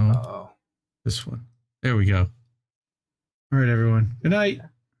 No. Uh-oh. This one. There we go. All right, everyone. Good night.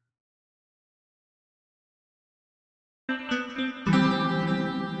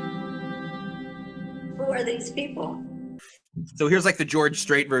 Who are these people? So here's like the George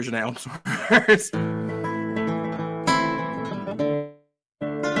Strait version of Outsource.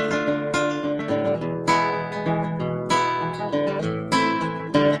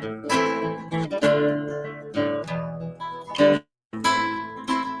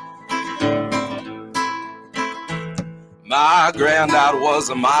 My granddad was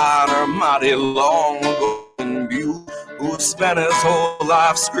a miner mighty long ago in Butte, who spent his whole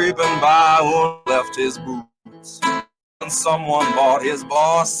life scraping by who left his boots. And someone bought his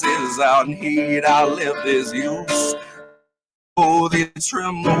bosses out and he'd outlived his use. Oh, they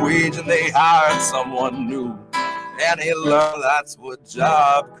trimmed the wage and they hired someone new. And he learned that's what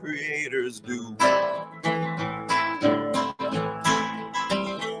job creators do.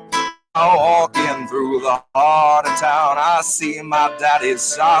 Walking through the heart of town, I see my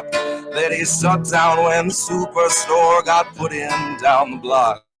daddy's shop that he shut down when Superstore got put in down the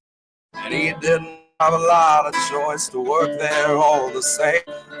block. And he didn't have a lot of choice to work there all the same.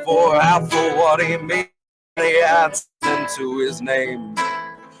 For half of what he made, he had into his name.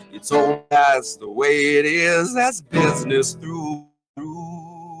 He told me that's the way it is, that's business through.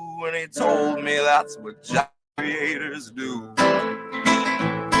 And he told me that's what job creators do.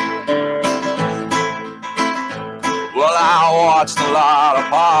 Well, I watched a lot of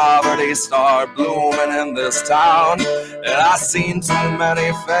poverty start blooming in this town, and I seen too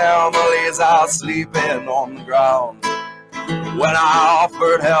many families out sleeping on the ground. When I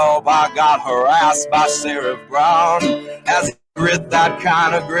offered help, I got harassed by Sheriff Brown, as he grit that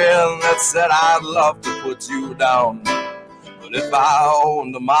kind of grin that said, I'd love to put you down. But if I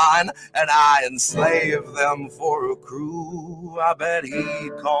owned a mine and I enslaved them for a crew, I bet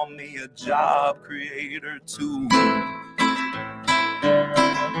he'd call me a job creator too.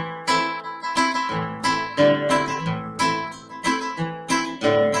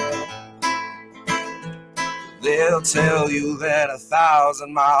 They'll tell you that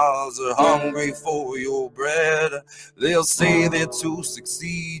 1,000 miles are hungry for your bread. They'll say that to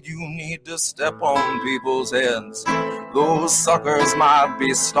succeed you need to step on people's heads. Those suckers might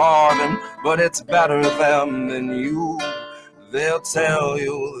be starving, but it's better them than you. They'll tell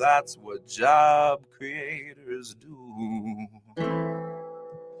you that's what job creators do.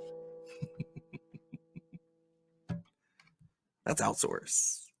 That's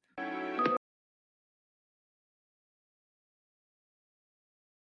Outsource.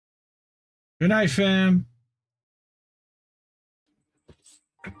 Good night, fam.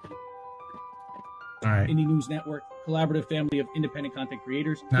 All right. Indie News Network, collaborative family of independent content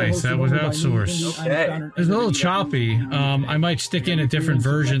creators. Nice, that was Outsource. Okay. It's a little choppy. I might stick in a different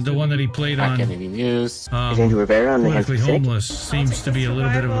version. The one that he played on Politically Homeless seems to be a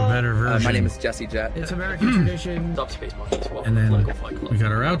little bit of a better version. My name is Jesse Jett. It's American tradition. And then we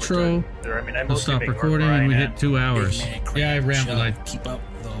got our outro. We'll stop recording and we hit 2 hours. Yeah, I rambled. I keep up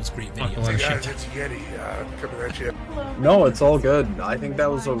those great videos. A lot of shit. No, it's all good. I think that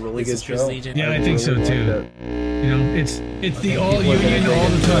was a really good show. Yeah, I think so too. You know, it's the all union all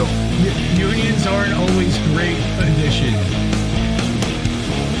the time. Unions aren't always great addition.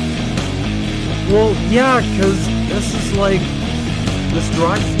 Well, yeah, because this is like, this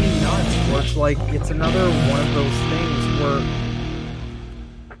drives me nuts. Where it's like, it's another one of those things where,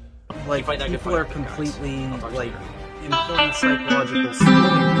 like, people are completely like important psychological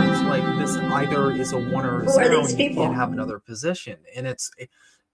splitting. It's like this either is a one or a zero, and you can't have another position. And it's